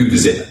who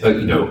does it,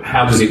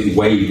 how does it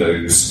weigh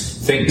those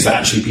things that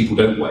actually people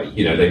don't weigh?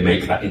 They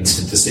make that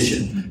instant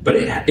decision, but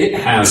it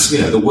has,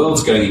 the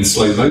world's going in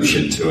slow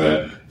motion to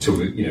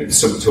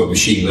a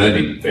machine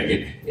learning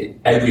thing.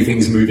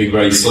 Everything's moving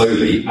very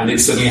slowly, and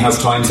it suddenly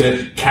has time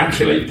to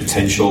calculate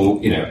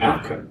potential,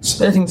 outcomes.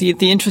 But I think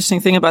the interesting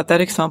thing about that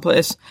example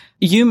is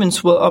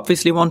humans will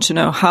obviously want to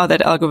know how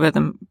that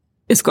algorithm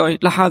is going,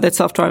 how that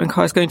self-driving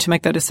car is going to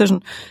make that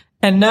decision.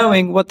 And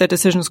knowing what that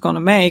decision is going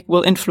to make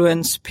will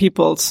influence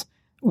people's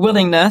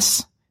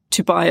willingness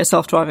to buy a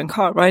self-driving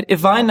car, right?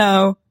 If I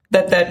know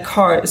that that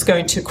car is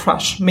going to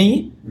crush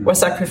me or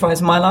sacrifice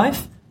my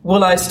life,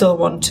 will I still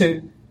want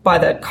to buy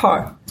that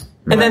car?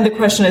 And then the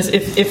question is,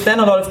 if then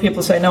a lot of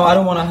people say, no, I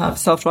don't want to have a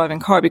self-driving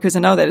car because I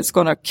know that it's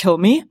going to kill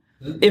me,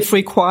 if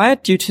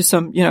required due to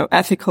some,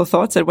 ethical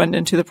thoughts that went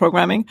into the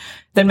programming,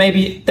 then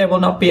maybe there will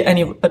not be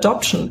any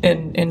adoption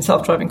in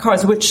self-driving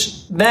cars,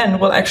 which then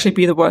will actually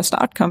be the worst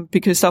outcome,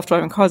 because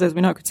self-driving cars, as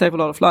we know, could save a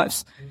lot of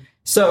lives.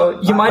 So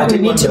you might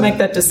need to make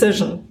that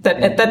decision that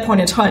at that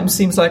point in time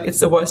seems like it's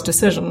the worst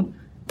decision.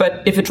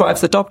 But if it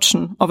drives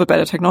adoption of a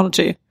better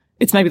technology,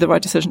 it's maybe the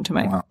right decision to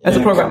make as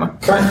a programmer.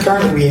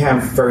 Currently, we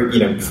have for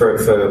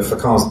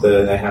cars,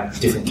 they have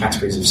different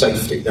categories of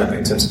safety, don't they,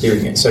 in terms of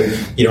doing it. So,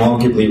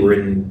 arguably we're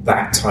in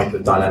that type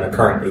of dilemma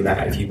currently,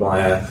 that if you buy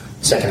a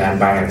second-hand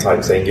banger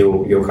type thing,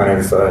 you're kind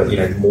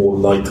of, more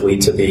likely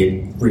to be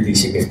in really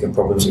significant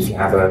problems if you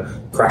have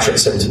a crash at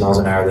 70 miles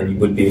an hour than you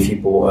would be if you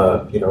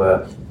bought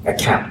a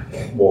Cat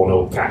 1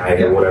 or Cat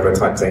A or whatever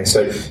type thing.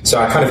 So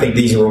I kind of think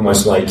these are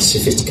almost like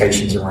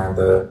sophistications around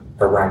the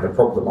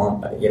problem,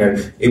 aren't they?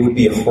 It would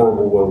be a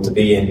horrible world to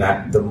be in,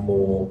 that the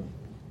more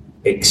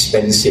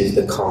expensive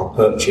the car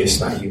purchase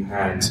that you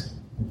had,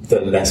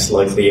 the less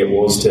likely it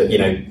was to,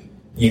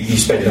 you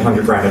spend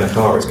 $100,000 in a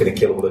car, it's going to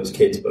kill all those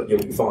kids, but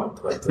you'll be fine.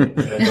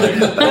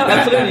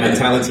 That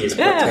mentality is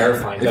quite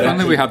terrifying. If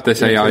only we had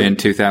this AI in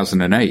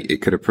 2008, it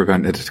could have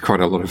prevented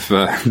quite a lot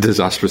of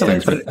disastrous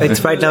things. But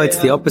it's right now, it's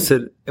the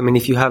opposite. I mean,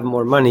 if you have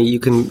more money, you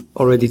can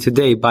already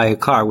today buy a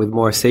car with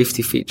more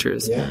safety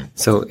features. Yeah.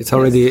 So it's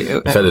already...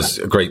 So there's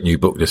a great new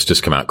book that's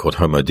just come out called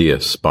Homo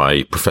Deus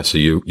by Professor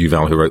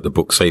Yuval, who wrote the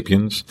book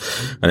Sapiens.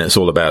 And it's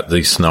all about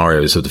these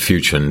scenarios of the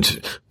future.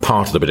 And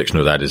part of the prediction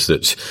of that is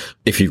that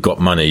if you've got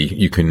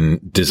money, you can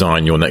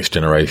design your next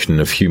generation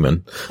of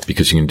human,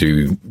 because you can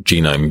do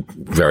genome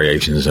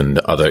variations and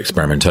other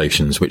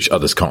experimentations which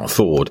others can't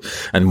afford,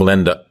 and we'll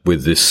end up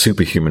with this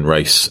superhuman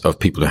race of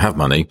people who have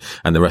money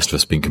and the rest of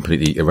us being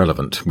completely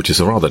irrelevant, which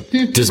is a rather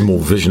dismal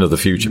vision of the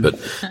future, but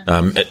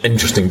an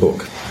interesting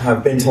book.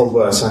 I've been told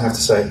worse, I have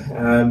to say.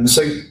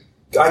 So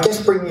I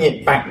guess bringing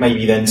it back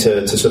maybe then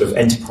to sort of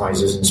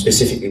enterprises, and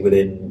specifically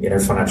within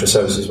financial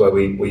services where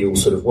we all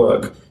sort of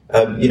work.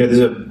 There's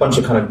a bunch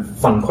of kind of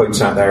fun quotes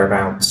out there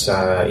about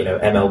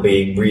ML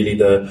being really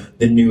the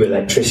new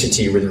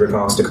electricity with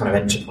regards to kind of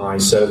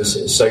enterprise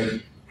services. So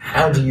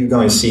how do you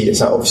guys see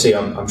this? Obviously,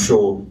 I'm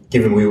sure,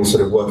 given we all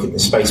sort of work in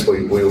this space,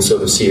 we all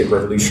sort of see it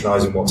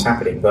revolutionising what's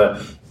happening.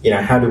 But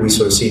how do we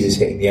sort of see this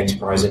hitting the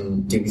enterprise?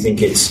 And do we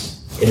think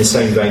it's in the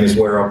same vein as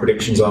where our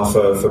predictions are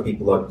for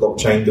people like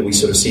blockchain? Do we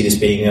sort of see this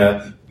being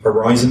a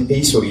horizon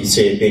piece, or do you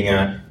see it being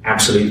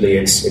absolutely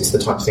it's the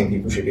type of thing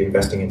people should be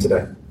investing in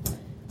today?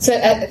 So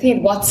I think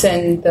at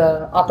Watson,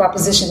 our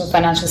proposition for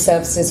financial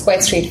services is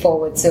quite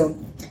straightforward. So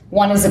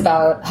one is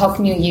about how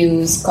can you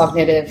use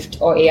cognitive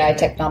or AI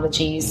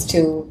technologies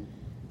to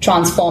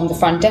transform the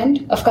front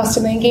end of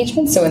customer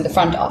engagement, so in the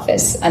front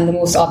office. And the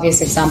most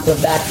obvious example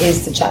of that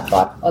is the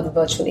chatbot or the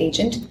virtual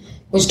agent,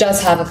 which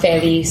does have a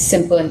fairly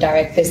simple and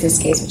direct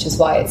business case, which is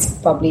why it's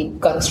probably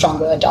got a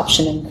stronger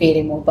adoption and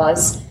creating more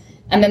buzz.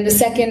 And then the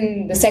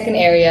second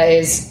area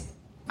is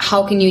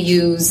how can you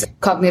use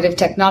cognitive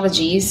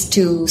technologies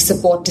to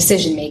support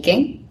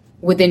decision-making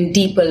within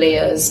deeper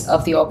layers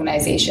of the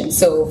organization.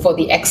 So for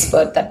the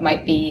expert, that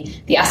might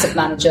be the asset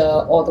manager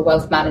or the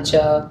wealth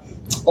manager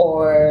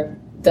or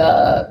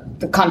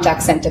the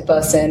contact center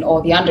person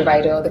or the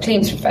underwriter or the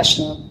claims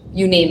professional,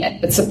 you name it,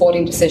 but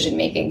supporting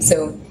decision-making.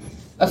 So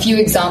a few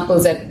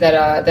examples that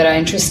are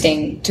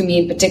interesting to me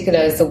in particular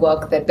is the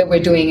work that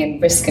we're doing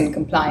in risk and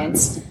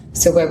compliance.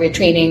 So where we're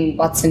training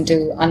Watson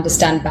to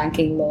understand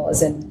banking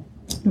laws and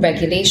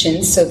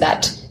regulations, so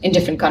that in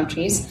different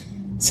countries,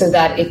 so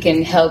that it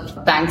can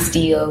help banks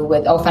deal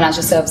with, or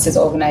financial services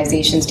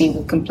organizations deal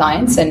with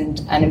compliance and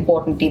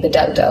importantly, the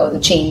delta or the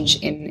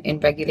change in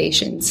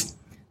regulations,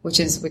 which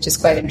is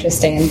quite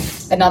interesting. And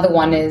another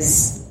one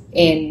is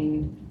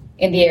in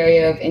the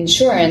area of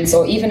insurance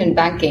or even in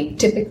banking.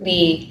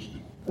 Typically,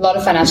 a lot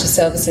of financial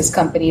services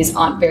companies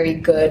aren't very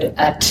good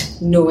at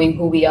knowing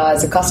who we are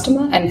as a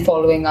customer and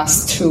following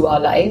us through our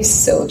lives,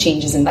 so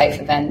changes in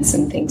life events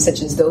and things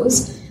such as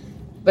those.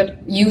 But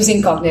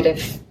using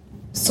cognitive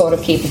sort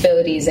of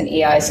capabilities and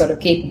AI sort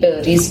of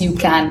capabilities, you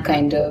can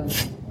kind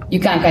of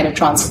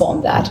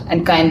transform that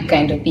and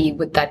kind of be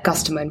with that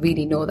customer and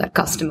really know that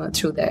customer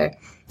through their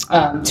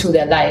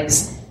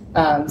lives.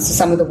 So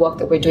some of the work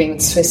that we're doing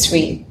with Swiss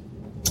Re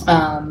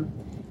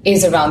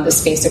is around the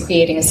space of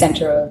creating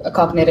a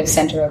cognitive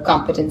center of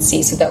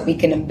competency so that we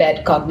can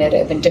embed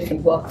cognitive in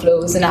different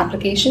workflows and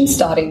applications,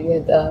 starting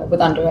with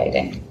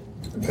underwriting.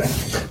 Okay,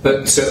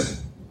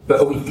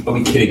 but are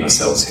we kidding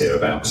ourselves here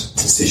about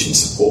decision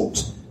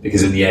support?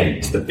 Because in the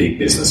end, the big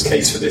business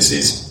case for this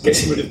is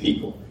getting rid of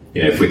people.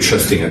 If we're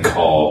trusting a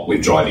car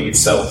with driving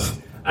itself,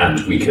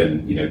 and we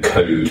can,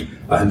 code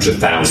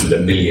 100,000,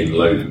 1 million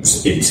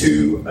loans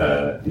into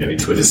a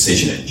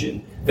decision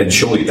engine, then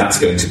surely that's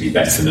going to be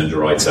better than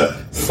underwriter,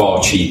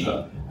 far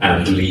cheaper,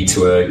 and lead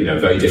to a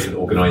very different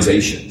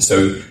organisation.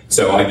 So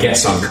I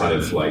guess I'm kind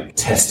of like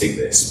testing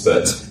this,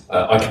 but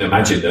I can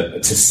imagine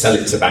that to sell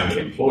it to bank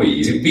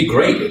employees, it would be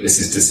great that this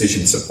is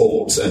decision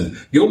support, and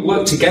you'll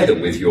work together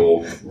with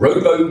your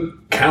robo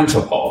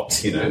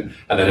counterpart, and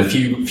then a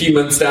few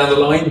months down the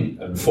line,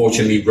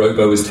 unfortunately,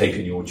 robo has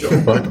taken your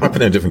job. I put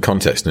it in a different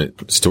context, and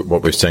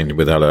what we were saying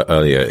with Ella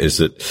earlier is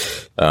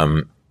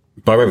that,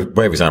 by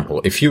way of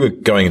example, if you were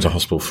going into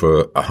hospital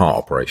for a heart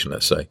operation,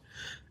 let's say,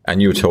 and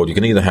you were told you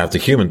can either have the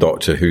human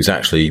doctor who's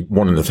actually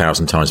 1 in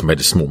 1,000 times made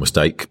a small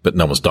mistake, but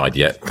no one's died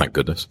yet, thank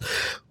goodness,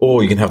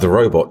 or you can have the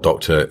robot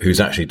doctor who's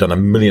actually done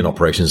 1 million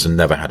operations and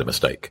never had a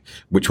mistake.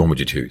 Which one would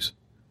you choose?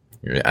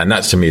 And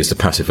that to me is the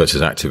passive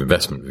versus active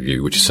investment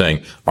view, which is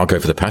saying I'll go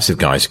for the passive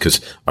guys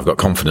because I've got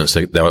confidence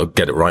that they'll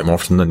get it right more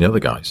often than the other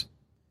guys.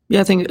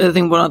 Yeah, I think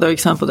one other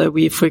example that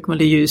we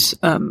frequently use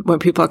when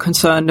people are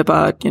concerned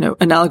about,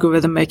 an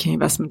algorithm making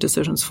investment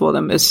decisions for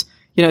them is,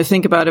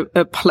 think about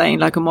a plane,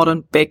 like a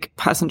modern big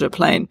passenger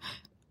plane.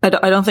 I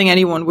don't think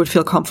anyone would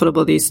feel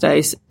comfortable these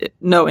days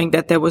knowing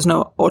that there was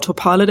no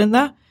autopilot in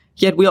there.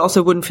 Yet we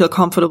also wouldn't feel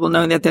comfortable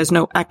knowing that there's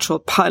no actual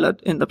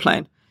pilot in the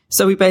plane.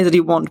 So we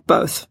basically want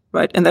both,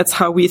 right? And that's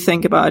how we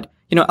think about,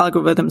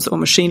 algorithms or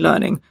machine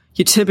learning.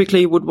 You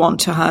typically would want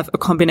to have a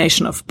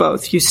combination of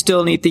both. You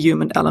still need the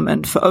human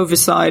element for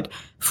oversight,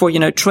 for,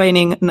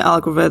 training an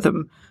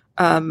algorithm,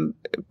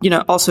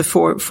 also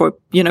for,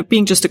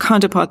 being just a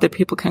counterpart that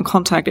people can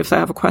contact if they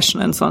have a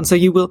question and so on. So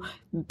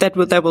that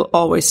will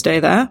always stay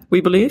there,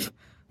 we believe.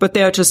 But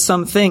there are just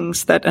some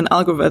things that an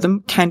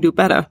algorithm can do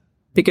better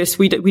because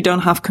we don't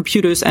have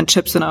computers and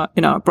chips in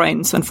our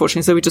brains,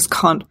 unfortunately. So we just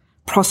can't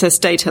process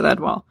data that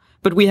well.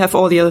 But we have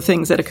all the other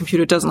things that a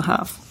computer doesn't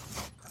have.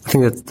 I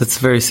think that's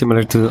very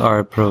similar to our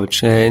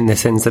approach in the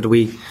sense that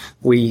we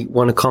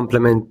want to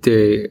complement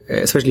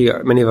especially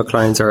many of our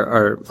clients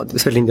are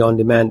especially in the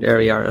on-demand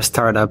area are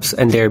startups,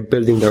 and they're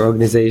building their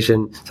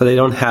organization, so they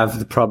don't have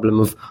the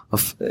problem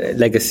of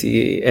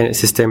legacy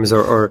systems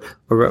or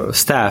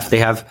staff. They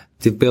have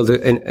to build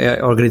an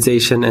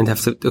organization and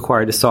have to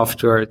acquire the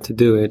software to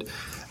do it.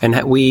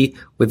 And we,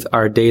 with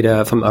our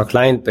data from our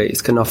client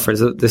base, can offer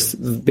this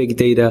big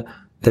data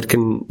that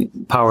can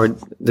power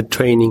the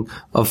training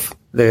of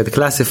the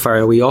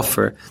classifier we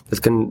offer,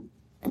 that can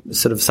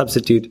sort of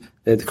substitute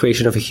the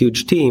creation of a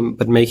huge team,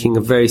 but making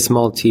a very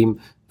small team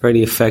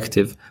very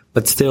effective,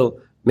 but still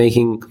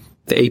making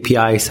the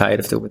API side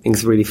of the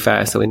things really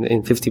fast. So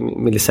in 50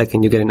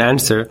 milliseconds, you get an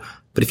answer.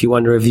 But if you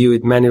want to review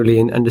it manually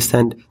and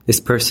understand this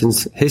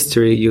person's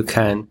history, you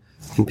can.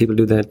 And people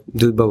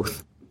do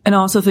both. And I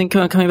also think,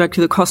 coming back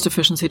to the cost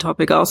efficiency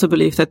topic, I also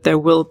believe that there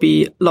will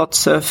be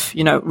lots of,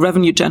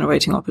 revenue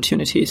generating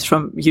opportunities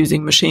from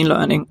using machine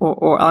learning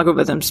or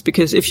algorithms.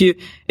 Because if you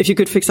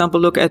could, for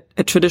example, look at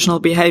a traditional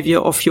behavior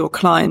of your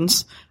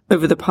clients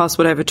over the past,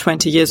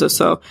 20 years or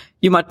so,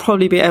 you might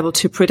probably be able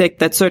to predict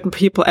that certain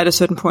people at a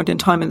certain point in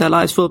time in their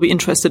lives will be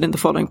interested in the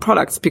following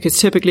products, because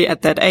typically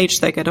at that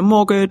age, they get a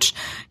mortgage,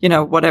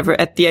 whatever.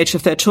 At the age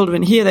of their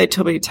children here, they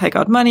typically take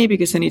out money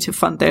because they need to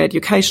fund their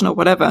education or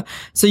whatever.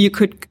 So you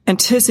could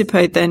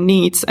anticipate their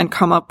needs and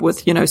come up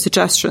with,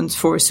 suggestions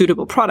for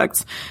suitable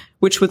products,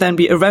 which would then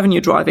be a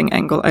revenue driving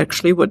angle,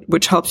 actually,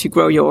 which helps you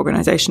grow your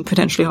organization,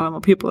 potentially hire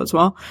more people as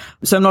well.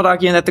 So I'm not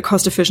arguing that the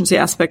cost efficiency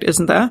aspect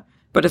isn't there.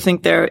 But I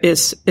think there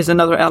is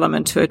another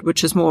element to it,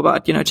 which is more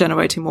about,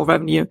 generating more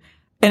revenue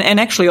and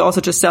actually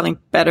also just selling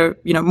better,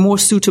 more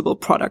suitable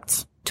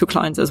products to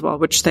clients as well,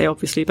 which they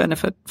obviously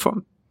benefit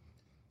from.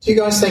 Do you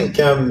guys think,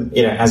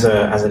 as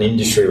an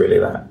industry, really,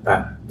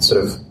 that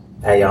sort of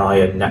AI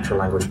and natural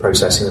language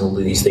processing and all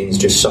of these things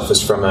just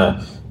suffers from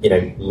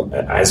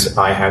as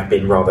I have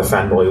been rather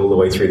fanboy all the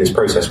way through this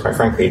process, quite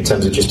frankly, in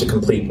terms of just a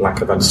complete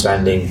lack of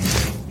understanding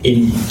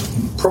in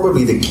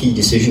probably the key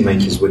decision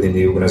makers within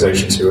the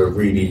organizations who are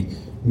really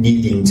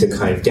needing to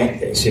kind of get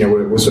this.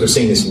 We're sort of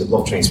seeing this in the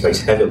blockchain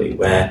space heavily,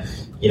 where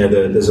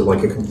there's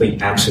a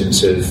complete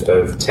absence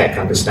of tech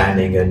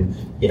understanding and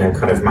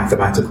kind of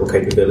mathematical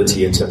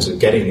capability in terms of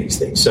getting these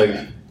things.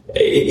 So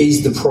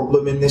is the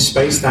problem in this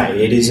space that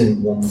it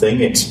isn't one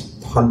thing;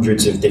 it's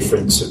hundreds of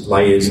different sort of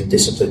layers and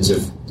disciplines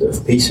of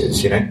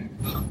pieces.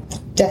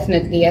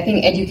 Definitely, I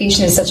think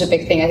education is such a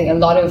big thing. I think a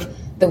lot of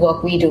the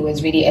work we do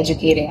is really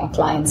educating our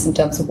clients in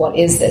terms of what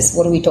is this?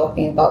 What are we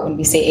talking about when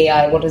we say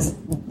AI? What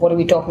are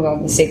we talking about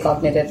when we say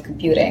cognitive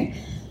computing?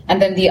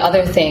 And then the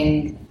other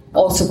thing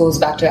also goes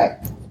back to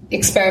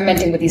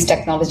experimenting with these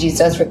technologies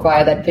does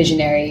require that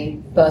visionary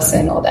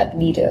person or that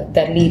leader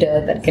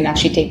that can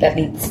actually take that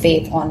leap of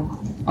faith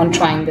on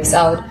trying this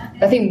out.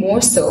 I think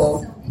more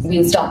so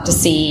we'll start to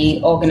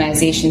see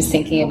organizations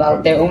thinking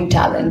about their own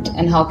talent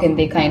and how can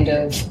they kind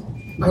of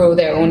grow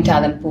their own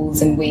talent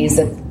pools in ways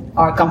that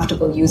are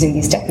comfortable using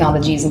these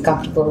technologies and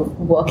comfortable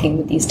working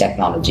with these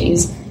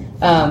technologies,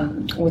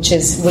 which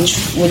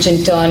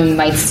in turn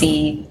might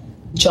see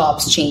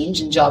jobs change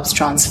and jobs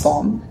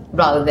transform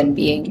rather than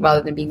being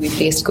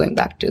replaced. Going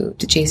back to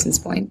Jason's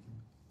point,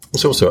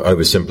 it's also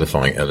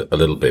oversimplifying a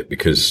little bit,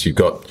 because you've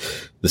got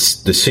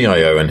the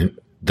CIO and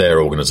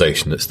their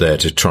organization that's there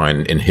to try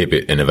and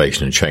inhibit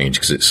innovation and change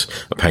because it's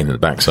a pain in the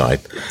backside.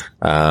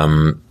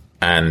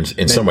 And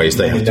in some ways,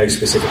 they have no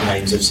specific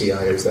names of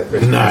CIOs there.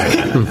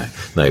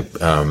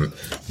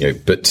 No.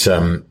 But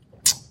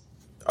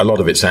a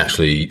lot of it's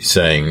actually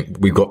saying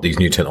we've got these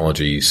new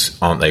technologies,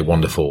 aren't they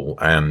wonderful?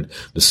 And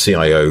the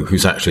CIO,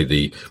 who's actually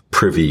the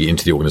privy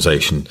into the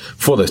organization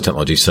for those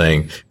technologies,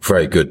 saying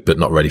very good, but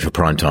not ready for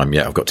prime time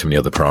yet. I've got too many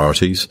other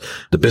priorities.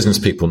 The business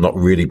people not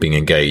really being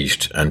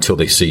engaged until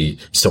they see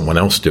someone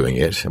else doing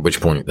it, at which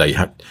point they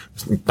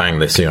bang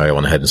their CIO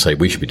on the head and say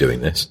we should be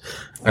doing this.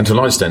 And to a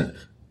large extent,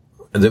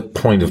 at the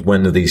point of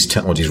when are these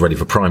technologies ready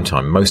for prime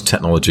time? Most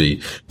technology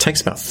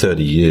takes about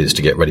 30 years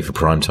to get ready for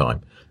prime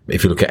time.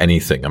 If you look at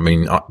anything, I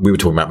mean, we were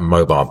talking about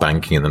mobile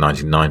banking in the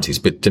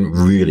 1990s, but it didn't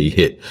really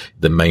hit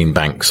the main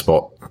bank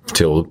spot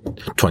till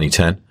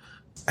 2010.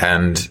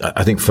 And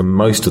I think for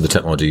most of the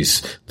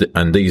technologies,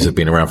 and these have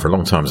been around for a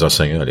long time, as I was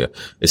saying earlier,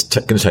 it's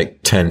going to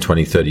take 10,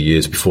 20, 30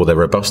 years before they're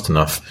robust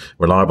enough,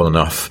 reliable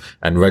enough,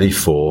 and ready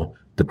for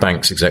the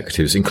bank's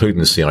executives, including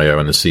the CIO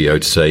and the CEO,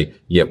 to say,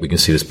 yep, we can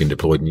see this being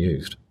deployed and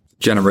used.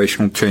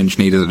 Generational change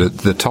needed at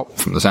the top,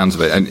 from the sounds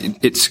of it. And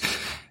it's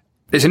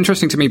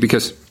interesting to me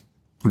because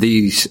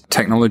these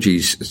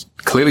technologies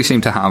clearly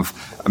seem to have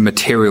a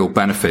material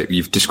benefit.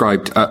 You've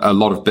described a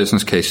lot of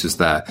business cases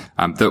there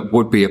that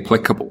would be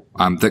applicable,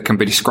 that can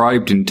be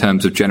described in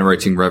terms of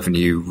generating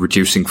revenue,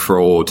 reducing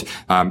fraud,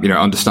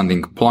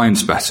 understanding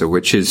compliance better,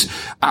 which is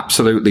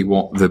absolutely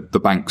what the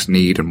banks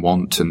need and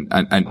want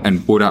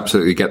and would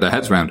absolutely get their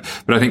heads around.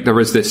 But I think there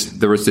is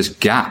this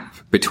gap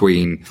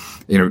between,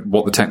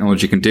 what the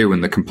technology can do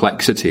and the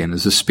complexity. And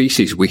as a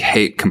species, we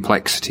hate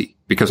complexity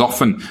because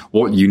often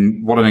what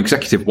an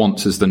executive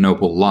wants is the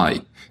noble lie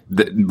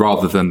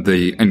rather than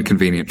the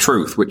inconvenient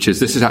truth, which is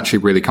this is actually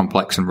really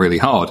complex and really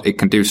hard. It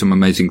can do some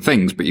amazing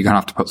things, but you're going to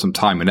have to put some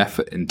time and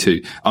effort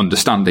into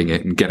understanding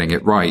it and getting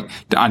it right.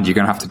 And you're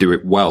going to have to do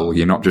it well.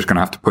 You're not just going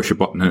to have to push a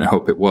button and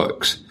hope it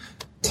works.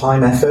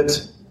 Time,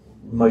 effort.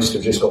 Most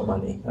have just got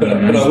money. But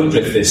I wonder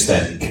if this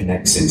then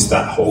connects into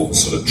that whole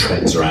sort of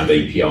trends around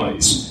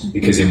APIs,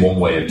 because in one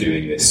way of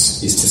doing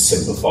this is to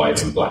simplify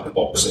it and black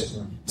box it,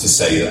 to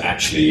say that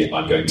actually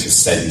I'm going to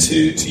send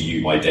to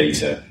you my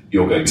data,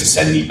 you're going to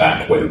send me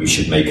back whether we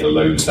should make a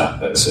loan to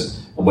that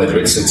person, and whether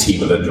it's a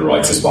team of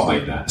underwriters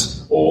behind that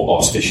or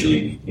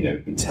artificially,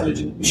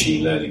 intelligent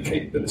machine learning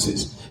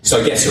capabilities.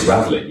 So I guess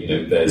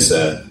unraveling,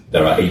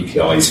 there are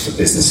APIs for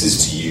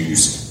businesses to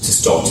use to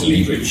start to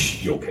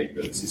leverage your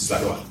capabilities. Is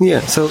that right? Yeah.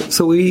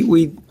 So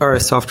we are a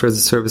software as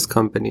a service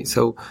company.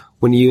 So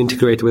when you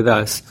integrate with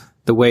us,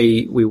 the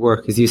way we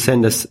work is you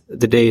send us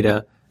the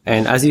data,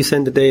 and as you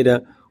send the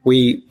data,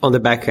 we on the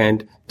back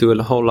end do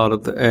a whole lot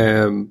of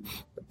the,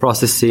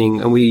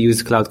 processing, and we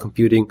use cloud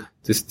computing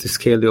to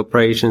scale the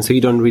operation. So you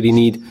don't really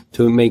need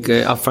to make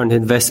an upfront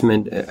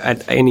investment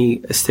at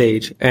any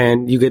stage,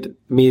 and you get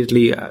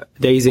immediately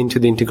days into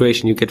the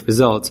integration, you get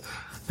results.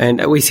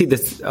 And we see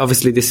this,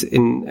 obviously, this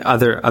in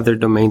other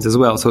domains as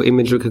well. So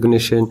image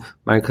recognition,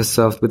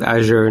 Microsoft with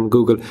Azure and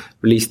Google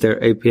released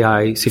their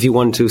API. So if you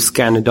want to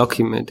scan a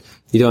document,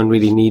 you don't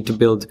really need to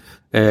build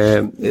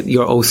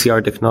your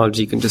OCR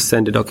technology. You can just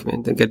send a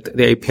document and get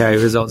the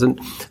API results. And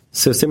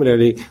so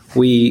similarly,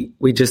 we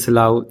just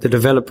allow the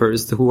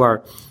developers who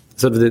are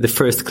sort of the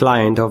first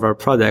client of our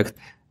product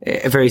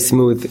a very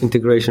smooth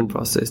integration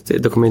process. The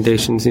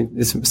documentation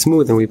is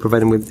smooth, and we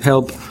provide them with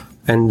help.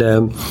 And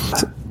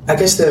I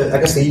guess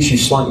the issue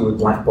slightly with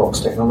black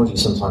box technology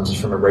sometimes is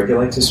from a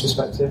regulator's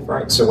perspective,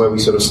 right? So where we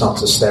sort of start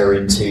to stare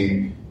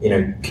into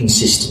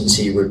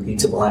consistency,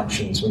 repeatable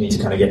actions. We need to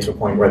kind of get to a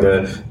point where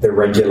the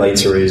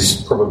regulator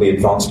is probably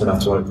advanced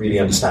enough to really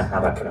understand how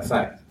that can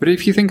affect. But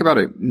if you think about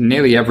it,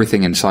 nearly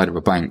everything inside of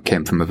a bank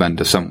came from a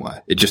vendor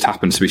somewhere. It just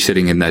happens to be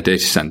sitting in their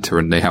data center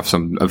and they have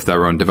some of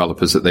their own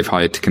developers that they've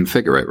hired to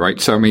configure it,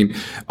 right? So, I mean,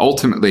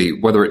 ultimately,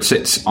 whether it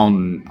sits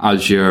on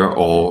Azure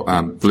or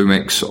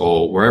Bluemix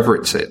or wherever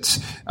it sits,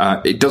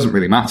 it doesn't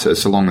really matter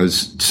so long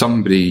as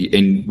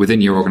somebody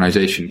within your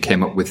organization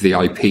came up with the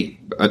IP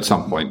at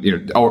some point,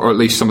 or at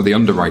least some of the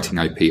underwriting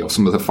IP or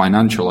some of the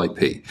financial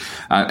IP.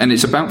 And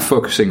it's about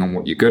focusing on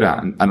what you're good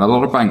at. And a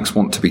lot of banks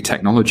want to be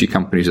technology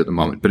companies at the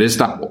moment, but is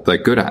that what they're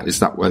good at? Is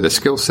that where their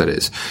skill set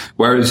is?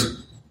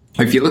 Whereas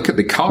if you look at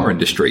the car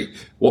industry,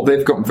 what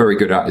they've gotten very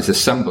good at is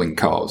assembling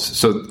cars.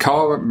 So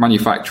car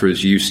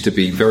manufacturers used to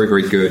be very,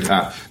 very good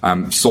at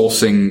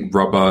sourcing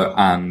rubber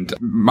and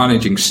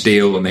managing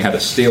steel, and they had a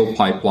steel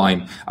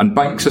pipeline. And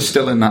banks are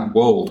still in that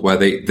world where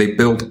they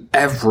build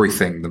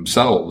everything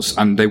themselves,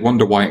 and they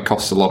wonder why it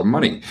costs a lot of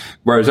money.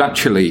 Whereas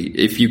actually,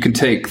 if you can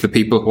take the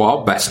people who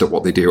are best at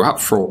what they do,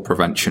 at fraud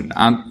prevention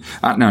and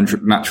at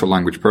natural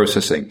language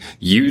processing,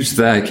 use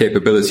their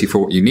capability for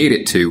what you need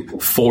it to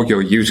for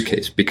your use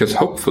case, because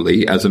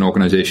hopefully, as an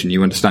organization,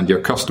 you understand your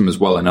customers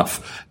well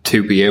enough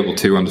to be able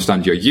to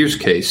understand your use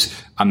case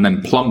and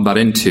then plumb that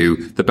into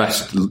the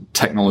best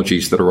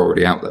technologies that are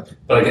already out there.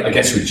 But I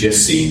guess we've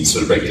just seen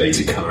sort of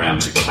regulators come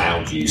around to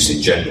cloud use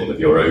in general of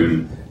your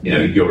own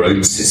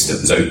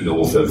systems. Out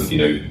north of,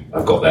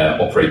 I've got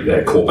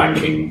their core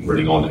banking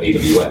running on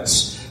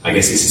AWS. I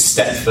guess it's a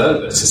step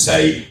further to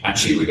say,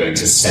 actually, we're going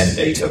to send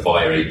data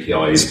via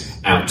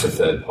APIs out to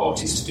third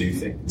parties to do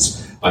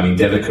things. I mean,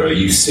 Devika,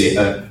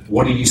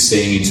 what are you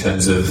seeing in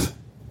terms of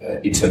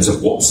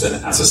Watson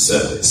as a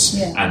service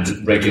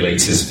and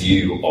regulators'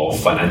 view of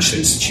financial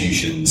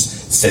institutions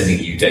sending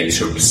you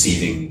data and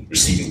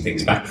receiving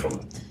things back from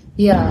them?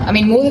 Yeah, I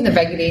mean, more than the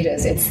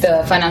regulators, it's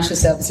the financial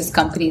services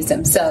companies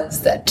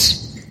themselves that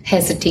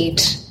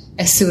hesitate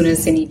as soon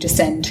as they need to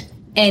send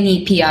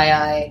any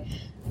PII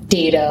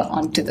data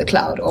onto the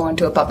cloud or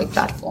onto a public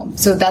platform.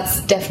 So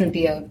that's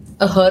definitely a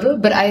hurdle.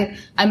 But I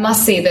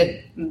must say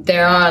that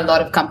there are a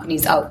lot of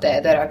companies out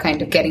there that are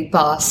kind of getting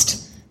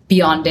past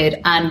beyond it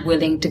and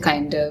willing to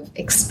kind of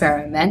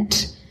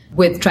experiment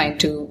with trying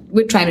to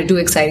do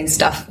exciting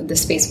stuff in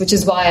this space, which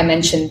is why I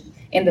mentioned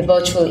in the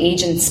virtual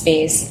agent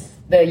space,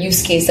 the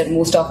use case that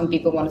most often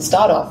people want to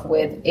start off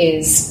with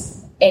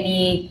is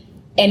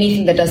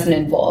anything that doesn't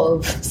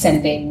involve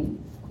sending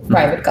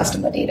private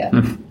customer data,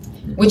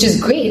 which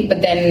is great,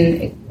 but then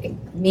it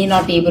may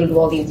not be able to do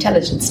all the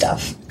intelligent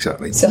stuff.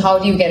 Exactly. So how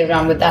do you get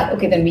around with that?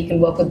 Okay, then we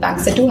can work with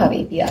banks that do have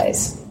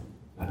APIs.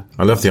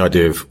 I love the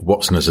idea of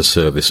Watson as a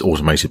service,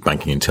 automated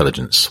banking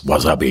intelligence.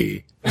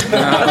 Wasabi.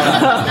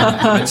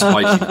 It's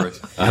spicy, Chris.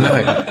 I know.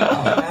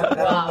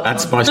 Add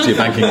spice to your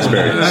banking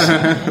experience.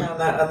 And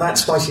that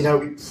spicy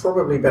note, we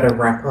probably better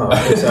wrap up,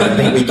 because I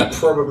think we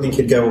probably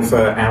could go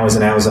for hours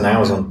and hours and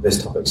hours on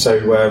this topic.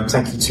 So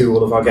thank you to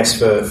all of our guests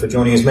for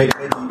joining us. Maybe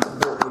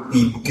what would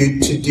be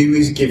good to do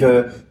is give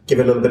a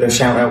little bit of a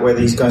shout out where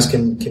these guys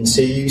can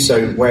see you.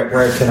 So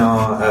where can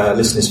our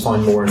listeners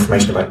find more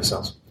information about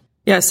yourselves?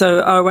 Yeah, so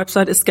our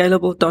website is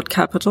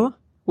scalable.capital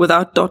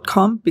without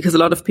 .com, because a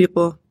lot of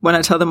people, when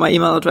I tell them my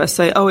email address,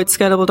 say, oh, it's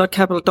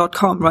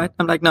scalable.capital.com, right?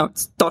 I'm like, no,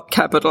 it's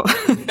 .capital.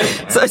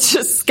 So it's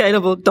just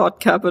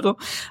scalable.capital.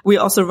 We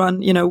also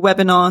run,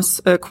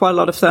 webinars, quite a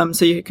lot of them.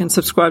 So you can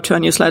subscribe to our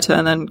newsletter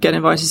and then get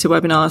invited to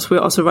webinars. We're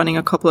also running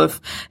a couple of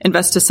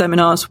investor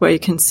seminars where you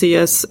can see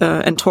us,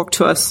 and talk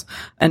to us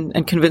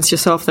and convince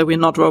yourself that we're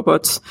not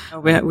robots.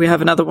 We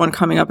have another one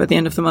coming up at the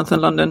end of the month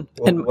in London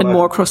and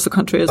more across the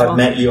country as well. I've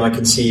met you. I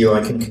can see you.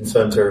 I can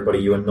confirm to everybody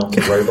you are not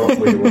a robot.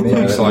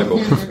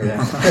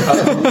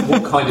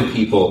 What kind of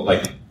people,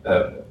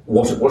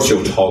 what's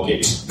your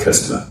target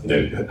customer?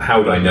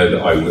 How do I know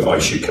that I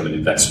should come and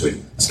invest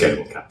with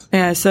Scalable Capital?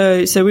 Yeah,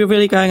 so we're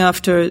really going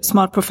after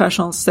smart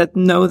professionals that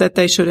know that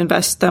they should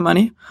invest their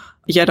money,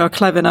 yet are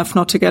clever enough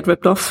not to get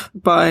ripped off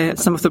by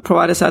some of the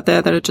providers out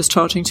there that are just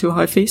charging too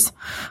high fees.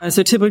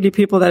 So typically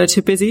people that are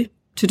too busy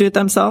to do it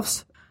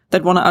themselves,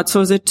 that want to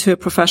outsource it to a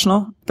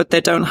professional, but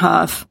they don't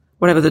have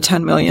whatever the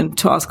 10 million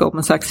to ask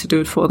Goldman Sachs to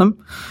do it for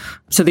them.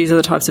 So these are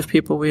the types of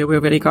people we're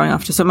really going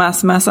after. So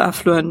mass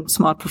affluent,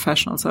 smart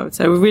professionals, I would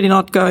say. We're really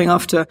not going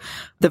after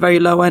the very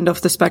low end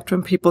of the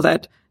spectrum, people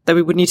that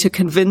we would need to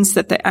convince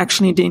that they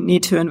actually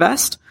need to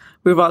invest.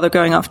 We're rather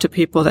going after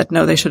people that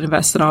know they should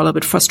invest and are a little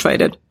bit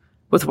frustrated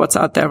with what's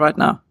out there right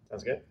now.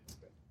 Sounds good.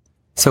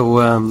 So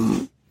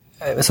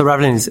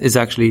Ravelin is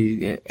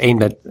actually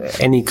aimed at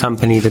any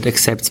company that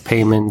accepts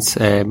payments,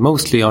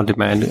 mostly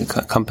on-demand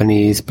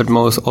companies, but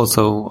most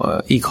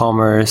also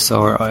e-commerce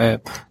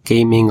or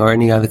gaming or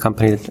any other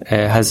company that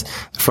has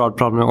a fraud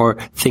problem or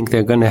think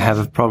they're going to have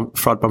a fraud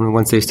problem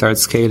once they start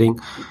scaling.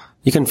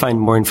 You can find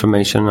more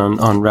information on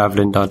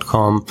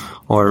ravelin.com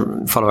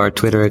or follow our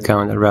Twitter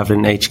account at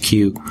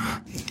ravelinhq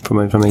for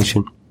more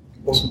information.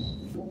 Awesome.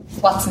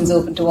 Watson's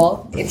open to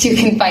all. You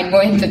can find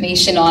more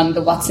information on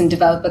the Watson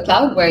Developer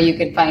Cloud, where you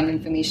can find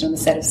information on the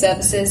set of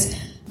services.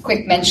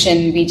 quick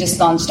mention, we just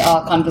launched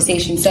our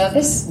conversation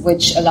service,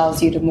 which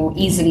allows you to more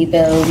easily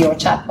build your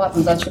chatbot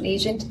and virtual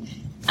agent.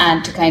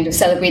 And to kind of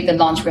celebrate the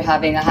launch, we're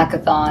having a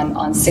hackathon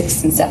on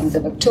 6th and 7th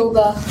of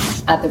October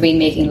at the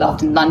Rainmaking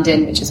Loft in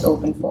London, which is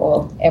open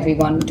for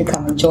everyone to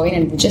come and join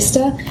and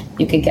register.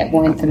 You can get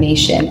more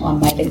information on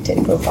my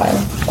LinkedIn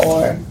profile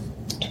or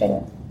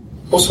Twitter.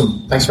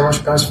 Awesome. Thanks very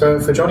much, guys,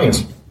 for joining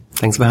us.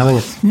 Thanks for having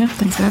us. Yeah,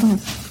 thanks for having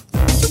us.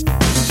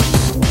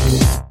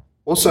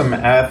 Awesome.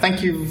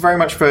 Thank you very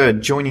much for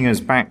joining us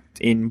back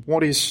in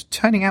what is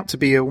turning out to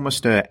be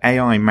almost an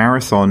AI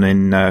marathon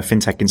in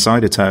FinTech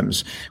Insider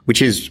terms,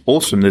 which is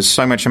awesome. There's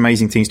so much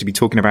amazing things to be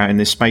talking about in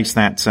this space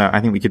that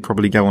I think we could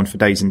probably go on for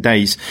days and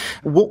days.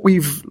 What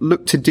we've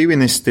looked to do in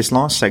this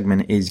last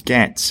segment is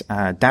get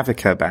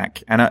Davika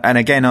back. And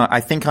again, I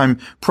think I'm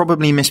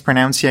probably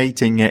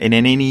mispronouncing it in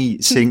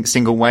any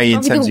single way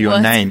in terms of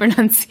your name. I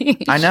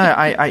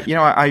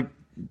know.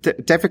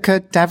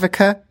 Davika?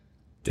 Davika.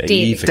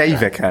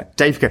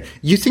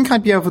 You think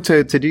I'd be able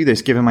to do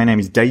this given my name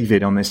is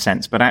David on this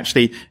sense, but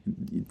actually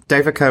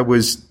Davika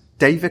was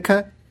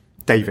Davika.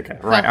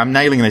 Right. I'm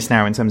nailing this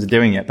now in terms of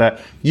doing it.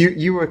 But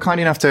you were kind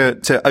enough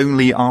to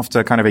only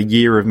after kind of a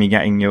year of me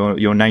getting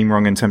your name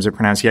wrong in terms of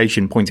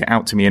pronunciation, point it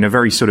out to me in a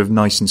very sort of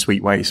nice and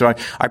sweet way. So I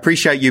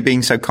appreciate you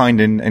being so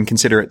kind and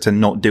considerate to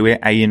not do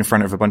it, A, in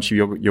front of a bunch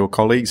of your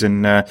colleagues,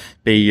 and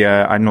B,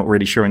 I'm not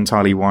really sure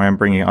entirely why I'm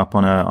bringing it up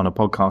on a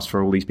podcast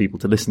for all these people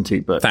to listen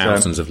to. But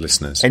thousands of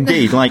listeners.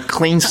 Indeed, like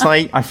clean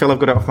slate. I feel I've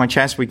got it off my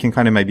chest. We can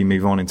kind of maybe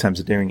move on in terms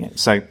of doing it.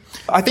 So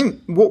I think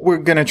what we're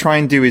going to try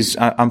and do is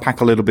unpack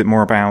a little bit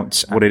more about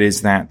what it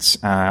is that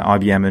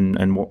IBM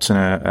and Watson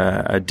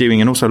are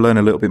doing, and also learn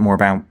a little bit more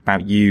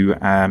about you,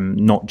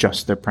 not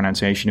just the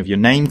pronunciation of your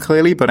name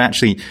clearly, but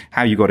actually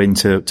how you got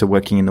into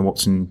working in the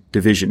Watson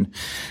division.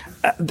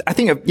 I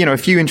think a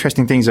few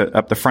interesting things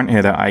up the front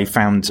here that I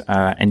found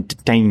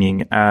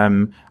entertaining.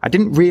 I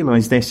didn't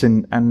realize this,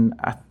 and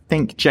I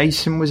think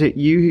Jason, was it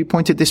you who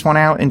pointed this one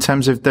out in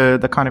terms of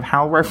the kind of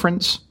HAL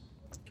reference?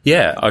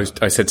 Yeah,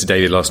 I said to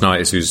David last night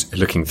as he was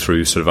looking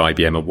through sort of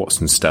IBM and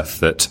Watson stuff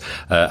that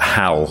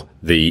HAL,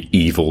 the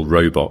evil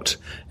robot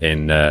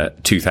in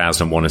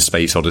 2001 A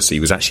Space Odyssey,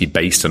 was actually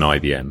based on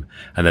IBM,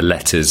 and the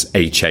letters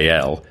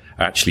HAL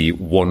are actually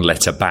one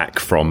letter back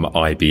from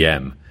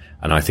IBM.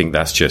 And I think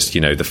that's just,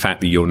 the fact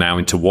that you're now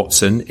into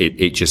Watson,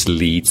 it just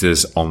leads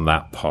us on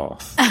that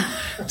path.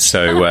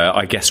 So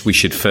I guess we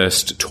should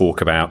first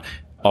talk about,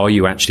 are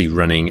you actually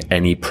running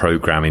any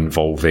program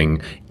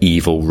involving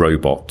evil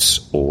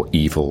robots or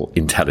evil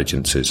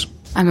intelligences?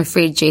 I'm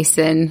afraid,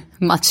 Jason,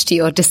 much to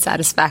your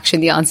dissatisfaction,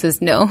 the answer is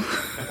no.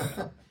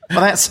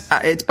 Well,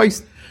 it's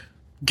both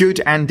good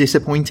and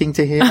disappointing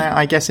to hear that,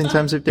 I guess, in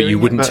terms of doing it. But you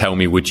wouldn't tell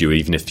me, would you,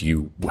 even if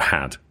you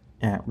had?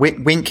 Yeah,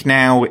 wink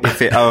now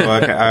if it.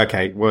 Oh,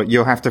 okay. Well,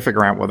 you'll have to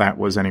figure out what that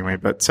was anyway.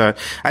 But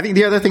I think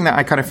the other thing that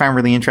I kind of found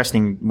really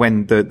interesting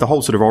when the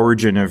whole sort of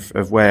origin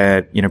of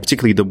where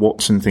particularly the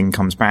Watson thing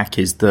comes back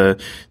is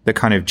the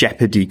kind of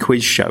Jeopardy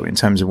quiz show in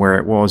terms of where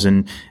it was,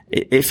 and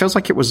it feels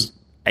like it was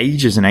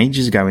ages and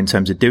ages ago in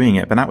terms of doing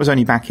it, but that was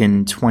only back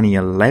in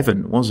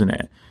 2011, wasn't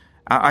it?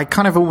 I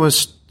kind of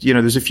almost,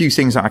 there's a few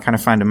things that I kind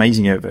of found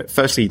amazing of it.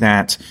 Firstly,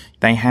 that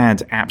they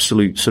had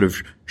absolute sort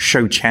of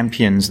show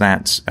champions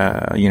that,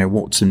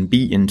 Watson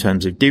beat in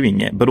terms of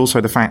doing it, but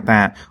also the fact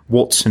that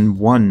Watson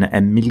won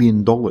 $1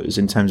 million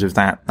in terms of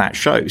that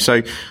show.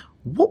 So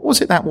what was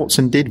it that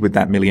Watson did with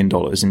that $1 million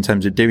in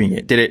terms of doing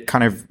it? Did it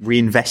kind of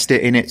reinvest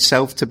it in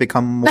itself to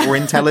become more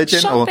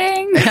intelligent?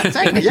 Shopping.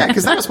 Yeah,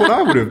 because that's what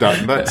I would have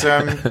done. But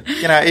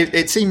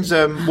it seems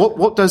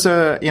what does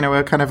a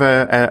kind of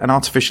an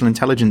artificial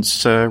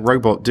intelligence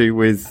robot do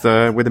with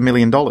 $1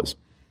 million?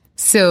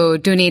 So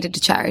donate it to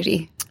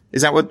charity.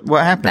 Is that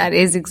what happened? That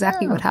is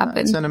exactly what happened.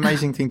 It's an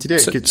amazing thing to do.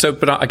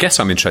 But I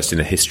guess I'm interested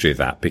in the history of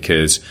that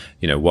because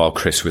while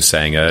Chris was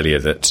saying earlier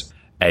that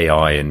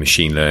AI and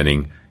machine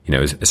learning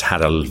has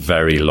had a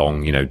very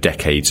long,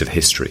 decades of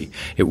history.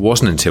 It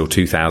wasn't until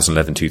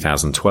 2011,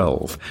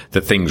 2012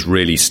 that things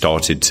really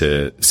started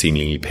to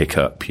seemingly pick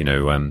up,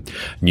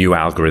 new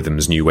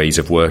algorithms, new ways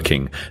of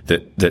working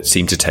that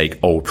seemed to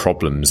take old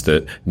problems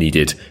that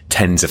needed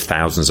tens of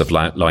thousands of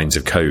lines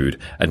of code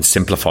and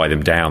simplify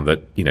them down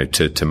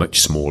to much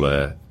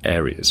smaller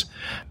areas.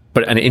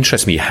 And it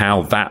interests me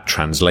how that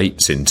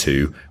translates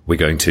into we're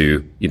going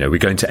to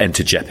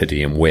enter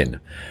Jeopardy and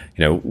win.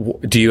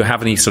 Do you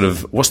have any sort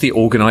of, what's the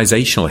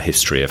organizational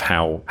history of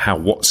how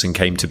Watson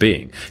came to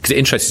being? Because it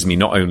interests me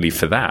not only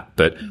for that,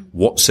 but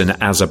Watson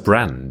as a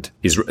brand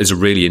is a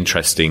really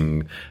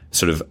interesting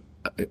sort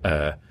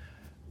of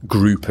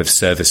group of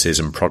services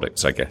and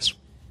products, I guess.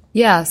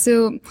 Yeah.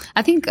 So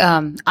I think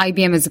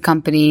IBM as a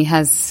company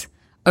has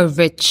a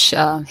rich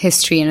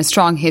history and a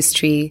strong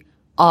history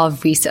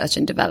of research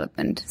and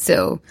development.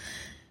 So,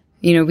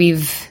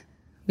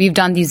 we've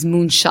done these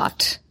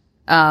moonshot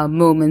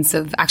moments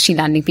of actually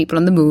landing people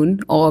on the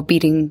moon or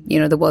beating,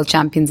 the world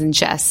champions in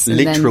chess.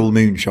 Literal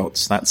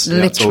moonshots. That's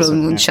literal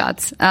awesome,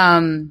 moonshots.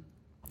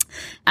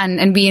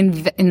 And we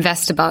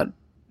invest about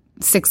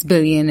 $6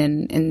 billion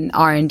in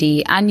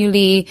R&D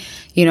annually,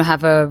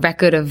 have a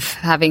record of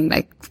having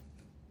like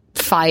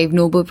 5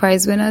 Nobel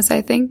Prize winners,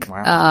 I think.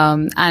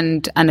 Wow.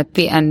 And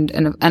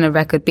a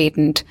record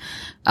patent,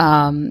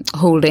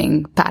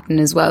 holding patent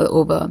as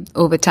well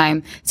over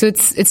time. So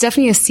it's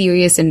definitely a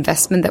serious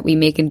investment that we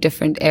make in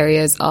different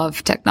areas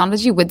of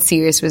technology with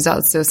serious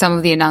results. So some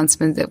of the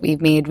announcements that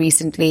we've made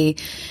recently,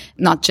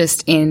 not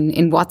just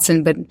in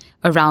Watson, but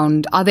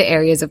around other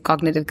areas of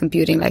cognitive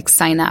computing like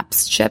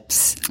synapse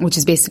chips, which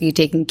is basically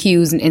taking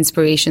cues and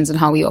inspirations on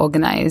how we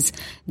organize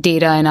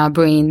data in our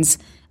brains.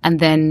 And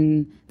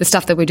then the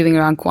stuff that we're doing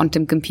around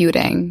quantum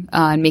computing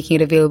and making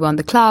it available on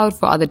the cloud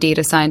for other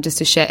data scientists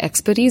to share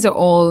expertise are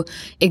all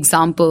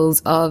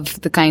examples of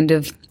the kind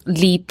of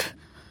leap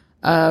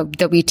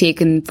that we've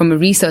taken from a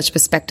research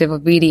perspective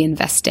of really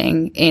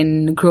investing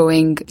in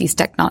growing these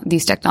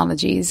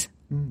technologies.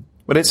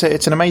 But it's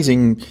an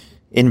amazing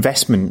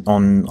investment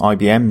on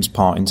IBM's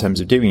part in terms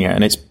of doing it.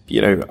 And it's,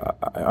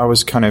 I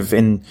was kind of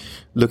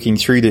looking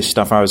through this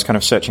stuff, I was kind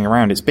of searching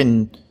around. It's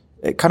been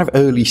kind of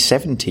early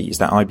 70s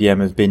that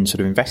IBM have been sort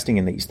of investing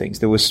in these things.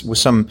 There was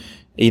some,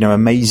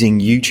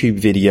 amazing YouTube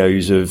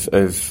videos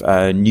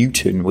of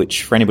Newton,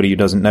 which for anybody who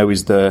doesn't know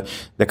is the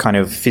kind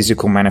of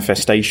physical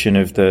manifestation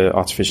of the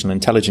artificial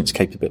intelligence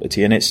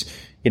capability. And it's,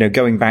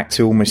 going back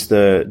to almost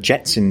the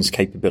Jetsons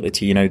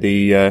capability,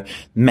 the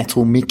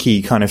metal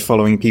Mickey kind of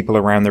following people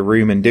around the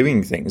room and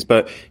doing things.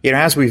 But,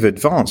 as we've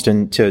advanced,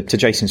 and to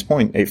Jason's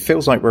point, it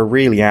feels like we're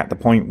really at the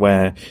point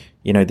where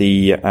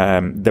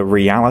the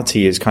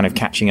reality is kind of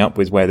catching up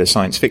with where the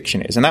science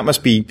fiction is. And that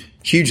must be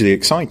hugely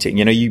exciting.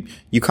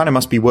 You kind of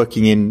must be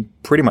working in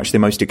pretty much the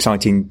most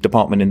exciting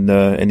department in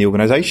the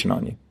organization,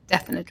 aren't you?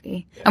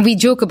 Definitely. And we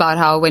joke about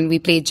how when we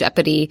played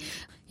Jeopardy,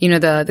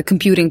 the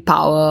computing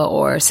power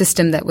or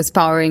system that was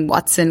powering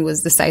Watson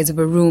was the size of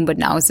a room, but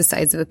now it's the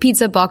size of a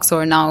pizza box,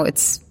 or now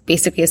it's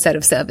basically a set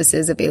of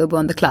services available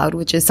on the cloud,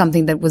 which is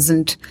something that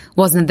wasn't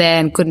there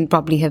and couldn't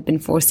probably have been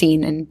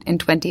foreseen in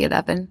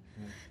 2011.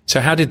 So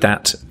how did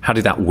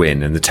that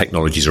win, and the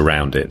technologies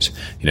around it?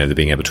 The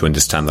being able to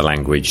understand the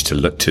language,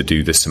 to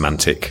do the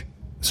semantic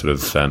sort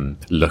of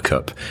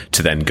lookup,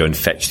 to then go and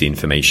fetch the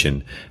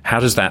information. How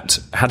did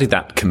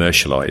that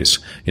commercialize?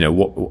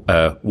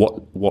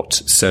 What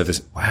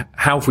service?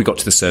 How have we got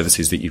to the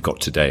services that you've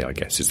got today, I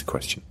guess, is the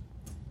question.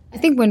 I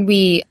think when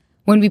we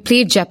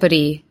played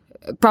Jeopardy,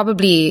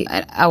 probably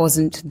I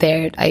wasn't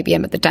there at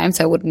IBM at the time,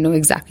 so I wouldn't know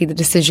exactly the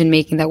decision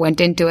making that went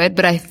into it.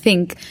 But I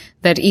think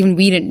that even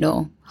we didn't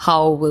know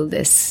how will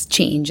this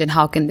change and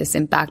how can this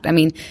impact. I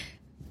mean,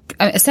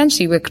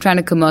 essentially, we're trying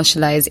to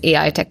commercialize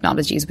AI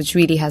technologies, which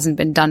really hasn't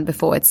been done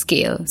before at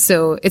scale.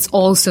 So it's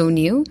all so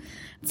new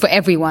for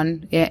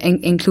everyone,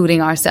 including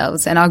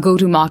ourselves. And our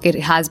go-to-market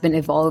has been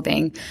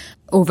evolving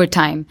over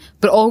time.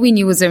 But all we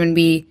knew was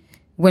that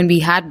when we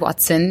had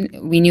Watson,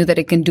 we knew that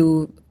it can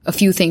do a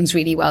few things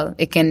really well.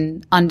 It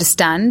can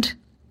understand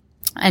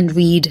and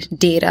read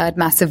data at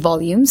massive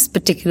volumes,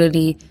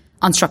 particularly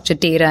unstructured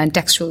data and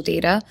textual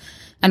data.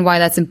 And why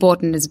that's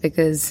important is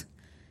because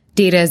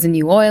data is the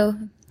new oil,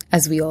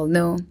 as we all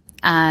know,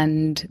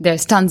 and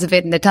there's tons of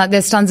it, and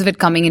there's tons of it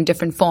coming in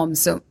different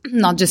forms. So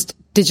not just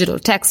digital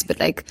text, but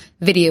like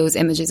videos,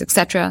 images,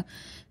 etc.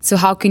 So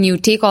how can you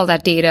take all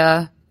that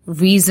data,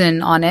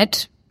 reason on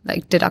it,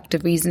 like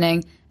deductive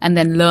reasoning, and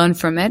then learn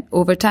from it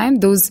over time?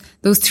 Those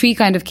 3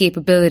 kind of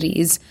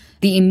capabilities,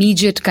 the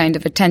immediate kind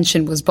of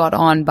attention was brought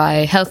on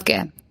by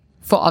healthcare,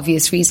 for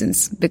obvious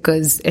reasons,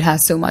 because it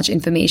has so much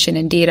information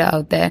and data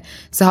out there.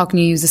 So how can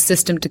you use a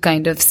system to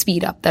kind of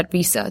speed up that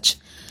research?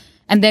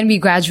 And then we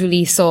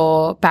gradually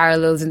saw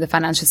parallels in the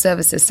financial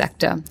services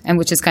sector, and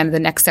which is kind of the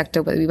next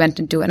sector where we went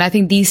into. And I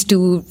think these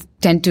 2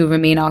 tend to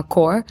remain our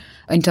core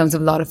in terms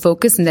of a lot of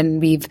focus. And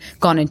then we've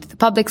gone into the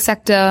public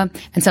sector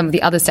and some of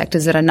the other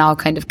sectors that are now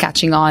kind of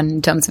catching on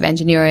in terms of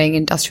engineering,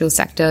 industrial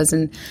sectors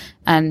and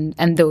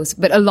those.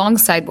 But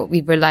alongside what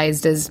we've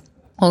realized is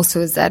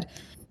that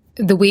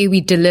the way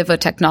we deliver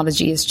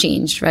technology has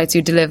changed, right? So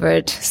you deliver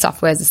it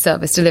software as a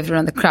service, delivered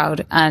on the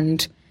cloud,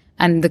 and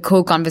the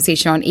whole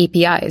conversation on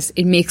APIs,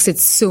 it makes it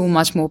so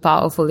much more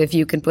powerful if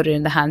you can put it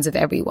in the hands of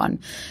everyone.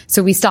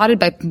 So we started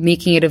by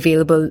making it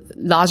available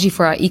largely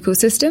for our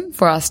ecosystem,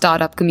 for our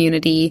startup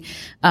community,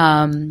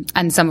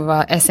 and some of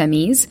our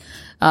SMEs,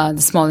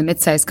 the small and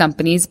mid-sized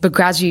companies. But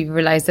gradually we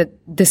realized that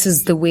this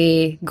is the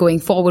way going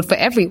forward for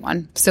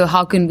everyone. So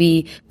how can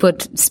we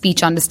put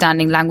speech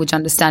understanding, language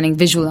understanding,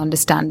 visual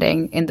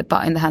understanding in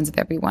the hands of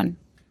everyone?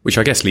 Which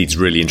I guess leads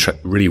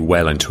really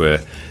well into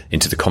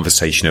the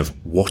conversation of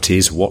what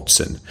is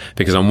Watson.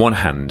 Because on one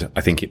hand,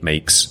 I think it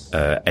makes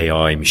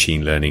AI,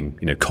 machine learning,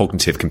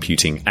 cognitive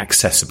computing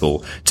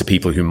accessible to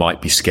people who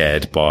might be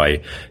scared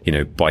by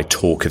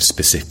talk of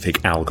specific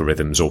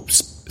algorithms or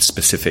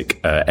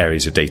specific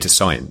areas of data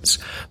science.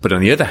 But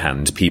on the other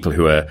hand, people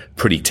who are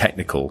pretty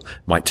technical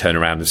might turn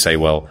around and say,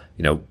 well,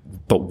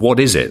 but what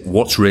is it?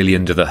 What's really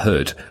under the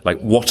hood? Like,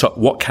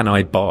 what can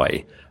I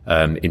buy?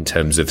 In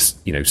terms of,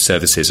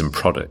 services and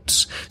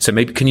products. So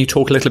maybe can you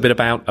talk a little bit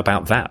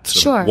about that?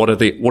 Sure. What are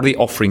the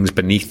offerings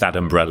beneath that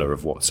umbrella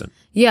of Watson?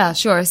 Yeah,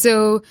 sure.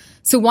 So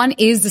one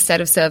is the set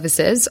of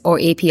services or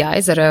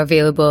APIs that are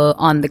available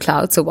on the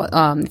cloud. So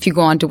if you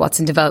go on to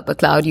Watson Developer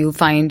Cloud, you'll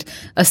find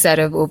a set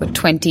of over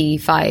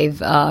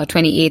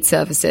 28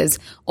 services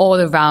all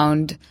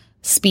around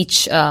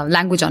speech,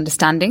 language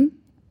understanding,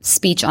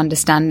 speech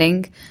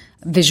understanding,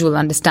 visual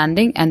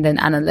understanding, and then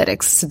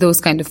analytics. So those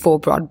kind of 4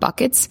 broad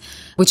buckets,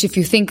 which if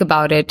you think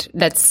about it,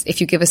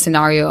 if you give a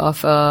scenario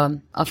of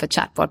a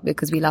chatbot,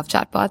 because we love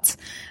chatbots,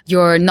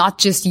 you're not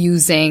just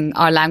using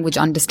our language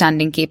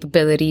understanding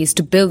capabilities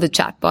to build a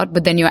chatbot,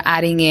 but then you're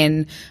adding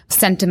in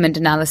sentiment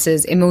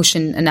analysis,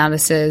 emotion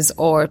analysis,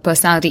 or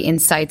personality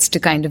insights to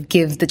kind of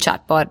give the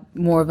chatbot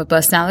more of a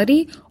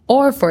personality,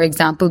 or for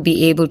example,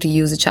 be able to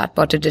use a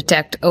chatbot to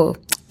detect,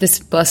 this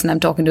person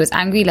I'm talking to is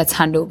angry, let's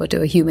hand over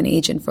to a human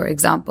agent, for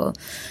example.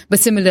 But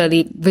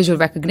similarly, visual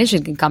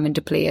recognition can come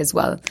into play as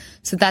well.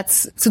 So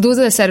those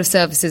are a set of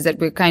services that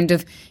we're kind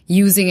of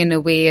using in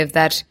a way of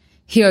that,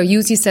 here,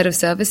 use these set of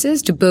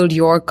services to build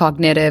your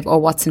cognitive or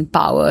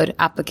Watson-powered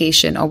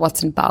application or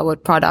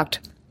Watson-powered product.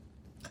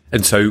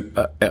 And so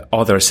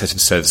are there a set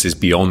of services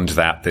beyond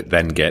that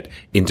then get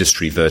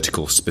industry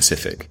vertical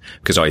specific?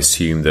 Because I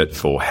assume that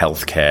for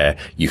healthcare,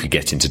 you could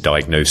get into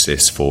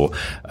diagnosis. For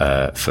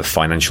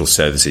financial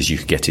services, you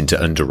could get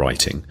into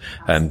underwriting.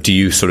 Do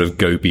you sort of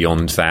go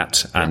beyond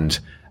that? And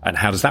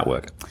how does that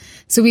work?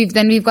 So we've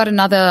got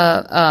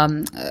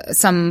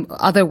some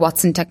other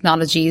Watson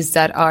technologies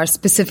that are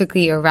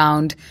specifically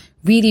around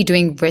really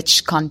doing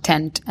rich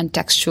content and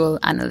textual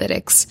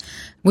analytics,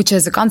 which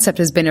as a concept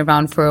has been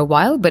around for a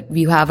while, but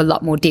you have a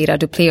lot more data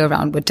to play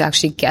around with to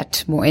actually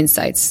get more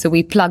insights. So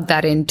we plug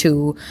that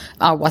into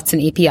our Watson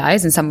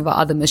APIs and some of our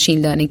other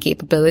machine learning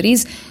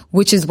capabilities,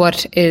 which is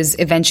what is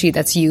eventually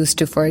that's used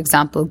to, for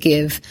example,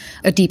 give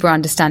a deeper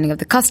understanding of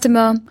the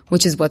customer,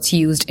 which is what's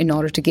used in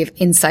order to give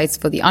insights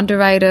for the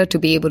underwriter to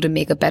be able to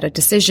make a better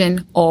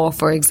decision, or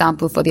for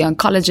example, for the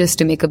oncologist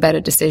to make a better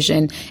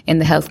decision in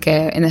the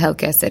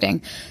healthcare setting.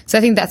 So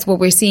I think that's what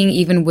we're seeing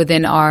even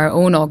within our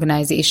own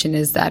organization,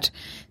 is that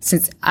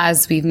since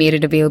as we've made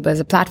it available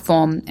as a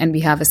platform and we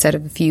have a set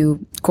of a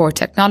few core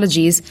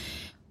technologies,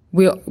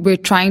 we're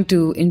trying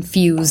to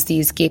infuse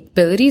these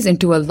capabilities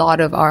into a lot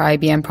of our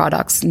IBM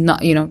products,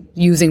 not,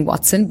 using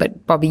Watson,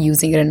 but probably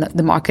using it in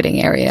the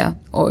marketing area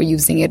or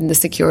using it in the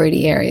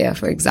security area,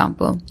 for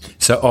example.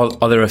 So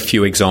are there a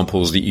few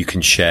examples that you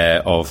can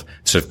share of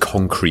sort of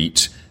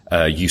concrete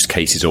use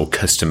cases or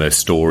customer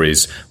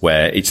stories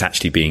where it's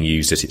actually being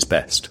used at its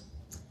best?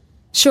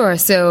 Sure.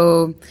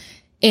 So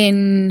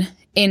in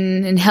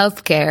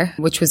healthcare,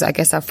 which was, I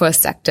guess, our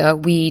first sector,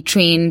 we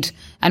trained,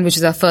 and which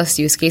is our first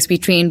use case, we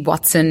trained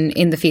Watson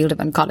in the field of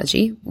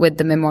oncology with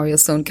the Memorial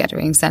Sloan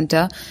Kettering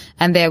Center.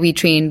 And there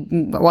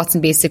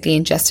Watson basically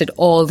ingested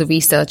all the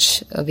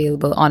research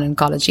available on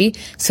oncology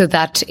so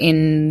that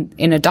in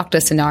a doctor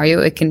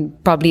scenario, it can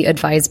probably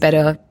advise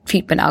better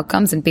treatment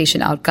outcomes and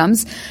patient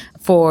outcomes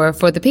for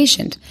the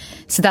patient.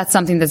 So that's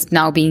something that's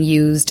now being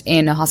used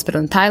in a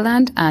hospital in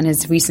Thailand and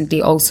has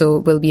recently also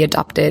will be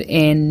adopted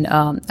in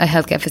a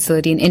healthcare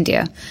facility in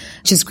India,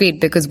 which is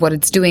great because what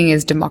it's doing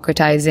is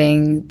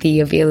democratizing the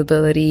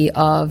availability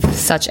of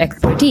such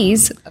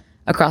expertise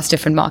across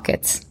different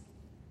markets.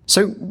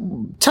 So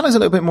tell us a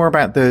little bit more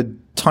about the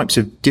types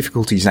of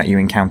difficulties that you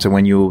encounter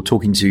when you're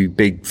talking to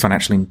big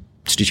financial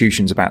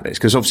institutions about this,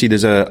 because obviously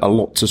there's a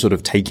lot to sort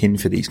of take in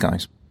for these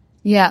guys.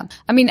 Yeah.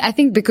 I mean, I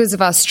think because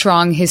of our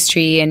strong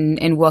history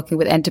in working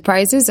with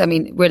enterprises, I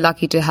mean, we're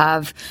lucky to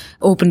have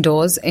open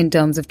doors in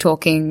terms of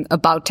talking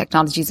about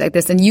technologies like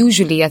this. And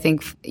usually I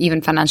think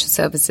even financial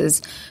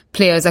services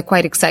players are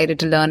quite excited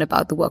to learn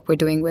about the work we're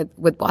doing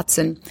with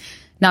Watson.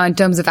 Now, in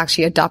terms of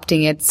actually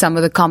adopting it, some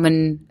of the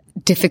common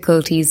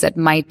difficulties that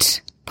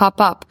might pop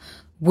up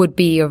would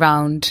be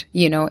around,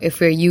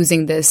 if we're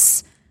using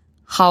this,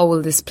 how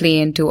will this play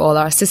into all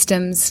our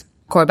systems?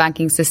 Core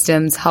banking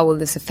systems, how will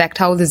this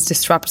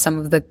disrupt some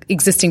of the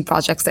existing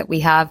projects that we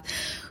have,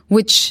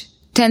 which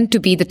tend to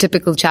be the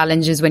typical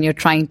challenges when you're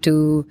trying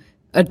to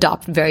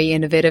adopt very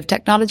innovative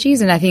technologies.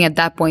 And I think at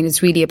that point,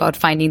 it's really about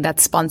finding that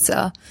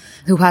sponsor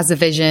who has a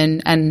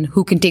vision and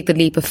who can take the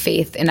leap of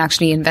faith in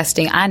actually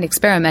investing and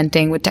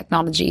experimenting with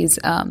technologies.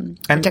 And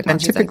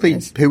typically,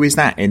 like who is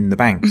that in the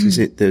banks? Is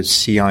it the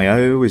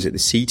CIO? Is it the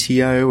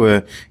CTO?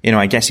 Or,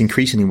 I guess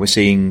increasingly we're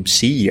seeing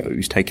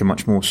CEOs take a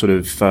much more sort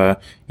of,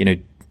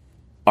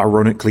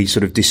 ironically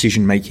sort of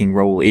decision-making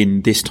role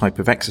in this type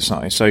of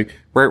exercise. So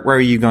where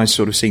are you guys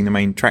sort of seeing the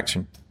main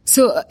traction?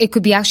 So it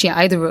could be actually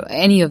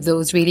any of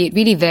those really. It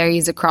really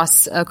varies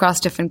across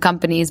different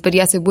companies. But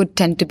yes, it would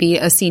tend to be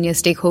a senior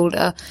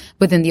stakeholder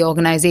within the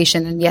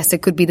organization. And yes,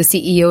 it could be the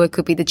CEO, it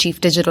could be the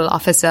chief digital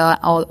officer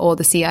or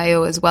the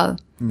CIO as well.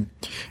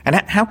 And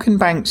how can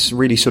banks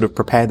really sort of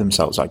prepare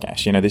themselves, I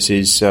guess? This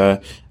is a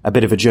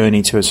bit of a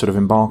journey to sort of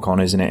embark on,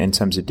 isn't it, in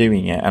terms of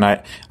doing it? And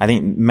I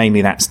think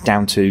mainly that's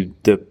down to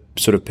the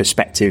sort of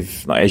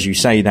perspective, like, as you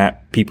say,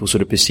 that people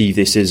sort of perceive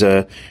this as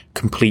a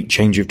complete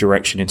change of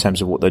direction in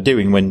terms of what they're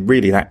doing, when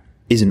really that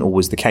isn't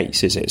always the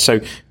case, is it?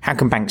 So how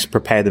can banks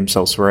prepare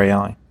themselves for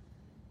AI?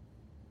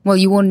 Well,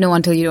 you won't know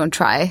until you don't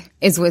try,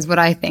 is what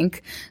I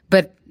think.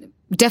 But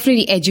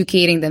definitely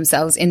educating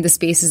themselves in the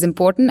space is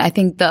important. I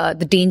think the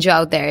danger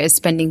out there is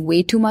spending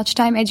way too much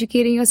time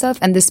educating yourself.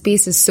 And the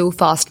space is so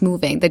fast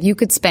moving that you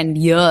could spend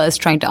years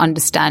trying to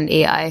understand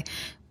AI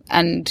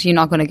and you're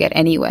not going to get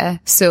anywhere.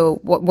 So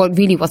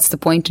what's the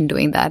point in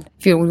doing that?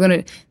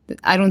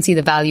 I don't see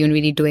the value in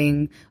really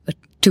doing a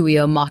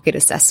 2-year market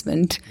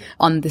assessment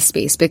on this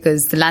space,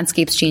 because the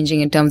landscape's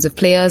changing in terms of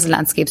players, the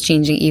landscape's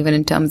changing even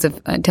in terms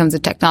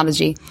of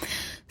technology.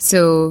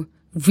 So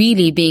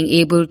really being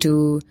able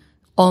to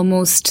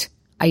almost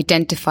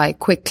identify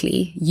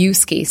quickly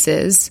use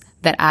cases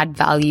that add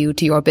value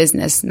to your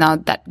business. Now,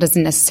 that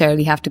doesn't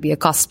necessarily have to be a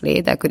cost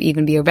play. That could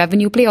even be a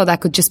revenue play, or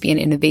that could just be an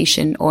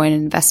innovation or an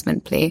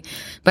investment play.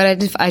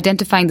 But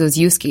identifying those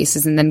use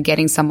cases and then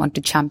getting someone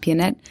to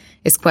champion it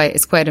is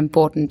quite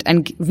important,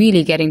 and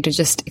really getting to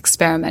just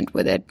experiment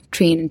with it,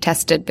 train and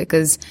test it,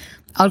 because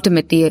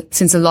ultimately,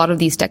 since a lot of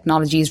these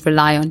technologies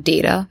rely on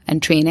data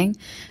and training,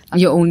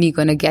 you're only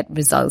going to get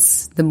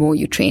results the more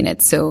you train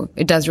it. So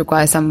it does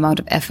require some amount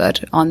of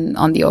effort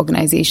on the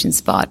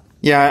organization's part.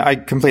 Yeah, I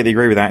completely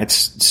agree with that.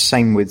 It's the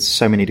same with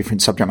so many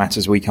different subject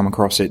matters we come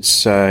across.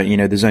 It's,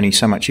 there's only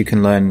so much you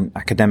can learn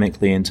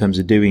academically in terms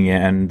of doing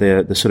it, and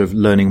the sort of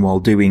learning while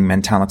doing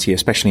mentality,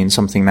 especially in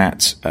something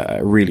that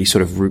really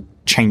sort of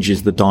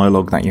changes the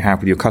dialogue that you have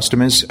with your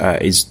customers,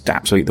 is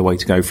absolutely the way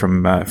to go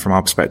from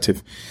our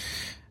perspective.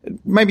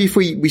 Maybe if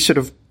we sort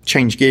of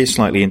change gears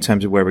slightly in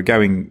terms of where we're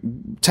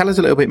going, tell us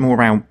a little bit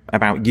more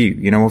about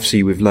you.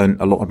 Obviously we've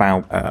learned a lot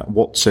about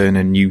Watson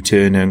and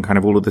Newton and kind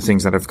of all of the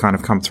things that have kind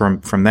of come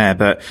from there.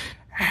 But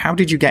how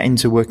did you get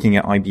into working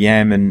at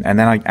IBM? And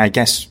then I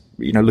guess,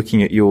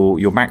 looking at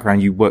your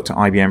background, you worked at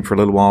IBM for a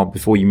little while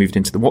before you moved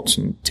into the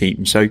Watson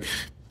team. So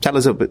tell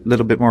us a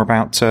little bit more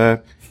about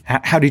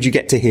how did you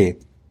get to here?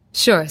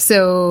 Sure.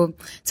 So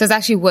I was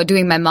actually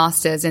doing my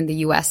master's in the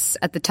US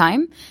at the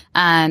time,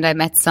 and I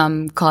met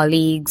some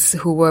colleagues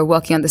who were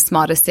working on the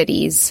Smarter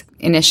Cities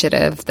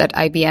initiative that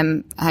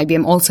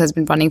IBM also has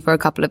been running for a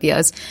couple of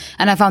years.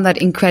 And I found that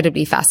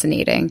incredibly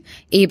fascinating.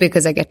 A,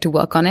 because I get to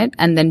work on it,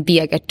 and then B,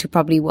 I get to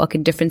probably work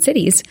in different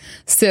cities.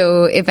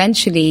 So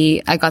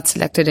eventually I got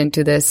selected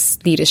into this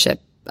leadership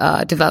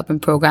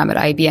development program at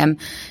IBM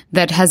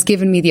that has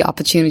given me the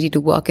opportunity to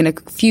work in a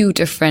few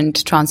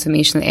different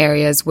transformational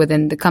areas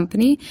within the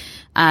company.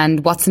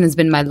 And Watson has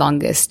been my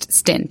longest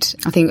stint.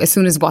 I think as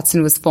soon as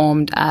Watson was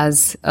formed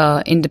as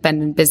an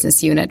independent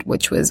business unit,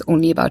 which was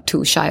only about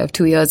shy of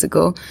 2 years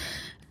ago,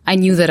 I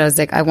knew that I was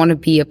like, I want to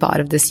be a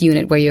part of this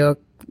unit where you're,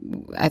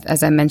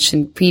 as I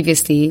mentioned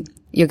previously,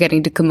 you're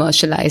getting to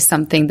commercialize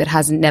something that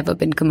hasn't never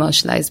been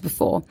commercialized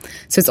before.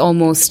 So it's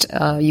almost,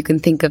 you can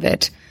think of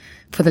it,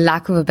 for the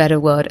lack of a better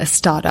word, a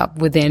startup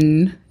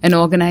within an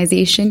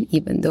organization,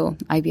 even though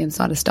IBM's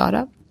not a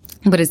startup.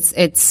 But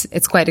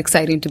it's quite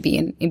exciting to be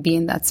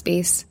in that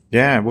space.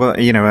 Yeah, well,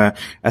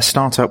 a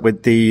startup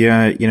with the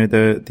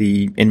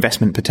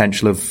investment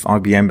potential of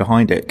IBM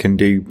behind it can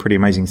do pretty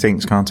amazing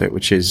things, can't it?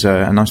 Which is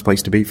a nice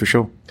place to be for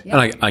sure. Yeah.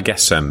 And I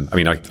guess,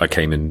 I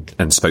came in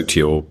and spoke to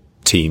your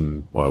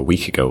team a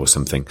week ago or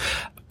something.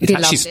 They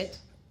loved it.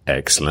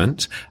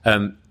 Excellent.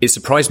 It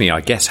surprised me,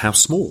 I guess, how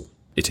small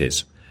it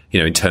is.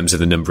 In terms of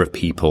the number of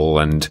people,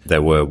 and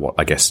there were,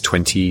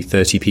 20,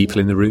 30 people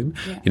in the room.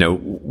 Yeah.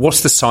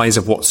 What's the size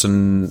of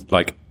Watson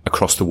like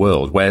across the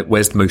world?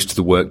 Where's most of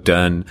the work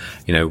done?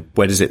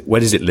 Where does it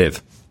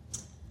live?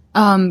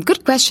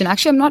 Good question.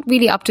 Actually, I'm not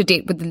really up to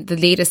date with the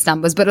latest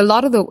numbers, but a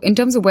lot of in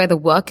terms of where the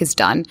work is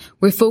done,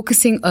 we're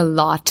focusing a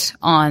lot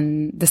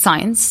on the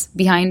science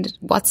behind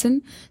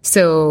Watson.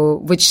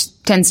 So,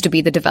 which tends to be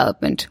the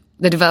development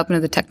of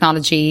the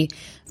technology,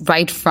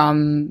 right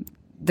from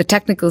the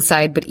technical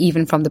side, but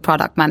even from the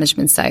product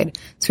management side.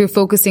 So we're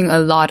focusing a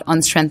lot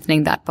on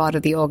strengthening that part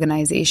of the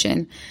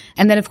organization.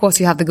 And then, of course,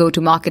 you have the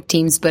go-to-market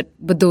teams, but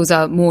those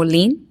are more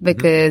lean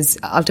because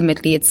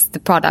ultimately it's the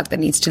product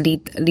that needs to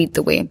lead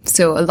the way.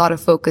 So a lot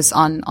of focus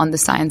on the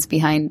science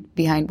behind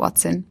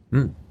Watson.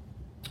 Mm.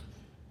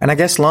 And I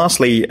guess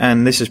lastly,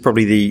 and this is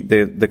probably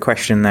the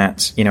question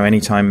that,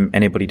 anytime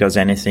anybody does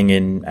anything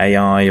in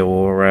AI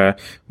or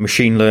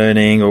machine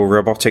learning or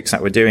robotics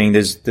that we're doing,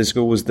 there's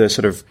always the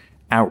sort of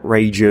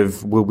outrage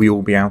of, will we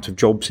all be out of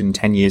jobs in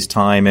 10 years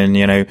time?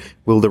 And,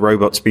 will the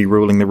robots be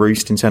ruling the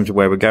roost in terms of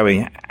where we're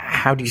going?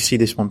 How do you see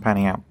this one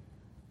panning out?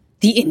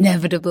 The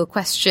inevitable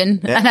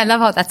question. Yeah. And I love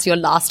how that's your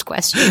last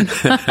question.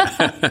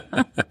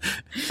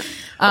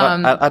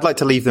 I'd like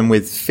to leave them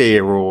with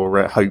fear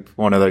or hope,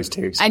 one of those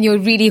two. And you're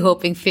really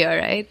hoping fear,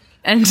 right?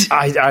 And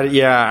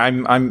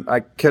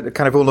I could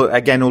kind of all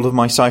of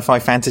my sci-fi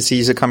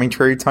fantasies are coming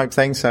true type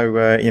thing. So,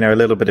 a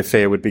little bit of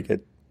fear would be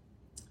good.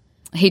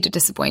 I hate to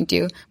disappoint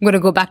you. I'm going to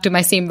go back to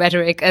my same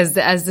rhetoric as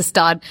the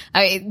start.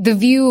 I think the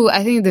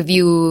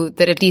view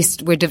that at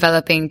least we're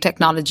developing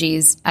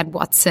technologies at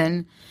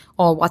Watson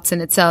or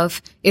Watson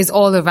itself is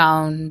all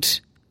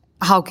around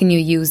how can you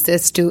use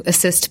this to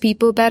assist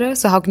people better?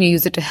 So how can you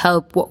use it to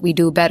help what we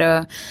do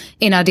better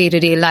in our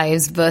day-to-day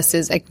lives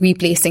versus like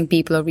replacing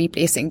people or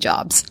replacing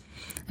jobs?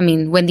 I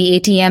mean, when the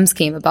ATMs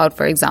came about,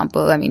 for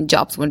example, I mean,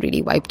 jobs weren't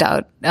really wiped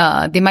out.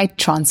 They might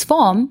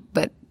transform,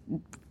 but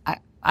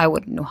I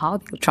wouldn't know how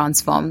they would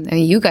transform. I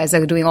mean, you guys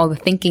are doing all the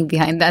thinking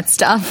behind that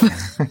stuff.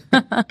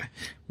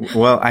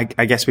 Well, I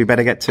guess we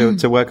better get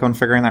to work on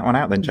figuring that one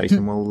out then,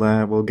 Jason.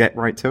 We'll get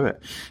right to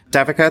it.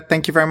 Davika,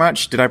 thank you very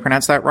much. Did I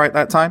pronounce that right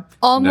that time?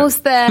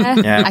 Almost there.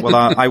 Yeah, well,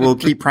 I will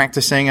keep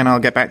practicing and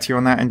I'll get back to you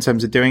on that in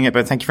terms of doing it.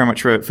 But thank you very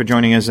much for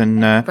joining us and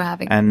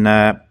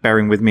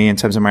bearing with me in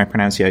terms of my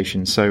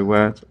pronunciation.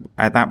 So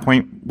at that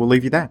point, we'll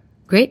leave you there.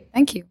 Great.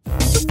 Thank you.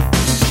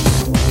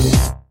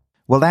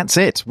 Well, that's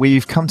it.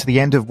 We've come to the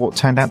end of what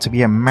turned out to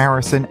be a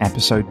marathon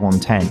episode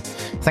 110.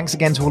 Thanks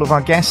again to all of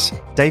our guests,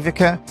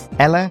 Davika,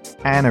 Ella,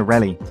 and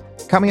Aurelie.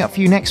 Coming up for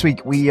you next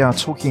week, we are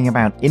talking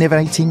about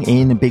innovating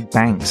in big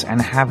banks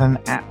and have an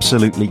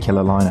absolutely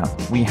killer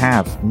lineup. We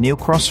have Neil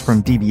Cross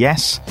from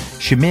DBS,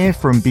 Shamir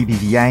from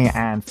BBVA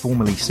and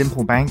formerly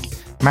Simple Bank,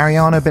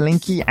 Mariana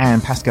Belinki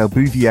and Pascal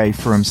Bouvier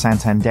from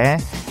Santander,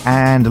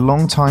 and a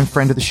longtime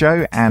friend of the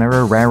show, Anna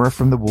Herrera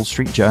from the Wall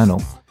Street Journal.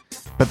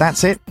 But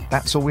that's it.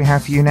 That's all we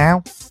have for you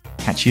now.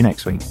 Catch you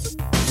next week.